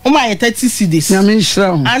Kwai, my 30 cedis.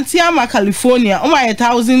 Auntie Ama, California, my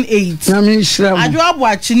 1,008.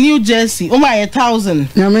 Adwabwachi, New Jersey, my 1,000.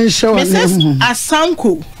 Mrs.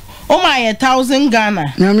 Asanko, my 1,000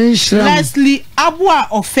 Ghana. Leslie Abwa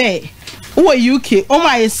Ofe, UK,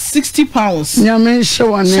 my 60 pounds.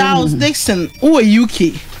 Charles Dixon,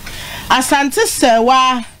 UK.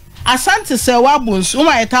 Asante Sewa Buns,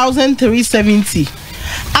 1,370.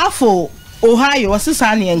 Afo, Ohio, what's this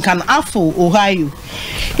and can Afo, Ohio.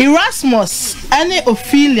 Erasmus, any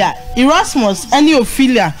Ophelia.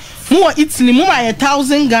 More Italy, more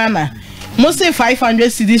 1,000 Ghana. Mostly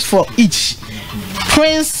 500 cedis for each.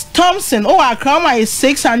 Prince Thompson, Accra is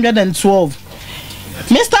 612.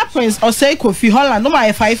 Mr. Prince Osei Kofi Holland,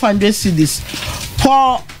 500 cedis.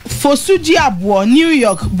 Paul Fosuji Abwo, New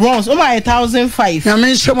York, Bronze, 1,005.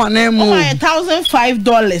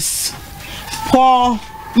 $1,005. Paul,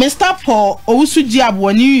 Mr. Paul Osuji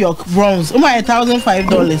Abwo, New York, Bronze,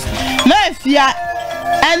 $1,005. Mafia,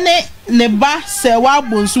 any neba sewa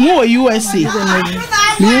bonsumo USA.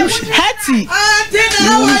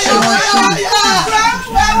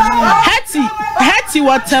 Hattie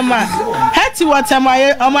Watama,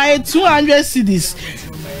 my 200 cedis.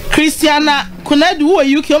 Christiana Kunedu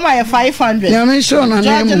UK, my 500.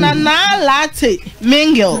 Georgina Latte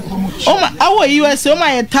Mingle, our USA,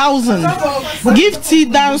 my 1,000. Gifty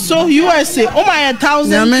Danso USA, my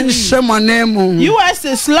 1,000.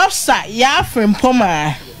 USA Slopsa, Yafrim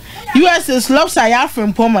Poma. USA Slopsa,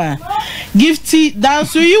 Yafrim Poma. Gifty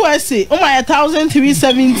Danso USA, my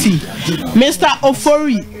 1,370. Mr.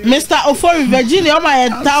 Ofori, Virginia, my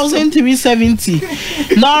 1,370.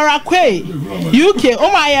 Nora Quay, UK,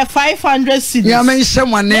 my 500 cedis.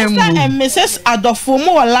 Mr. and Mrs. Adolfo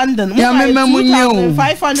London, my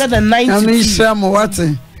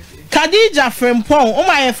 2,590. Khadija Frempong,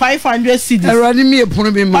 my 500 cedis.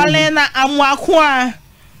 Palena Amwakwa,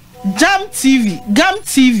 Gam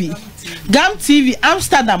TV,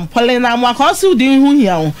 Amsterdam, Polena Makosu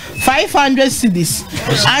Dinhu 500 cedis.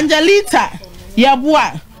 Angelita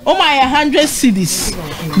Yabua, my 100 cedis.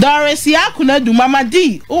 Doris Yakuna do Mama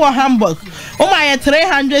D, Hamburg, my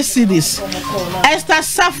 300 cedis. Esther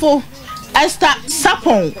Sapon,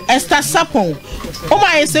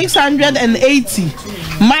 my 680.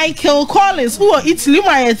 Michael Collins, Italy,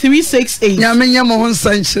 my 368.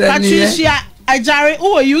 Patricia Ajari,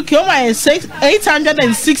 UK, my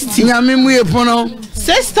 860.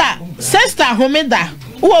 Sister Homeda,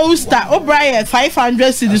 Usta, O'Brien,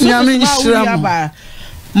 500 cedis.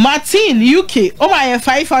 Martin, UK, my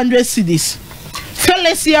 500 cedis.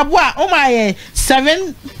 Felicia Bois, my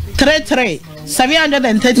 730.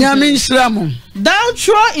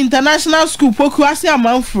 Downtrow International School, Pokuasi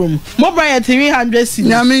amount from Mobile 300 cedis.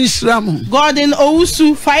 Gordon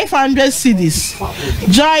Owusu 500 cedis.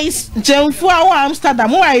 Joyce Jemfua Amsterdam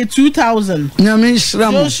 2,000.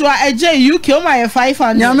 Joshua Eje UK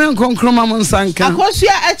 500.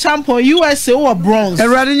 Akosia Echampo USA or Bronze.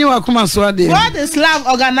 Wadislav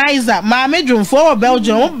Organizer Mame Jumfo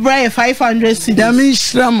Belgium 500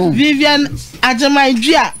 cedis. Vivian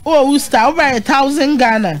Ajamaijia Usta over 1,000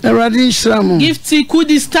 Ghana. Gifty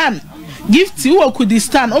Kurdistan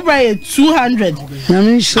over 200.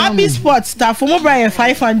 Abbey Sports staff from over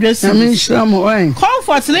 500.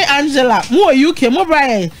 Comfortly Angela more UK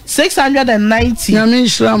mobile 690.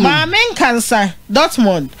 Mamen Cancer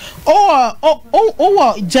Dortmund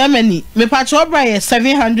over Germany me patch over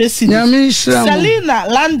 700 cedis. Selena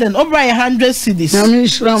London over 100 cedis.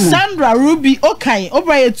 Sandra Ruby Okai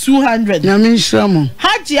over 200.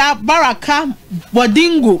 Hajia Baraka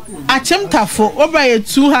Bodingo Achemtafo over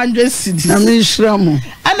 200 cedis.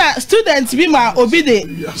 And students be my obede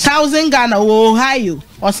 1,000 Ghana Ohio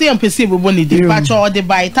or say perceive money the patch or they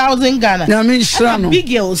buy 1,000 Ghana. Big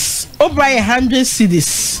girls over 100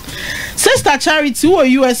 cedis. Sister Charity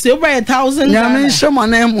USA over 1,000 Ghana.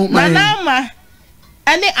 Manama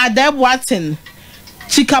any Adeb Watson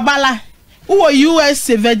Chikabala who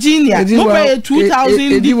USA Virginia mo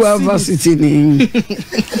 2000 university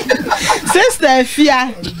Sister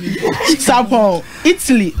Fia Sapo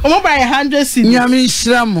Italy mo 100 cedis nyame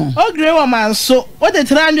nhyiramo o grey woman so what the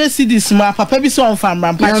 300 cedis ma papa bi so on fam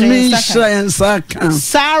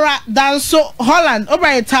Sarah Danso Holland over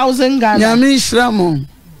 1,000 Ghana nyame nhyiramo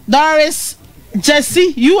Doris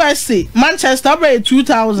Jesse USA Manchester over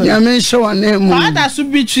 2,000 nyame nhyira name Ada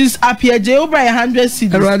Subichis Apiaje over 100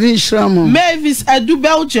 cedis erade nhyiramo Mavis Edu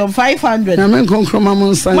Belgium 500 nyame nkonkroma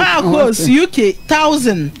monsan Marcos UK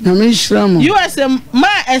 1,000 nyame nhyiramo USA Ma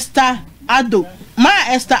Esther Ado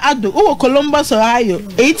Uwo Columbus Ohio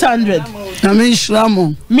 800 nyame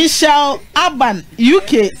nhyiramo Michelle Aban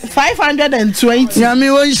UK 520 nyame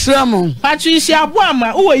wo nhyiramo Patricia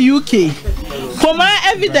Buama Uwo UK Koma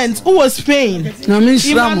Evidence Uwo Spain nyame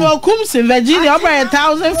nhyiramo Emmanuel Kumsin Virginia over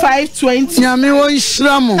 1,520 nyame wo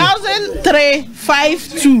nhyiramo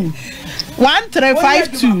 1,352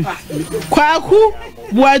 1352 Kwaku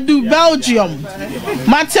Wadu Belgium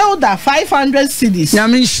Matilda 500 cedis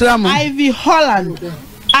nyame nhyiramo Ivy Holland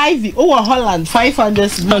Holland 500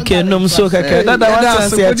 cedis okay no so kaka dada what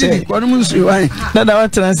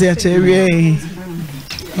translate we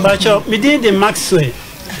Bacho me did the Maxwell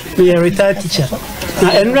me a retired teacher na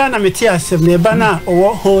enra na me tia asem na eba na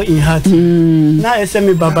owo ho in heart na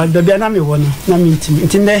esem baba da bia na me wo no na me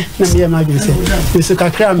ntinde na me ma bi se so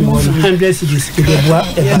kakra me wo 100 cedis ke bua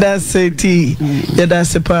that's it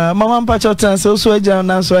that's pa mama mpacho translate so agya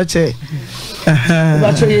na so ache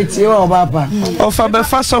bacho yeti o baba o fa be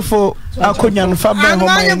fa sofo akonya no fa be ho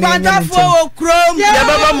ma ni ya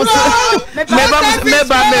baba muso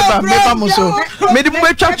meba muso me di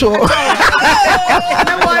betwato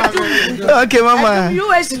okay mama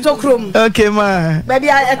US to krom okay ma baby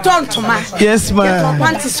a tontoma yes ma your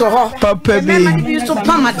panties so ho papa bi so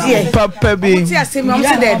pama die papa bi ti asem am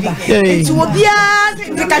se da bi ti obia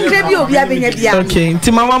ti kakra bi obia benya bia okay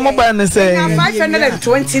ti mama mo ba ne say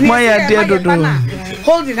 520 my idea dodo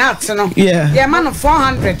holding out no yeah man of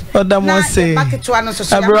 400 oda mo say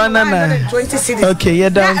abrana na 20 cities okay yeah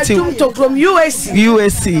down to from USC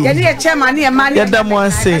yeah the chairman here man yeah da mo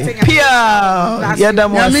say pia yeah da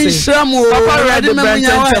mo say papa ready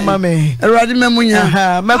memunya mama ready memunya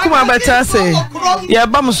aha makuma beta say yeah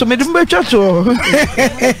ba mo so me dum betwato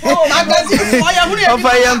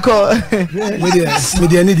ofa yanko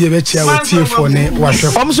media need be chia we tie for ne wa hwe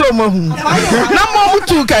om so mo hu na mo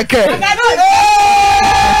mutu kake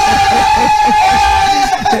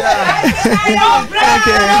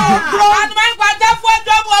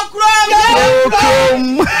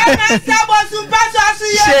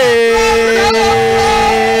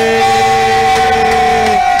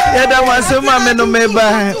Yada wasema meno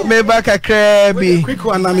meba kakra bi quick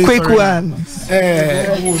one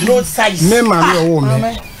road size me ma me o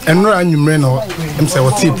me enro anwumre no em say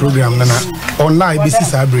what program na online bisi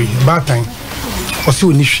sabri bad time o si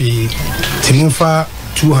oni hwe timinfa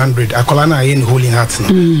 200 akola na yen holy heart no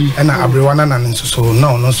na abrewana na nso so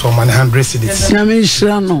no so man 100 cedis nyame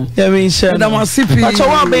nhyira no da masipi acho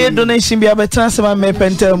wa be donation bi abetra se ma me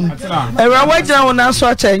pentam era wagina wona so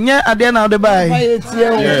acha nya ade na ode bai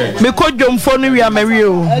me ko dwomfo no wi amawie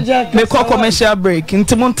o me ko commercial break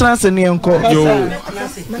ntimo trans ne enko yo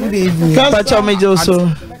pacho me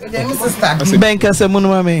joso Banker se munu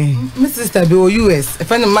mame my sister be US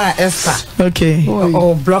friend ma Esther okay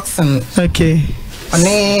or Blockson okay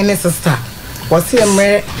my sister what's your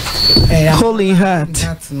Holy Heart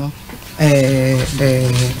no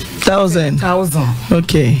 1,000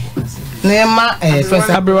 okay Nema first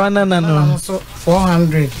abrana na no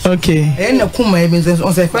 400 okay na kuma e be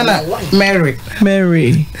on say friend Mary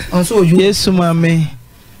on so you Yesu mame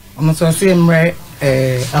on so say mre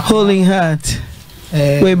Holy Heart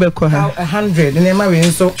we be kwa 100 nema we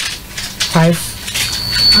so 5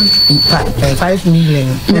 million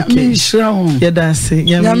okay yeah that's it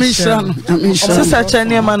yami shram sasa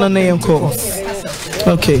chania mano na yenko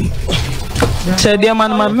okay chadia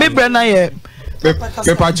man me brana ye me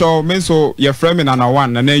pacho me so ye frame na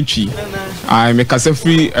one na nantwi I me kase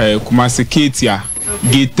free Kumasi Ketia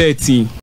gate 13